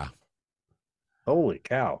 Yeah. Holy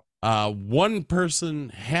cow. One person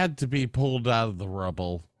had to be pulled out of the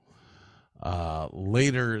rubble.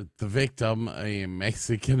 Later, the victim, a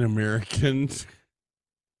Mexican American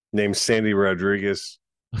named Sandy Rodriguez.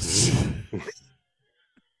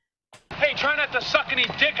 Hey, try not to suck any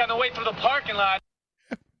dick on the way through the parking lot.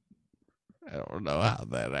 I don't know how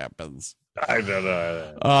that happens. I don't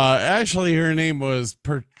know. Actually, her name was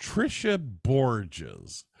Patricia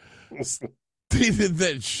Borges. Stated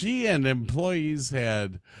that she and employees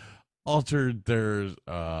had altered their.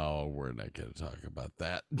 Oh, we're not going to talk about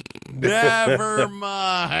that. Never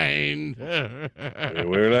mind.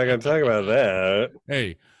 We're not going to talk about that.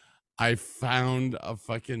 Hey, I found a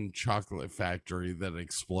fucking chocolate factory that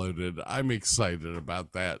exploded. I'm excited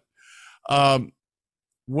about that.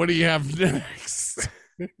 What do you have next?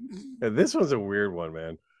 This one's a weird one,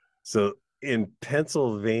 man. So in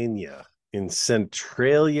Pennsylvania, in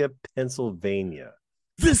Centralia, Pennsylvania.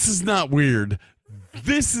 This is not weird.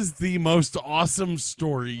 This is the most awesome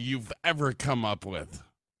story you've ever come up with.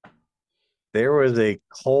 There was a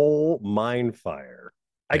coal mine fire.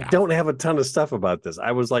 I don't have a ton of stuff about this.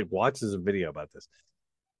 I was like watching a video about this.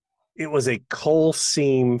 It was a coal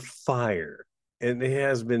seam fire, and it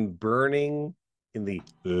has been burning in the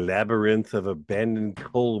labyrinth of abandoned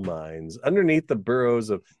coal mines underneath the boroughs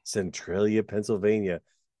of Centralia, Pennsylvania,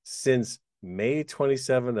 since May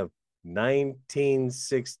 27 of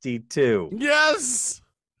 1962. Yes!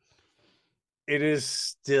 It is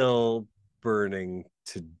still burning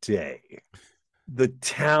today. The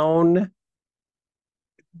town,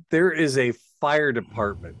 there is a fire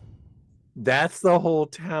department. That's the whole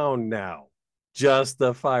town now. Just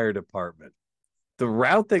the fire department. The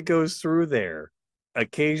route that goes through there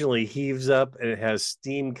occasionally heaves up and it has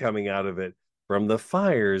steam coming out of it from the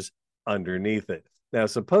fires underneath it. Now,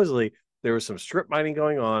 supposedly there was some strip mining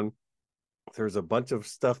going on. There's a bunch of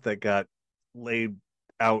stuff that got laid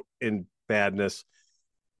out in badness.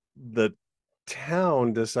 The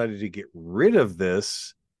town decided to get rid of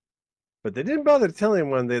this, but they didn't bother telling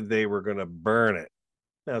anyone that they were going to burn it.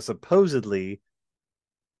 Now, supposedly,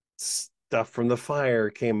 stuff from the fire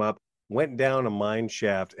came up, went down a mine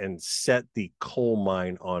shaft, and set the coal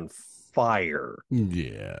mine on fire.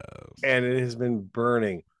 Yeah. And it has been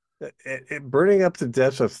burning. Burning up to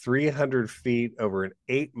depths of 300 feet over an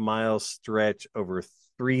 8-mile stretch over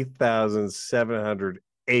 3,700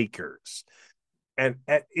 acres. And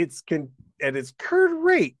at its current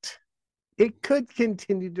rate, it could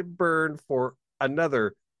continue to burn for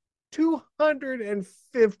another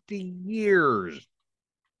 250 years.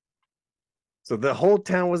 So the whole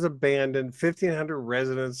town was abandoned. 1,500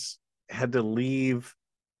 residents had to leave.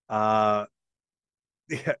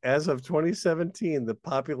 As of 2017, the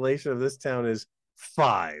population of this town is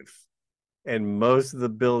 5, and most of the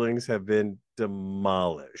buildings have been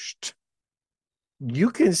demolished. You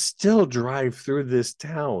can still drive through this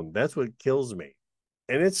town. That's what kills me.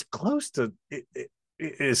 And it's close to it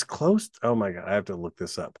is close. Oh my God, I have to look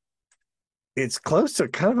this up. It's close to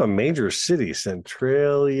kind of a major city,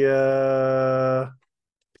 Centralia,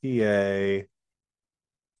 PA.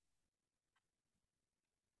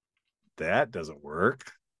 That doesn't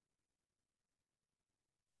work.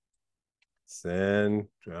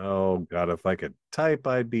 Oh God, if I could type,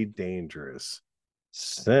 I'd be dangerous.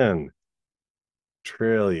 Centralia,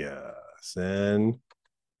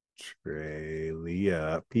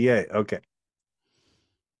 PA. Okay.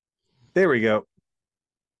 There we go.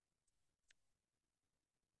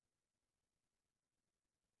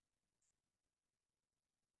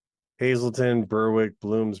 Hazleton, Berwick,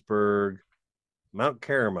 Bloomsburg, Mount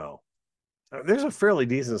Carmel. There's a fairly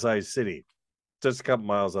decent sized city just a couple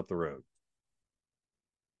miles up the road.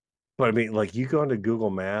 But I mean, like, you go into Google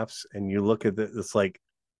Maps and you look at it's like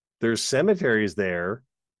there's cemeteries there,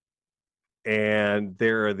 and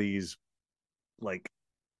there are these like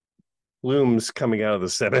plumes coming out of the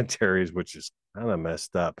cemeteries, which is kind of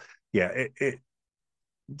messed up. Yeah, it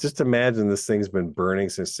just imagine this thing's been burning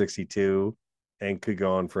since 62 and could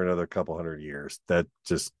go on for another couple hundred years. That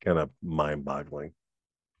just kind of mind-boggling.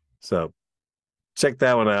 So check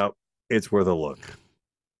that one out. It's worth a look.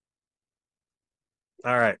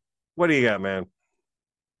 All right. What do you got, man?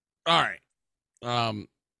 All right.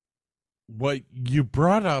 What you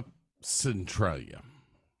brought up Centralia.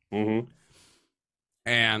 Mm-hmm.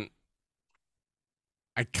 And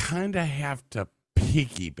I kind of have to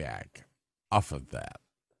piggyback off of that.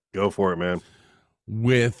 Go for it, man.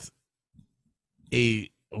 With a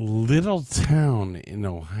little town in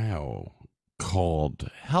Ohio called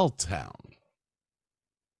Helltown.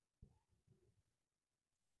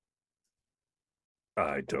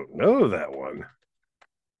 I don't know that one.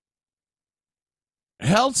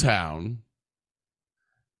 Helltown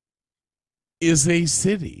is a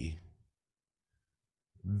city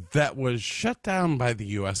that was shut down by the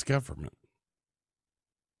U.S. government.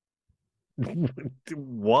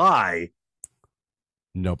 Why?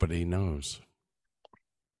 Nobody knows.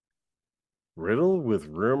 Riddled with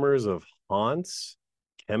rumors of haunts,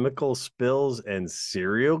 chemical spills, and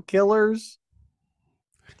serial killers?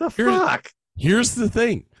 Fuck? Here's the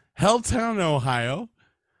thing. Helltown, Ohio,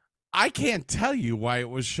 I can't tell you why it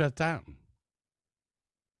was shut down.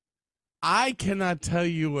 I cannot tell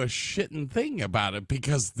you a shitting thing about it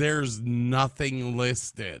because there's nothing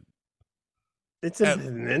listed. It's a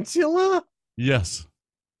peninsula? Yes.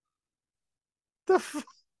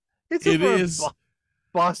 It is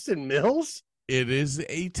Boston Mills? It is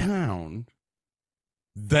a town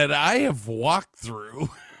that I have walked through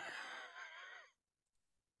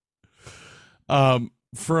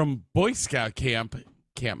from Boy Scout Camp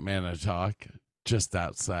Manitowoc, just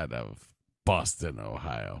outside of Boston,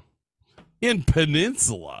 Ohio, in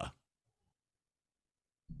Peninsula.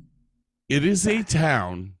 It is a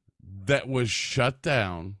town that was shut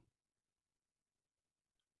down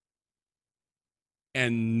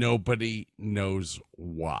and nobody knows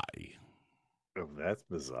why. Oh, that's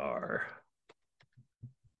bizarre.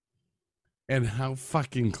 And how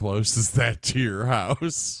fucking close is that to your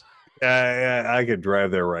house? I could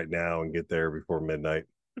drive there right now and get there before midnight.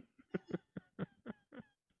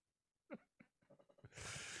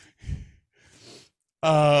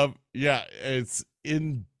 Yeah, it's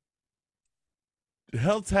in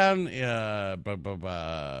Helltown.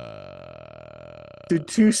 Dude,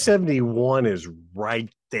 271 is right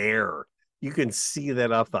there. You can see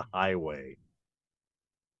that off the highway.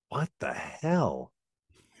 What the hell?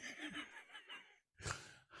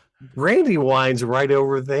 Brandywine's right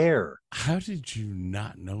over there. How did you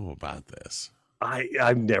not know about this?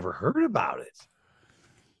 I've never heard about it.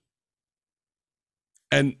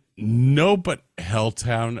 And no, but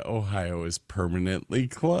Helltown, Ohio is permanently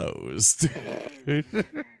closed.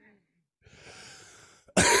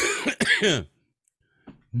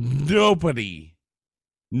 Nobody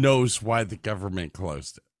knows why the government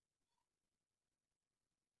closed it.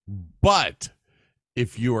 But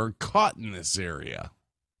if you are caught in this area,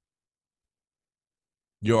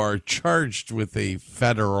 you are charged with a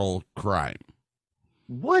federal crime.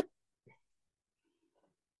 What?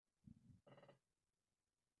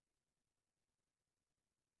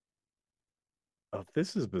 Oh,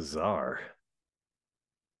 this is bizarre.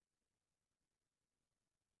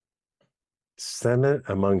 Senate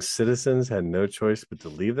among citizens had no choice but to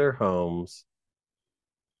leave their homes.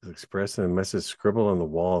 It was expressed in a message scribbled on the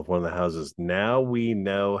wall of one of the houses. Now we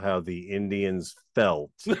know how the Indians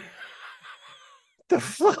felt. The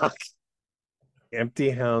fuck?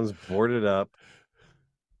 Empty hounds boarded up,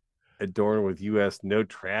 adorned with U.S. no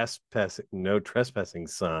trespassing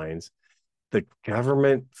signs. The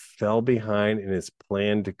government fell behind in its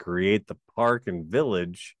plan to create the park and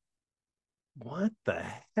village. What the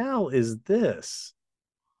hell is this?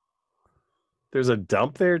 There's a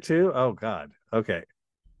dump there too? Oh, God. Okay.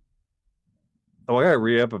 Oh, I got to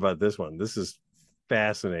read up about this one. This is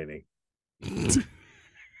fascinating.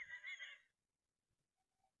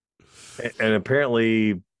 And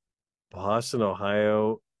apparently, Boston,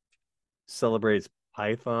 Ohio celebrates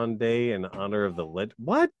Python Day in honor of the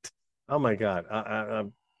What? Oh my God.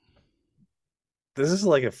 This is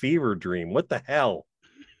like a fever dream. What the hell?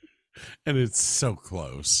 And it's so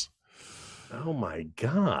close. Oh my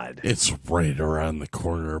God! It's right around the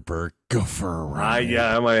corner, Bert. Go for a ride.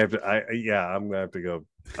 I might have to. I'm gonna have to go.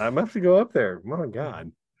 I'm gonna have to go up there. My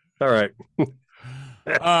God! All right.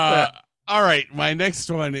 All right. My next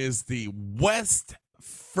one is the West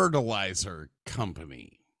Fertilizer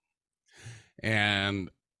Company, and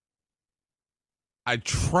I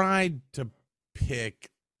tried to pick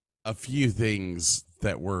a few things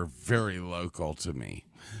that were very local to me.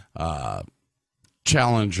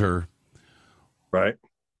 Challenger. Right.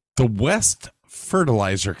 The West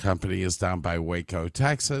Fertilizer Company is down by Waco,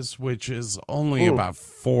 Texas, which is only about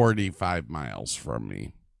 45 miles from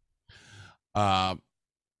me.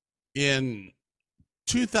 In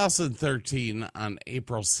 2013, on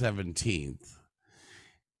April 17th,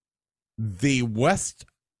 the West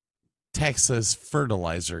Texas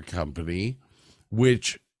Fertilizer Company,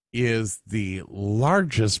 which is the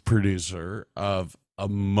largest producer of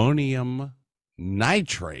ammonium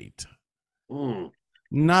nitrate,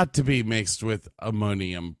 not to be mixed with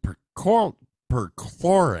ammonium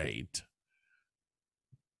perchlorate,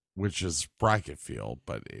 which is bracket fuel,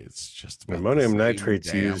 but it's just about ammonium the same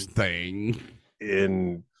nitrate's damn used thing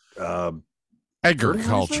in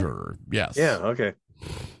agriculture. Yes. Yeah. Okay.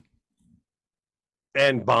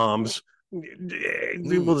 And bombs.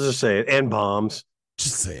 We'll just say it. And bombs.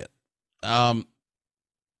 Just say it.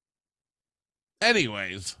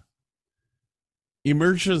 Anyways,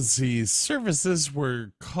 emergency services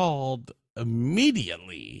were called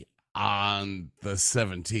immediately on the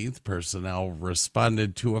 17th. Personnel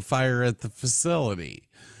responded to a fire at the facility.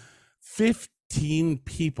 15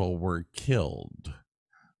 people were killed.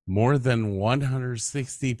 More than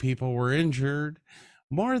 160 people were injured.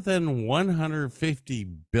 More than 150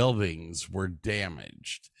 buildings were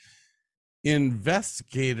damaged.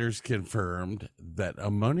 Investigators confirmed that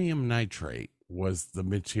ammonium nitrate was the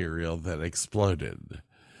material that exploded.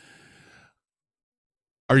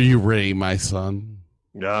 Are you ready, my son?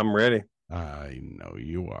 Yeah, I'm ready. I know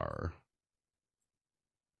you are.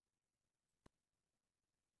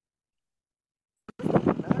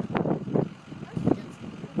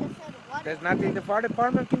 There's nothing the fire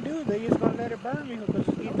department can do. They just gonna let it burn me because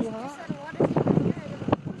it's getting too hot.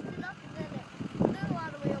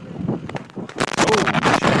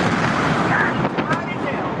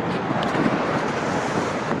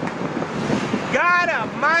 God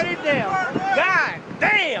almighty damn! God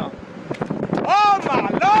damn! Oh my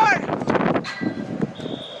Lord!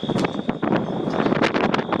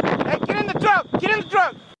 Hey, get in the truck! Get in the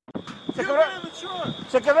truck!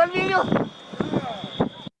 Se quedó el vídeo.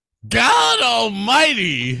 God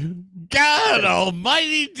almighty! God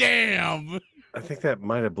almighty damn! I think that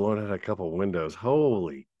might have blown out a couple windows.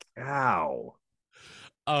 Holy cow.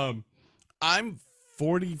 I'm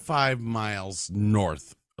 45 miles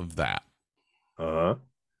north of that. Uh-huh.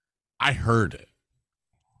 I heard it.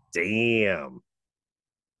 Damn.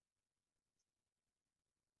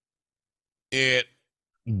 It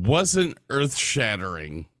wasn't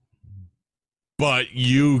earth-shattering, but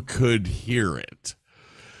you could hear it.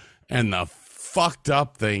 And the fucked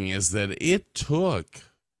up thing is that it took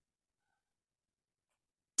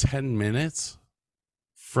 10 minutes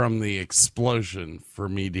from the explosion for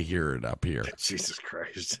me to hear it up here. Jesus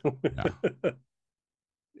Christ. Yeah.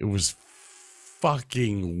 It was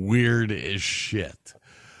fucking weird as shit.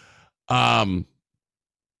 I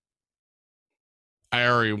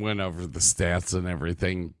already went over the stats and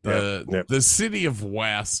everything. The city of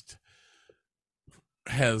West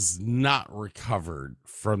has not recovered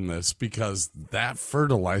from this because that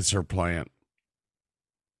fertilizer plant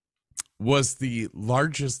was the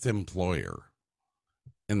largest employer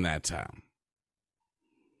in that town.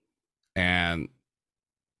 And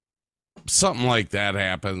something like that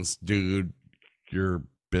happens, dude, your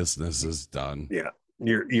business is done. Yeah.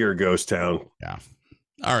 You're a ghost town. Yeah.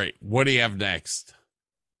 All right. What do you have next?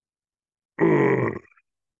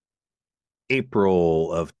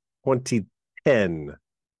 April of 2010,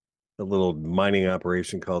 a little mining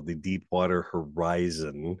operation called the Deepwater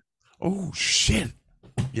Horizon. Oh, shit.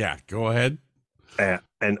 Yeah, go ahead.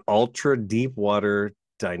 An ultra deep water,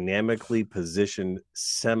 dynamically positioned,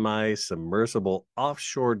 semi-submersible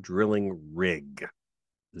offshore drilling rig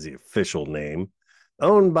is the official name,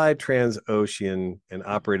 owned by Transocean and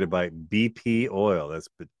operated by BP Oil. That's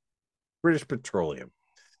British Petroleum.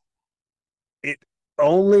 It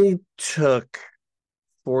only took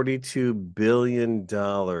 $42 billion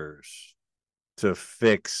to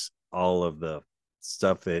fix all of the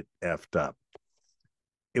stuff it effed up.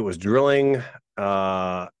 It was drilling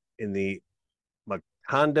in the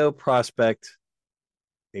Macondo prospect,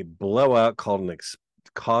 a blowout called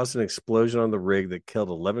caused an explosion on the rig that killed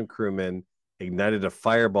 11 crewmen, ignited a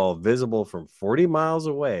fireball visible from 40 miles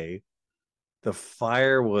away. The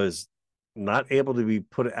fire was not able to be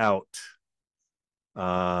put out.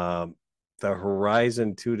 The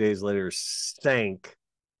Horizon 2 days later sank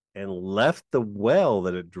and left the well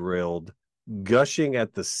that it drilled gushing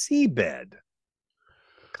at the seabed,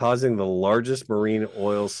 causing the largest marine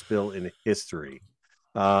oil spill in history.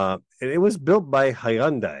 And it was built by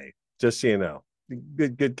Hyundai, just so you know.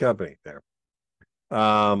 Good company there.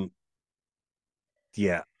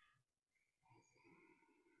 Yeah.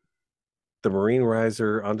 The Marine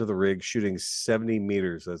riser onto the rig, shooting 70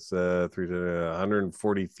 meters. That's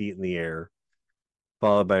 140 feet in the air,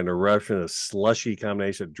 followed by an eruption of slushy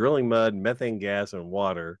combination of drilling mud, methane gas, and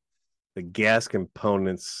water. The gas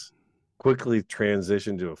components quickly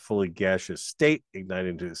transitioned to a fully gaseous state,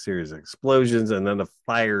 igniting into a series of explosions, and then a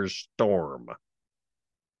firestorm.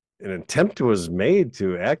 An attempt was made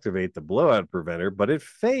to activate the blowout preventer, but it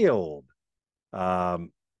failed. A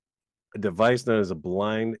device known as a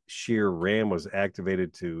blind shear ram was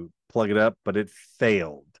activated to plug it up, but it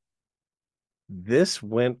failed. This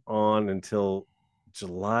went on until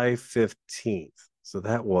July 15th. So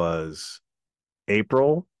that was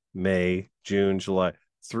April, May, June, July.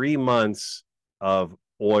 3 months of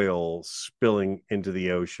oil spilling into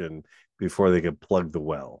the ocean before they could plug the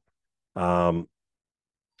well.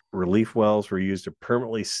 Relief wells were used to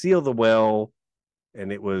permanently seal the well,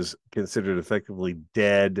 and it was considered effectively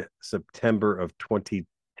dead September of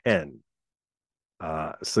 2010.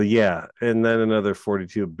 So yeah, and then another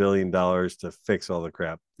 $42 billion to fix all the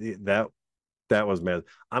crap. That was mad.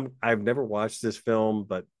 I've never watched this film,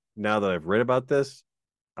 but now that I've read about this,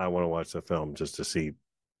 I want to watch the film just to see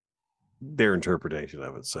their interpretation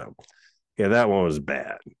of it. So yeah, that one was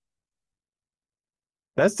bad.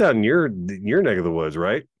 That's down your neck of the woods,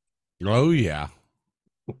 right? Oh yeah.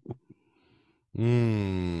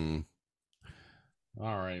 All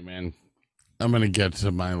right, man. I'm gonna get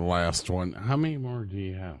to my last one. How many more do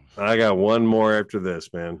you have? I got one more after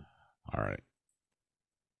this, man. All right.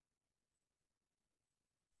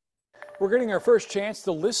 We're getting our first chance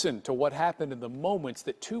to listen to what happened in the moments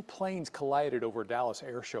that two planes collided over Dallas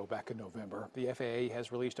Air Show back in November. The FAA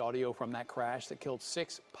has released audio from that crash that killed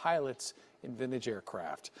 6 pilots in vintage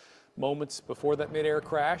aircraft. Moments before that mid-air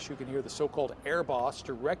crash, you can hear the so-called air boss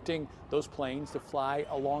directing those planes to fly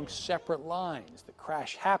along separate lines. The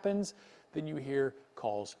crash happens, then you hear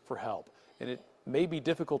calls for help. And it may be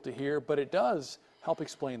difficult to hear, but it does help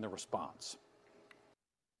explain the response.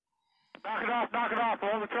 Knock it off,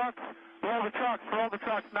 roll the trucks, roll the trucks,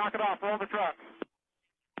 knock it off, roll the trucks.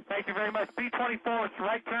 Thank you very much. B-24, it's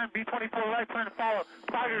right turn, B-24, right turn, follow.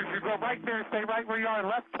 Fighters, you go right there, stay right where you are,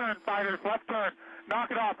 left turn, fighters, left turn.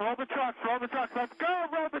 Knock it off, roll the trucks, let's go,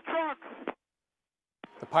 roll the trucks.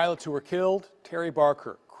 The pilots who were killed, Terry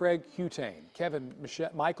Barker, Craig Hutane, Kevin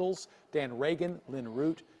Michaels, Dan Reagan, Lynn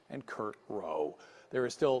Root, and Kurt Rowe. There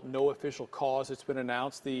is still no official cause that's been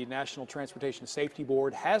announced. The National Transportation Safety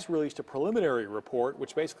Board has released a preliminary report,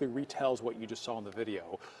 which basically retells what you just saw in the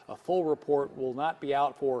video. A full report will not be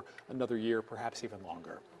out for another year, perhaps even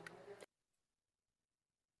longer.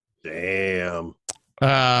 Damn.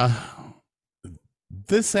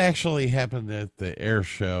 This actually happened at the air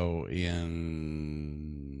show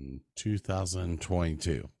in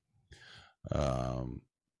 2022,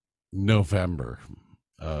 November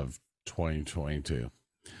of 2022.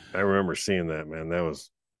 I remember seeing that, man. That was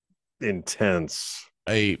intense.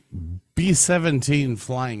 A B-17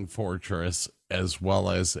 Flying Fortress, as well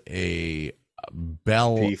as a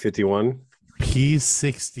Bell P-51,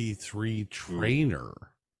 P-63 trainer.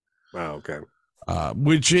 Wow, okay.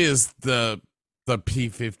 Which is the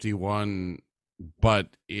P-51, but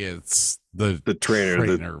it's the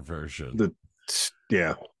trainer version.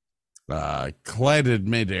 Collided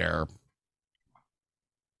midair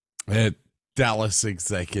at Dallas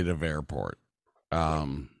Executive Airport.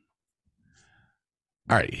 All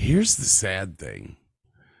right, here's the sad thing.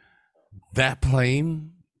 That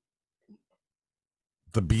plane,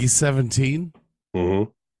 the B-17,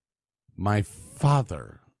 my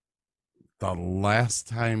father, the last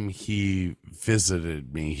time he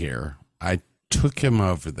visited me here, I took him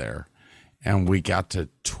over there and we got to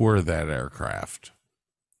tour that aircraft.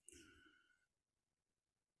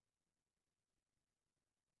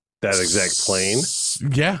 That exact plane?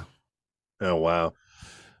 Yeah. Oh, wow.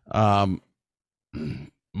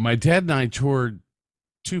 My dad and I toured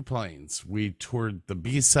 2 planes. We toured the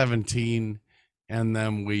B-17 and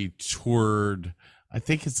then we toured, I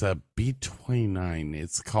think it's a B-29.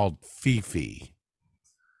 It's called Fifi.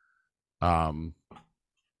 And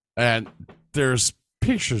there's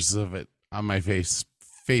pictures of it on my Facebook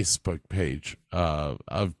Facebook page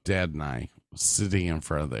of Dad and I sitting in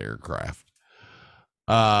front of the aircraft.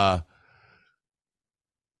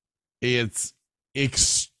 It's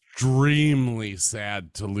extremely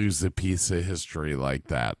sad to lose a piece of history like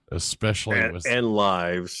that, especially and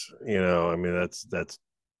lives. You know, I mean, that's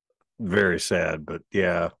very sad. But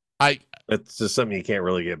yeah, it's just something you can't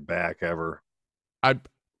really get back ever. I'm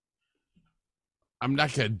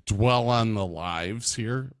not going to dwell on the lives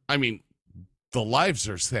here. I mean, the lives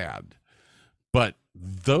are sad, but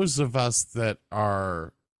those of us that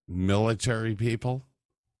are military people,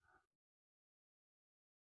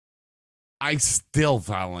 I still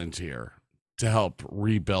volunteer to help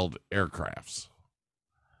rebuild aircrafts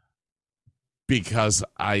because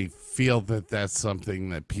I feel that that's something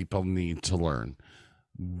that people need to learn.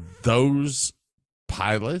 Those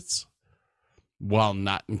pilots, while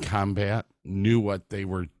not in combat, knew what they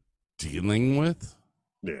were dealing with.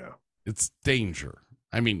 Yeah. It's danger.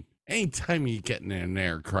 I mean, anytime you get in an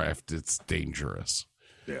aircraft, it's dangerous.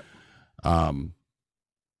 Yeah.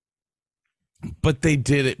 But they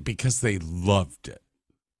did it because they loved it,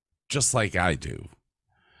 just like I do.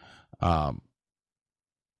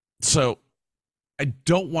 So I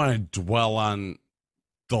don't want to dwell on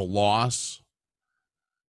the loss.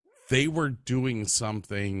 They were doing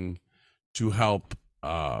something to help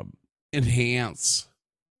enhance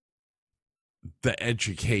the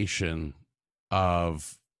education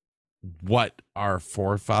of what our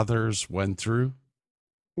forefathers went through.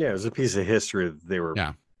 Yeah, it was a piece of history that they were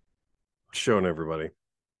showing everybody.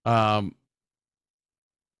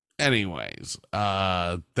 Anyways,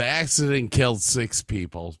 the accident killed 6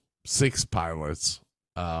 people, 6 pilots.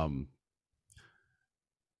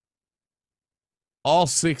 All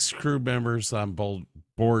 6 crew members on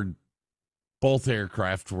board both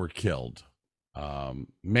aircraft were killed,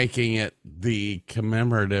 making it the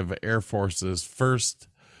commemorative Air Force's first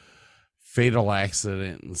fatal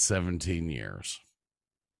accident in 17 years.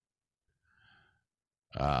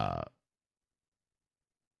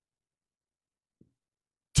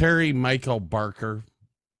 Terry Michael Barker,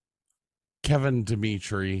 Kevin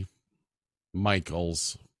Dimitri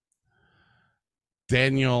Michaels,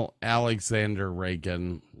 Daniel Alexander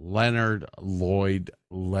Reagan, Leonard Lloyd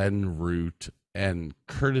Lenroot, and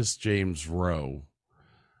Curtis James Rowe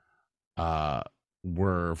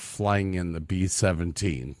were flying in the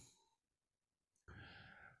B-17.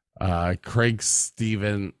 Craig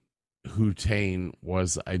Stephen Houtain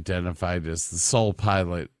was identified as the sole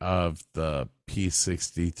pilot of the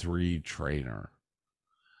P-63 trainer.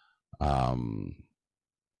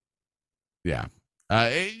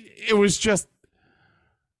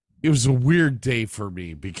 It was a weird day for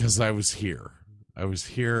me because I was here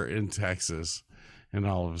in Texas, and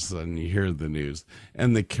all of a sudden you hear the news.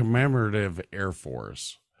 And the Commemorative Air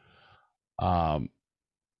Force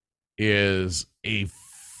is a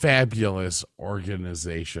fabulous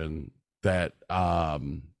organization that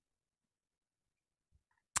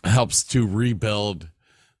helps to rebuild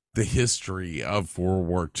the history of World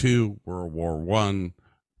War II, World War I,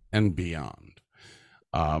 and beyond.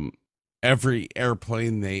 Every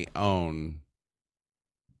airplane they own,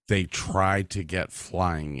 they try to get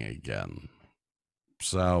flying again.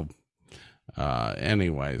 So,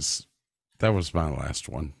 anyways, that was my last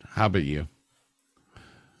one. How about you?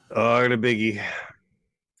 Oh, I got a biggie.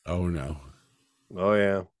 Oh, no. Oh,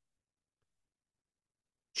 yeah.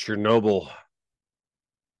 Chernobyl.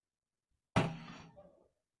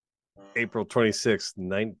 April 26th,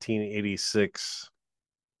 1986.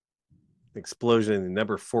 Explosion in the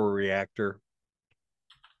number 4 reactor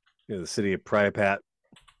in the city of Pripyat,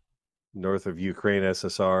 north of Ukraine,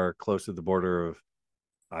 SSR, close to the border of,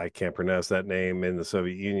 I can't pronounce that name, in the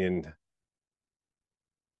Soviet Union.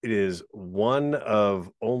 It is one of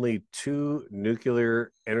only 2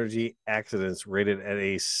 nuclear energy accidents rated at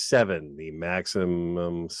a 7, the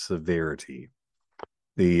maximum severity.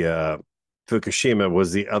 The Fukushima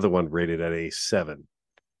was the other one rated at a 7.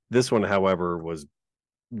 This one, however, was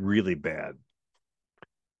really bad.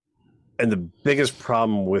 And the biggest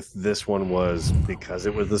problem with this one was because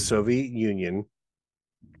it was the Soviet Union,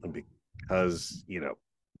 and because,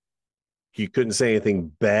 you couldn't say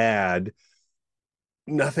anything bad,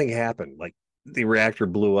 nothing happened. Like, the reactor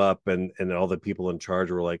blew up and all the people in charge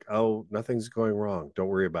were like, oh, nothing's going wrong, don't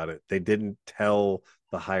worry about it. They didn't tell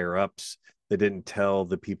the higher ups. They didn't tell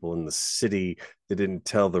the people in the city. They didn't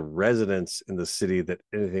tell the residents in the city that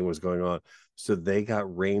anything was going on. So they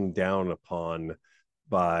got rained down upon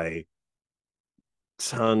by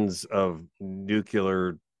tons of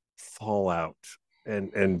nuclear fallout,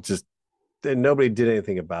 and nobody did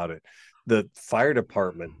anything about it. The fire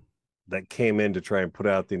department that came in to try and put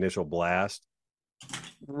out the initial blast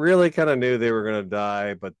really kind of knew they were going to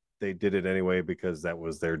die, but they did it anyway because that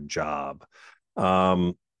was their job.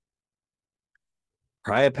 Pripyat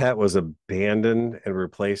was abandoned and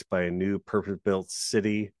replaced by a new purpose-built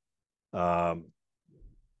city. All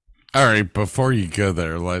right, before you go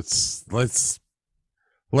there, let's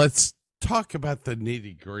talk about the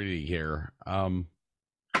nitty-gritty here.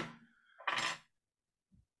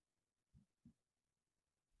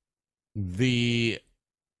 The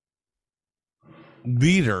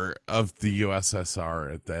leader of the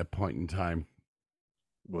USSR at that point in time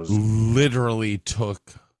was literally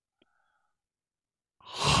took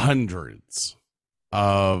hundreds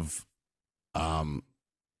of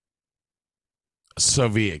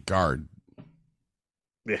Soviet Guard.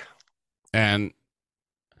 Yeah. And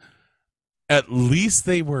at least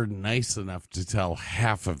they were nice enough to tell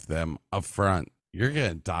half of them up front, you're going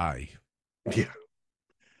to die. Yeah.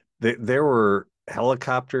 There were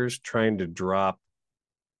helicopters trying to drop,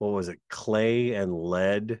 what was it, clay and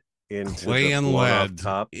lead into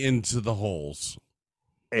top into the holes.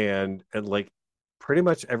 And like pretty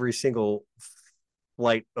much every single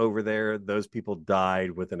flight over there, those people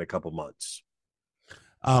died within a couple months.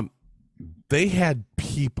 They had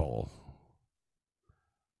people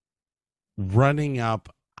running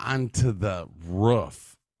up onto the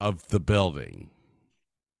roof of the building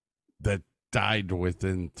that died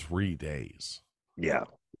within 3 days. Yeah.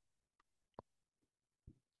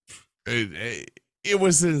 It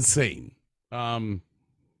was insane. And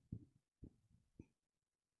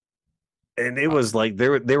it was like they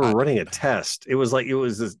were running a test. It was like it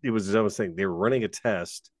was I was saying they were running a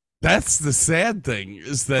test. That's the sad thing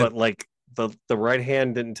is that, but like the right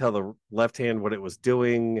hand didn't tell the left hand what it was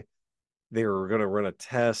doing. They were going to run a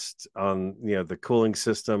test on the cooling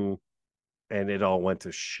system, and it all went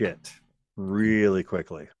to shit really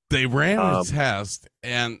quickly. They ran a test,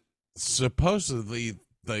 and supposedly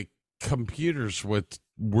the computers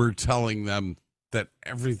were telling them that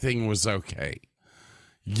everything was okay.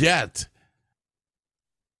 Yet,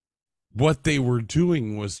 what they were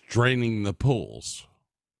doing was draining the pools.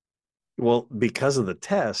 Well, because of the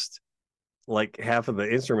test, like half of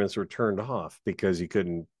the instruments were turned off because you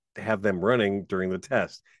couldn't have them running during the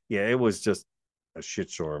test. Yeah, it was just a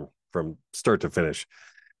shitstorm from start to finish.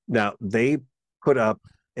 Now, they put up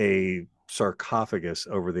a sarcophagus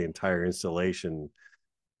over the entire installation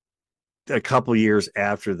a couple years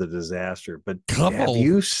after the disaster. But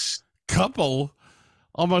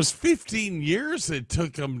almost 15 years it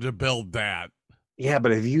took them to build that. Yeah,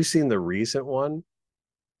 but have you seen the recent one?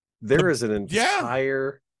 There is an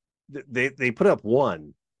entire they put up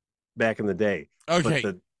one back in the day. Okay.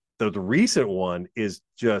 But the recent one is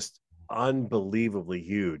just unbelievably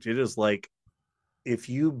huge. It is like if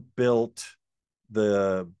you built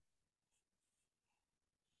the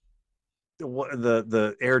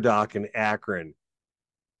air dock in Akron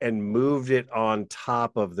and moved it on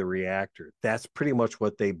top of the reactor. That's pretty much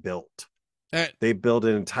what they built. They built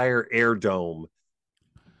an entire air dome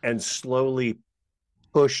and slowly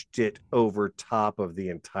pushed it over top of the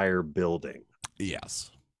entire building.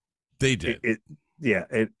 Yes, they did.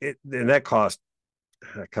 And that cost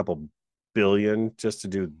a couple billion just to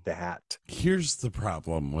do that. Here's the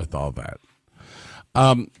problem with all that.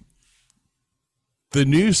 The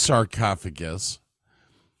new sarcophagus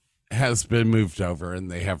has been moved over,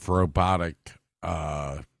 and they have robotic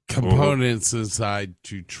components inside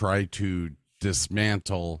to try to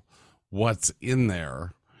dismantle what's in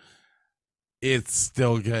there. It's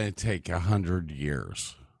still going to take 100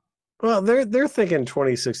 years. Well, they're thinking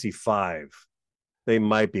 2065. They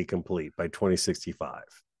might be complete by 2065.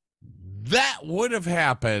 That would have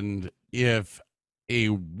happened if a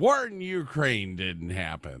war in Ukraine didn't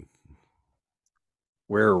happen.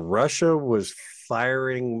 Where Russia was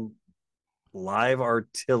firing live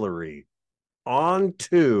artillery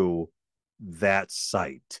onto that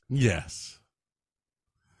site. Yes.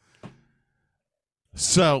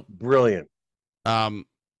 So brilliant.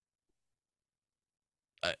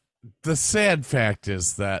 The sad fact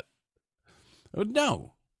is that the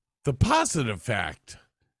positive fact,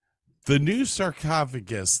 the new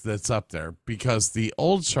sarcophagus that's up there, because the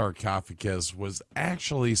old sarcophagus was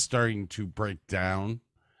actually starting to break down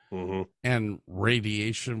and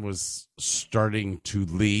radiation was starting to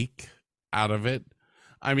leak out of it.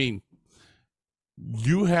 I mean,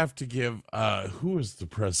 you have to give, who was the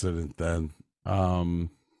president then?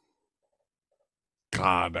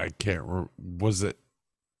 God, I can't remember. Was it?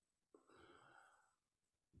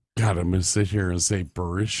 God, I'm going to sit here and say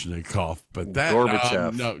Baryshnikov, but that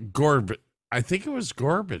Gorbachev. I think it was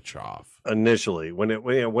Gorbachev initially. When it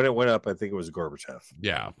went up, I think it was Gorbachev.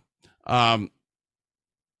 Yeah.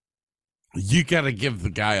 you got to give the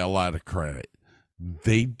guy a lot of credit.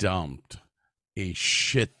 They dumped a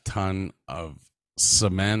shit ton of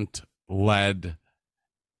cement, lead,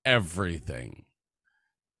 everything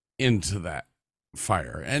into that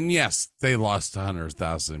fire. And yes, they lost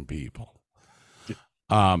 100,000 people.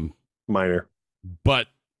 Minor. But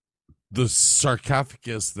the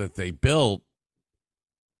sarcophagus that they built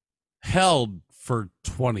held for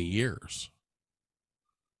 20 years.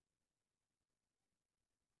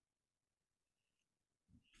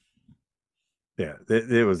 Yeah,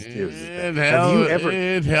 it was.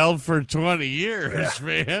 It held for 20 years,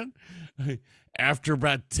 man. After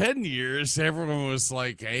about 10 years, everyone was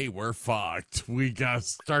like, hey, we're fucked. We got to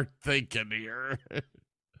start thinking here.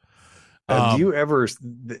 Do you ever,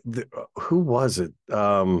 who was it?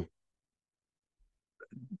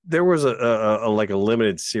 There was a like a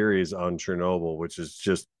limited series on Chernobyl, which is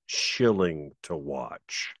just chilling to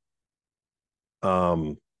watch.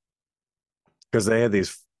 Because they had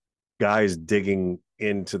these guys digging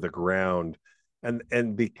into the ground,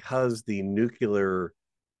 and because the nuclear,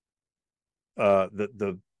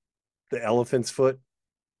 the elephant's foot,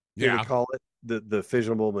 they would call it, the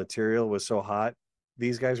fissionable material was so hot.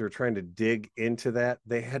 These guys were trying to dig into that.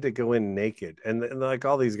 They had to go in naked, and like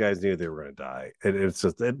all these guys knew they were going to die. And it's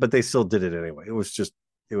just, but they still did it anyway. It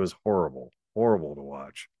was horrible to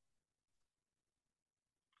watch.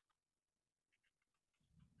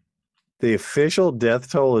 The official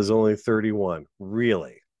death toll is only 31.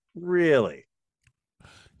 Really?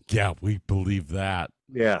 Yeah, we believe that.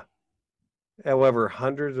 Yeah. However,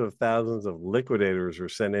 hundreds of thousands of liquidators were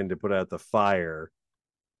sent in to put out the fire.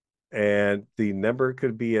 And the number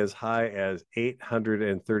could be as high as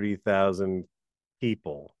 830,000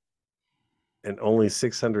 people. And only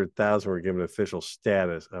 600,000 were given official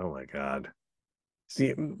status. Oh, my God.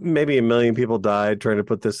 See, maybe 1 million people died trying to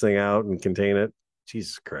put this thing out and contain it.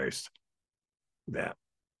 Jesus Christ. Yeah.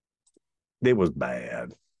 It was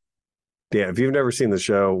bad. Yeah, if you've never seen the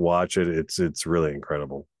show, watch it. It's really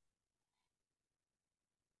incredible.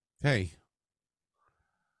 Hey.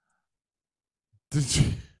 Did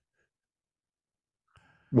you...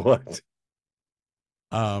 What?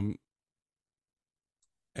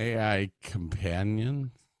 AI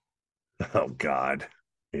companion. Oh God.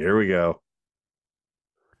 Here we go.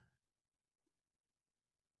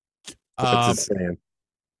 What's it saying?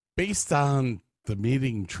 Based on the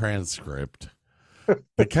meeting transcript,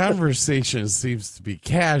 the conversation seems to be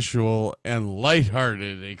casual and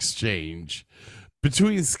lighthearted exchange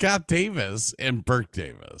between Scott Davis and Burke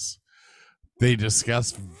Davis. They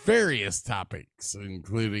discuss various topics,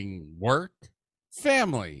 including work,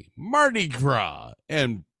 family, Mardi Gras,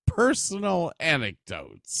 and personal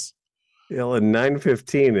anecdotes. You know, in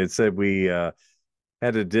 9:15, it said we had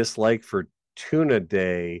a dislike for Tuna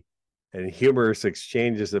Day and humorous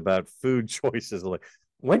exchanges about food choices. Like,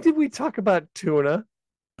 when did we talk about tuna?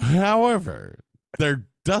 However, there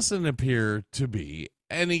doesn't appear to be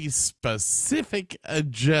any specific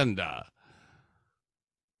agenda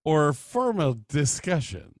or formal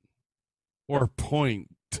discussion or point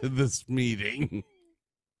to this meeting.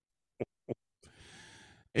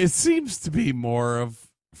 It seems to be more of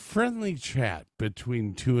friendly chat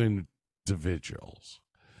between two individuals.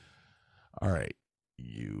 All right,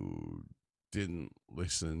 you didn't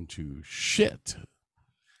listen to shit.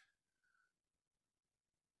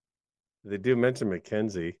 They do mention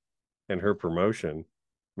Mackenzie and her promotion,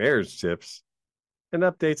 marriage tips, and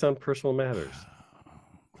updates on personal matters.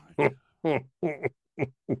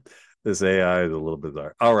 This AI is a little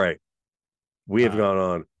bizarre. All right. We have gone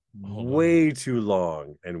on way too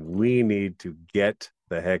long, and we need to get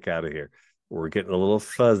the heck out of here. We're getting a little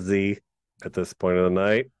fuzzy at this point of the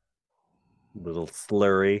night. A little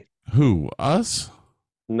slurry. Who, us?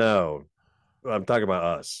 No, I'm talking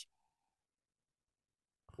about us.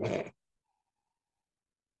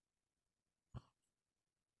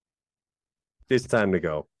 It's time to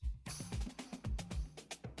go.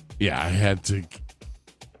 Yeah, I had to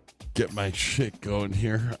get my shit going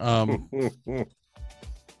here.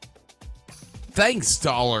 Thanks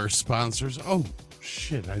to all our sponsors. Oh,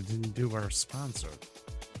 shit, I didn't do our sponsor.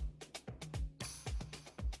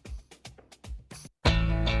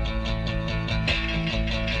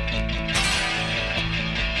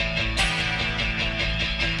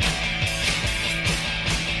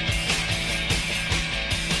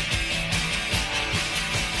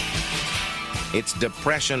 It's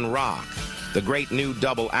Depression Rock, the great new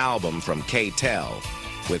double album from K-Tel,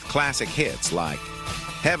 with classic hits like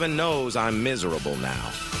Heaven Knows I'm Miserable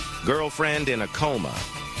Now, Girlfriend in a Coma,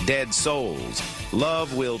 Dead Souls,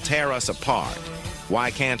 Love Will Tear Us Apart, Why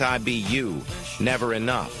Can't I Be You, Never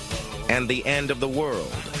Enough, and The End of the World.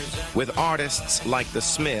 with artists like The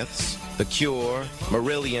Smiths, The Cure,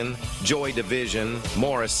 Marillion, Joy Division,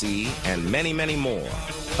 Morrissey, and many, many more.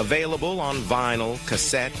 Available on vinyl,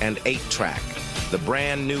 cassette, and 8-track. The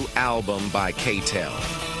brand new album by K-Tel.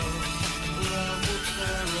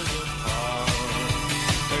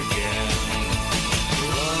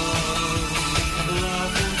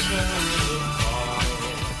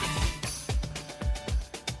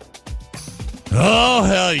 Oh,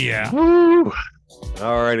 hell yeah. Woo.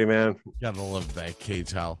 All righty, man. Gotta love that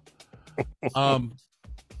K-Tel.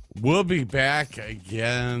 We'll be back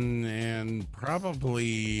again in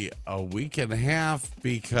probably a week and a half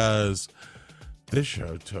because this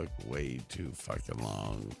show took way too fucking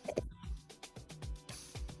long.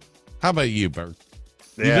 How about you, Bert?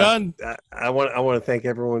 You done? I want to thank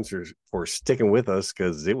everyone for sticking with us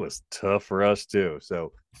because it was tough for us too.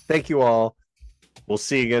 So thank you all. We'll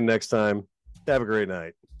see you again next time. Have a great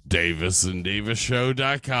night.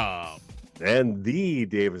 DavisandDavisShow.com and the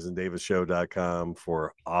DavisandDavisShow.com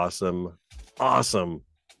for awesome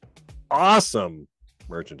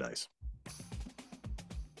merchandise.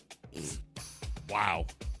 Wow.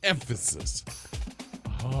 Emphasis.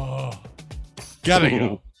 Oh, gotta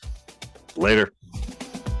go. Later.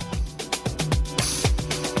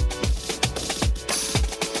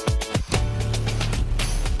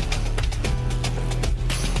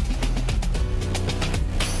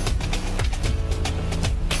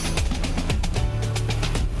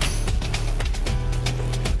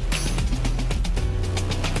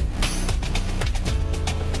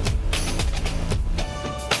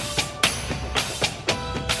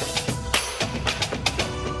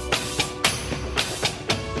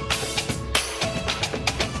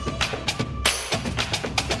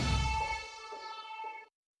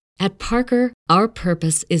 At Parker, our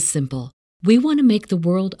purpose is simple. We want to make the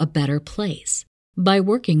world a better place by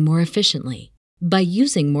working more efficiently, by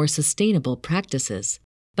using more sustainable practices,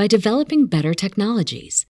 by developing better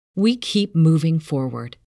technologies. We keep moving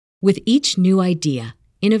forward. With each new idea,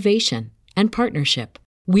 innovation, and partnership,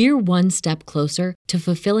 we're one step closer to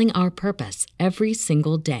fulfilling our purpose every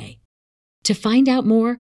single day. To find out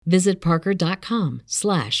more, visit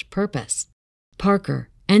parker.com/purpose. Parker,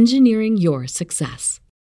 engineering your success.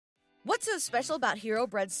 What's so special about Hero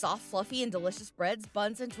Bread's soft, fluffy, and delicious breads,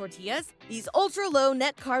 buns, and tortillas? These ultra-low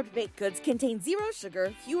net-carb baked goods contain 0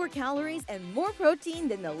 sugar, fewer calories, and more protein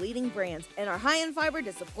than the leading brands, and are high in fiber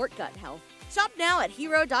to support gut health. Shop now at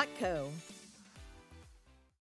Hero.co.